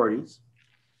conservation authorities,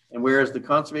 and whereas the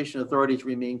conservation authorities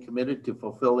remain committed to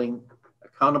fulfilling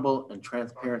accountable and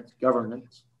transparent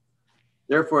governance,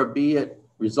 therefore be it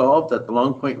resolved that the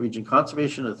Long Point Region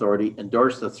Conservation Authority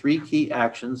endorse the 3 key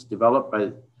actions developed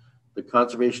by the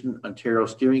Conservation Ontario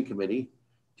Steering Committee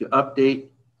to update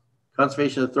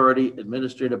Conservation Authority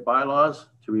administrative bylaws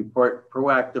to report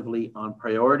proactively on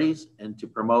priorities and to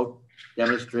promote,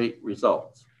 demonstrate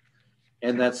results.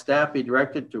 And that staff be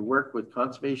directed to work with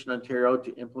Conservation Ontario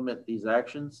to implement these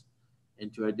actions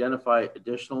and to identify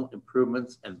additional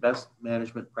improvements and best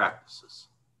management practices.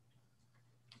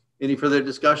 Any further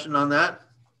discussion on that?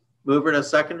 Mover and a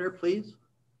seconder, please.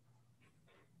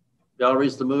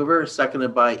 Valerie's the mover,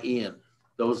 seconded by Ian.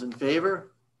 Those in favor?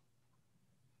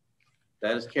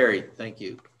 That is carried. Thank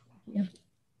you. Yeah.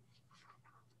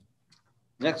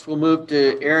 Next, we'll move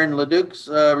to Aaron Leduc's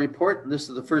report. This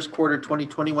is the first quarter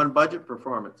 2021 budget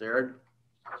performance. Aaron.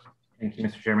 Thank you,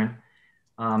 Mr. Chairman.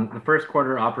 The first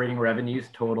quarter operating revenues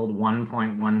totaled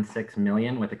 1.16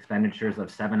 million with expenditures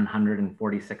of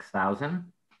 746,000.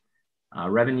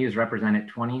 Revenues represented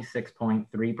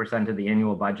 26.3% of the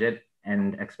annual budget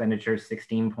and expenditures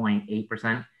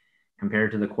 16.8%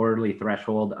 compared to the quarterly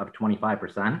threshold of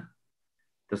 25%.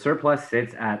 The surplus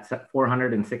sits at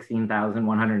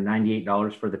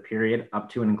 $416,198 for the period up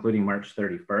to and including March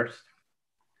 31st.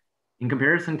 In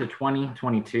comparison to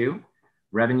 2022,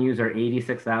 revenues are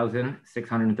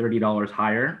 $86,630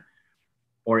 higher,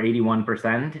 or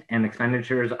 81%, and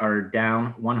expenditures are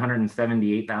down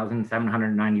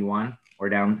 $178,791, or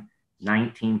down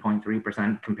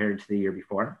 19.3% compared to the year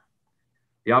before.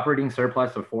 The operating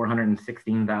surplus of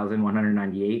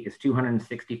 $416,198 is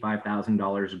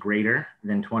 $265,000 greater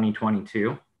than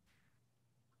 2022,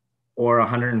 or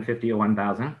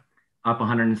 $151,000, up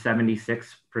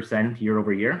 176% year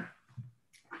over year.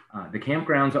 The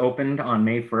campgrounds opened on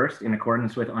May 1st in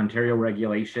accordance with Ontario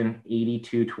Regulation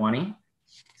 8220,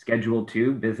 Schedule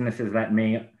 2, businesses that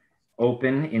may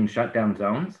open in shutdown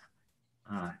zones.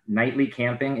 Nightly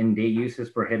camping and day use is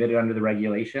prohibited under the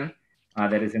regulation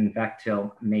that is in effect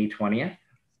till May 20th.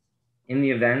 In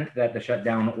the event that the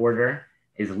shutdown order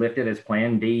is lifted as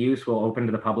planned, day use will open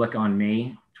to the public on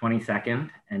May 22nd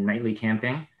and nightly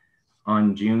camping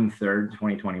on June 3rd,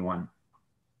 2021.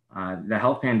 The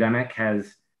health pandemic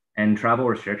and travel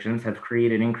restrictions have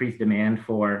created increased demand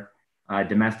for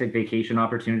domestic vacation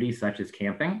opportunities such as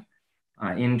camping.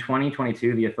 In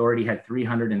 2022, the authority had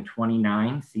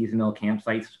 329 seasonal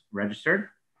campsites registered.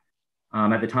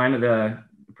 At the time of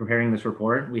preparing this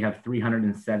report, we have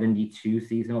 372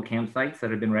 seasonal campsites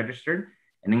that have been registered,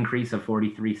 an increase of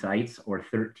 43 sites or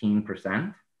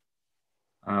 13%.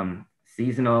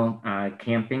 Seasonal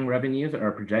camping revenues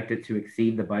are projected to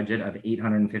exceed the budget of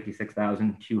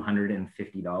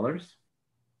 $856,250.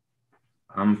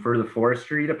 For the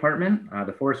forestry department,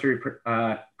 the forestry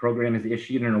program has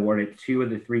issued and awarded 2 of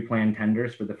the 3 planned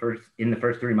tenders for in the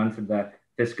first 3 months of the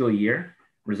fiscal year,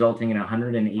 resulting in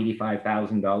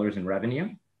 $185,000 in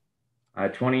revenue.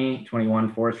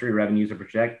 2021 forestry revenues are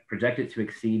projected to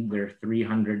exceed their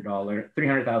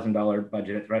 $300,000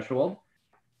 budget threshold.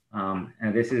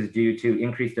 And this is due to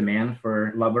increased demand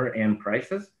for lumber and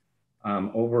prices.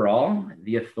 Overall,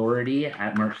 the authority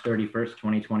at March 31st,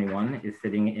 2021 is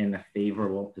sitting in a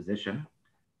favorable position.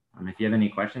 If you have any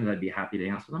questions, I'd be happy to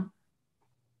answer them.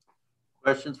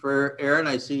 Questions for Aaron?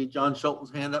 I see John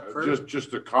Schulten's hand up first.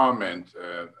 Just a comment.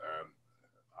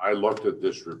 I looked at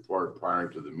this report prior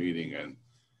to the meeting, and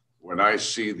when I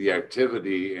see the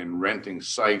activity in renting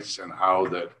sites and how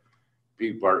that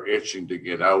people are itching to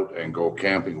get out and go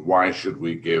camping, why should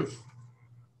we give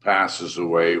passes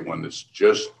away when it's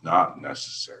just not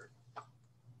necessary?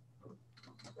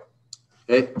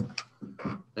 Okay,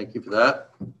 thank you for that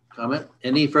comment.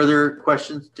 Any further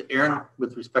questions to Aaron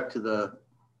with respect to the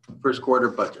first quarter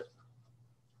budget?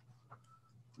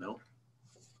 No.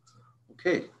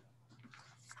 Okay.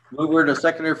 Mover to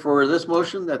seconder for this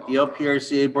motion that the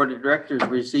LPRCA Board of Directors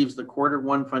receives the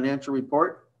Q1 financial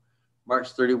report,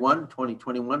 March 31,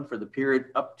 2021, for the period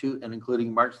up to and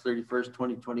including March 31st,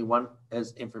 2021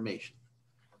 as information.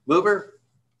 Mover.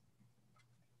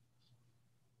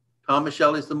 Tom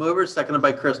Michelle is the mover, seconded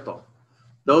by Crystal.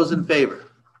 Those in favor?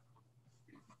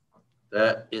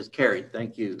 That is carried.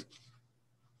 Thank you.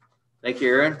 Thank you,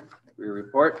 Aaron, for your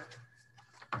report.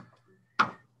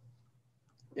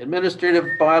 Administrative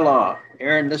bylaw.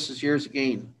 Aaron, this is yours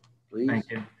again, please. Thank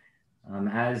you.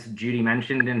 As Judy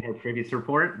mentioned in her previous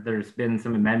report, there's been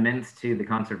some amendments to the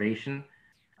Conservation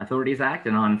Authorities Act,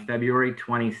 and on February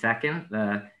 22nd,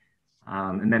 the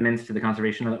amendments to the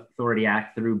Conservation Authority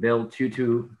Act through Bill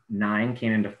 229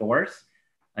 came into force.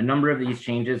 A number of these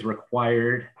changes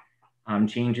required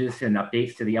changes and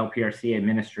updates to the LPRCA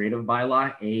Administrative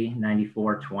Bylaw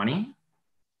A9420.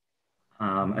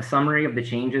 A summary of the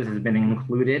changes has been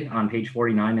included on page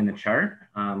 49 in the chart.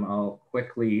 I'll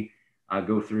quickly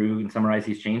go through and summarize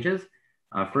these changes.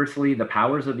 Firstly, the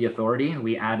powers of the authority,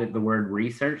 we added the word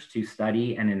research to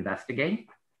study and investigate.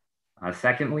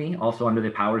 Secondly, also under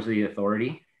the powers of the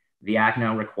authority, the act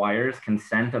now requires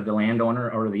consent of the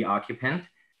landowner or the occupant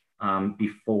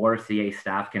before CA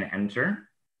staff can enter.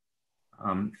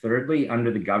 Thirdly,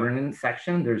 under the governance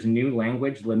section, there's new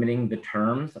language limiting the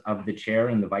terms of the chair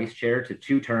and the vice chair to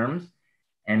 2 terms,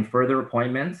 and further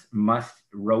appointments must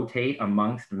rotate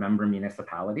amongst member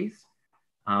municipalities.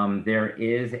 There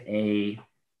is a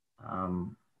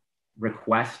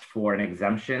request for an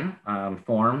exemption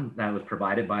form that was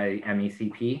provided by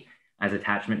MECP as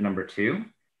attachment number 2.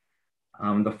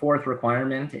 The fourth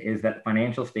requirement is that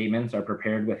financial statements are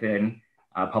prepared within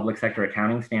public sector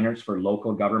accounting standards for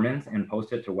local governments and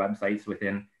posted to websites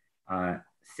within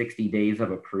 60 days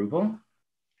of approval.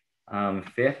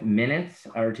 Fifth, minutes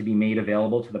are to be made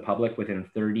available to the public within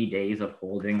 30 days of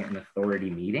holding an authority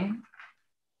meeting.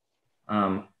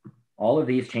 All of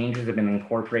these changes have been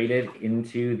incorporated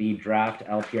into the draft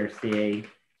LPRCA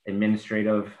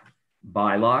administrative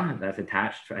bylaw that's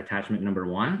attached to attachment number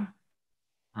 1.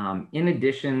 In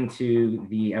addition to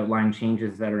the outlined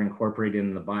changes that are incorporated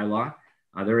in the bylaw,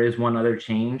 there is one other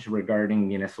change regarding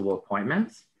municipal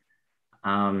appointments.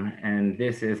 And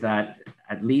this is that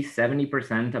at least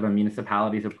 70% of a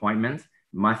municipality's appointments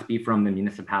must be from the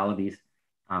municipality's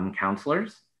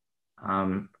councillors.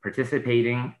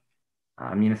 Participating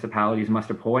municipalities must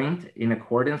appoint in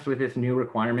accordance with this new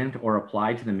requirement or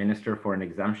apply to the minister for an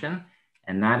exemption.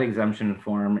 And that exemption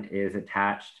form is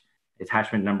attached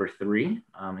attachment number 3.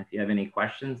 If you have any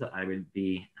questions, I would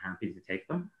be happy to take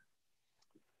them.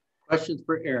 Questions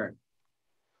for Aaron?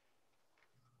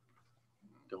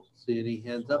 Don't see any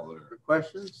hands up for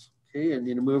questions. Okay, I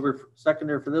need a mover,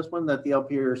 seconder for this one, that the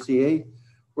LPRCA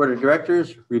Board of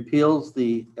Directors repeals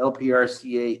the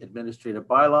LPRCA Administrative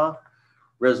Bylaw,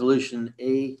 Resolution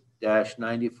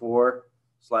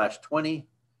A-94/20,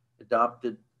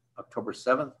 adopted October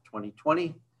 7th,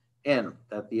 2020, and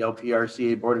that the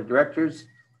LPRCA Board of Directors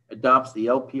adopts the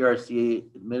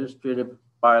LPRCA Administrative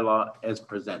Bylaw as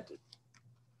presented.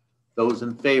 Those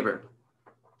in favor?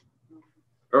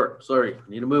 Or, sorry,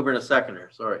 need a mover and a seconder,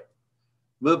 sorry.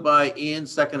 Moved by Ian,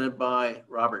 seconded by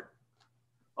Robert.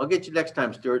 I'll get you next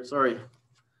time, Stuart, sorry.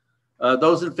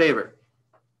 Those in favor?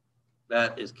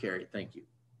 That is carried, thank you.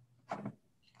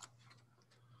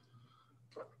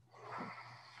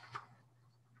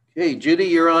 Okay, Judy,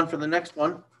 you're on for the next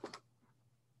one.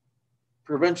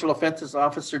 Provincial Offenses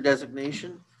Officer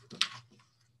designation.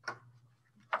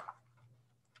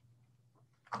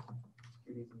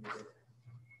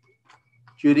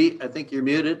 Judy, I think you're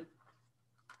muted.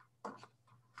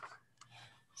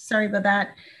 Sorry about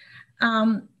that.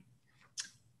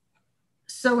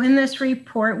 So in this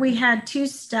report, we had 2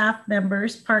 staff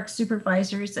members, park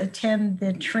supervisors, attend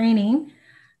the training.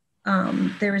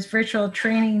 There was virtual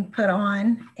training put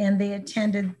on, and they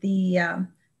attended the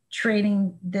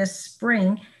training this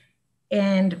spring.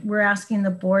 And we're asking the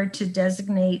board to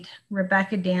designate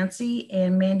Rebecca Dancy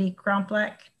and Mandy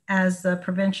Kromplek as the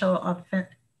Provincial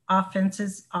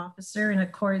Offenses Officer in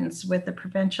accordance with the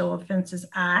Provincial Offenses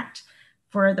Act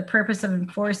for the purpose of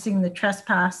enforcing the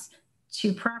Trespass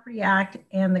to Property Act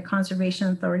and the Conservation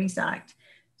Authorities Act.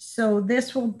 So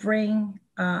this will bring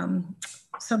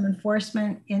some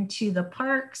enforcement into the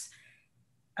parks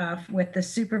with the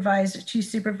 2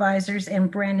 supervisors,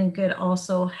 and Brandon Good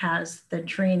also has the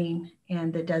training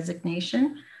and the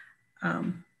designation.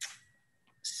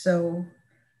 So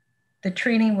the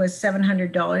training was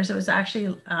 $700. It was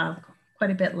actually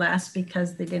quite a bit less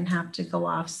because they didn't have to go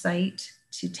off site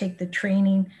to take the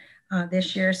training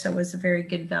this year. So it was a very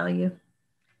good value.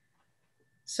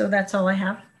 So that's all I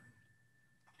have.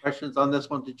 Questions on this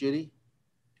one to Judy?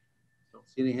 Don't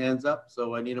see any hands up.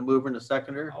 So I need a mover and a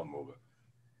seconder. I'll move it.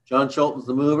 John Schulten's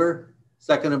the mover,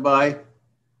 seconded by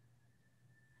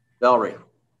Valerie.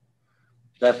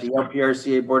 That the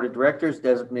LPRCA Board of Directors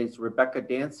designates Rebecca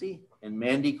Dancy and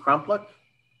Mandy Kromplek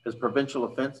as Provincial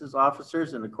Offenses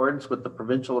Officers in accordance with the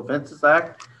Provincial Offenses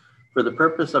Act for the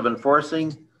purpose of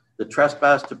enforcing the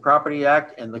Trespass to Property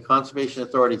Act and the Conservation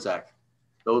Authorities Act.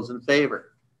 Those in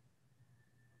favor?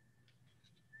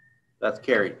 That's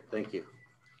carried. Thank you.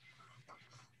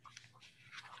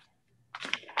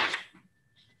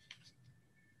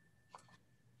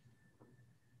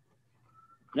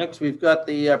 Next, we've got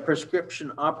the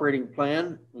prescription operating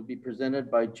plan will be presented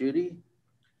by Judy.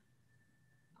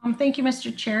 Thank you,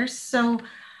 Mr. Chair. So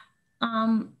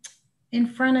in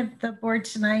front of the board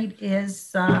tonight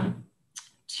is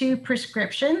 2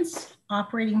 prescriptions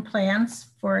operating plans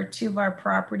for 2 of our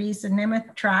properties. The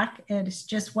Nimith Tract, it's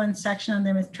just one section on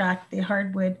Nimith Tract, the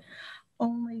hardwood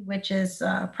only, which is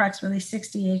approximately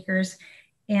 60 acres.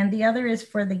 And the other is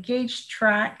for the Gage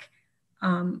Tract,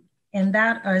 and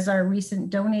that is our recent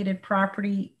donated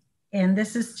property. And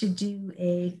this is to do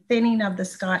a thinning of the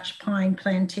Scotch pine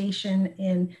plantation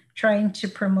and trying to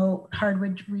promote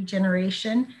hardwood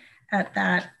regeneration at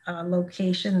that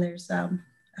location. There's a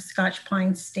Scotch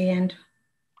pine stand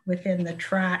within the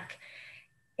track.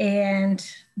 And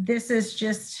this is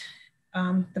just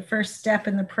the first step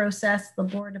in the process, the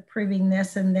board approving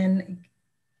this, and then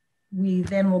we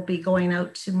will be going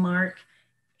out to Mark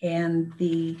and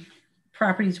the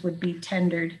properties would be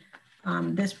tendered.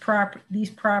 These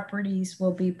properties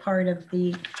will be part of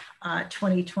the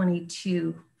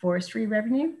 2022 forestry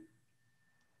revenue.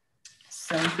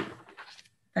 So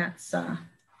that's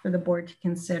for the board to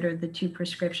consider the 2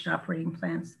 prescription operating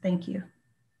plans. Thank you.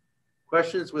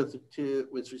 Questions with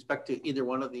respect to either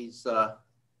one of these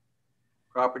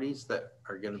properties that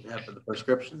are going to have the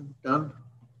prescription done?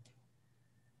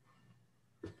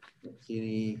 Don't see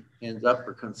any hands up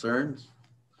or concerns.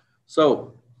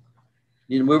 So,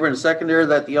 need a mover and a seconder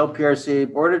that the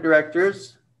LPRCA Board of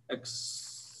Directors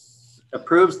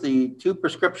approves the 2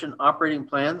 prescription operating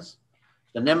plans,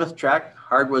 the Nimith Tract,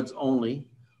 hardwoods only,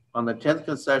 on the 10th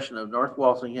concession of North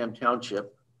Walsingham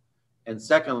Township, and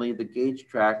secondly, the Gage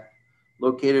Tract,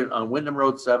 located on Wyndham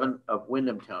Road 7 of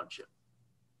Wyndham Township.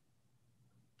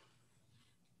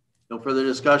 No further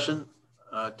discussion.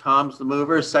 Tom's the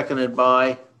mover, seconded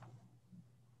by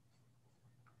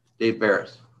Dave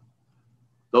Barris.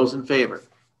 Those in favor?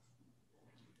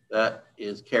 That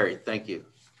is carried. Thank you.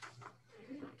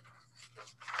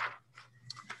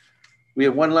 We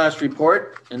have one last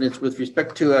report, and it's with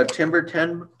respect to a timber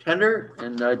tender.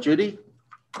 And Judy,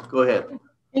 go ahead.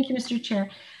 Thank you, Mr. Chair.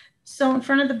 So in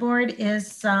front of the board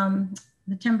is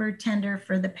the timber tender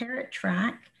for the Parrot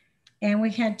Track. And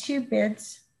we had two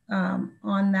bids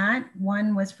on that.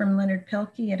 One was from Leonard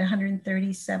Pilkey at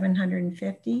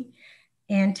 $130,750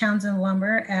 and Townsend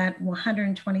Lumber at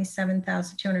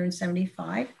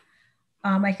 $127,275.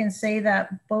 I can say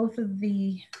that both of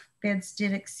the bids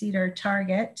did exceed our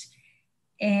target,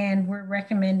 and we're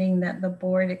recommending that the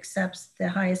board accepts the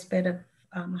highest bid of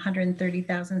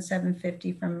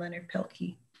 $130,750 from Leonard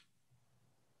Pilkey.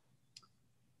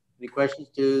 Any questions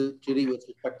to Judy with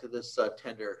respect to this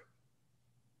tender?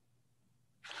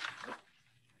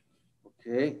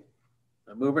 Okay.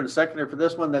 A mover and a seconder for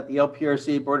this one, that the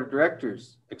LPRCA Board of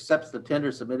Directors accepts the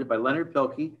tender submitted by Leonard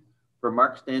Pilkey for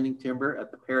mark standing timber at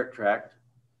the Parrot Tract,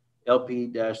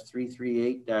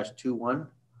 LP-338-21,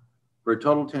 for a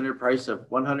total tender price of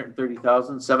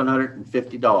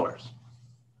 $130,750.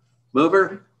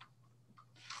 Mover?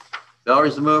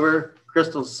 Valerie's the mover.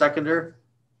 Crystal's seconder.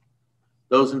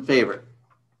 Those in favor?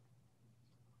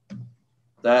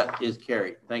 That is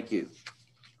carried. Thank you.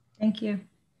 Thank you.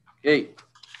 Okay.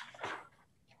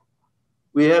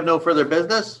 We have no further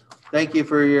business. Thank you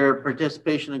for your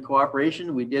participation and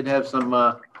cooperation. We did have some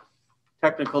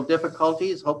technical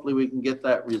difficulties. Hopefully we can get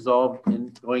that resolved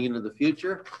going into the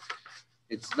future.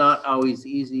 It's not always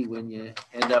easy when you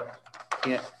end up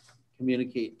can't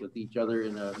communicate with each other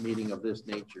in a meeting of this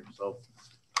nature. So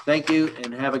thank you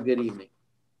and have a good evening.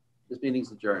 This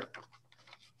meeting's adjourned.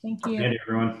 Thank you. Good night,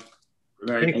 everyone. Good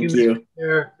night. Thank you.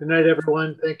 Good night,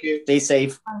 everyone. Thank you. Stay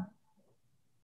safe. Bye.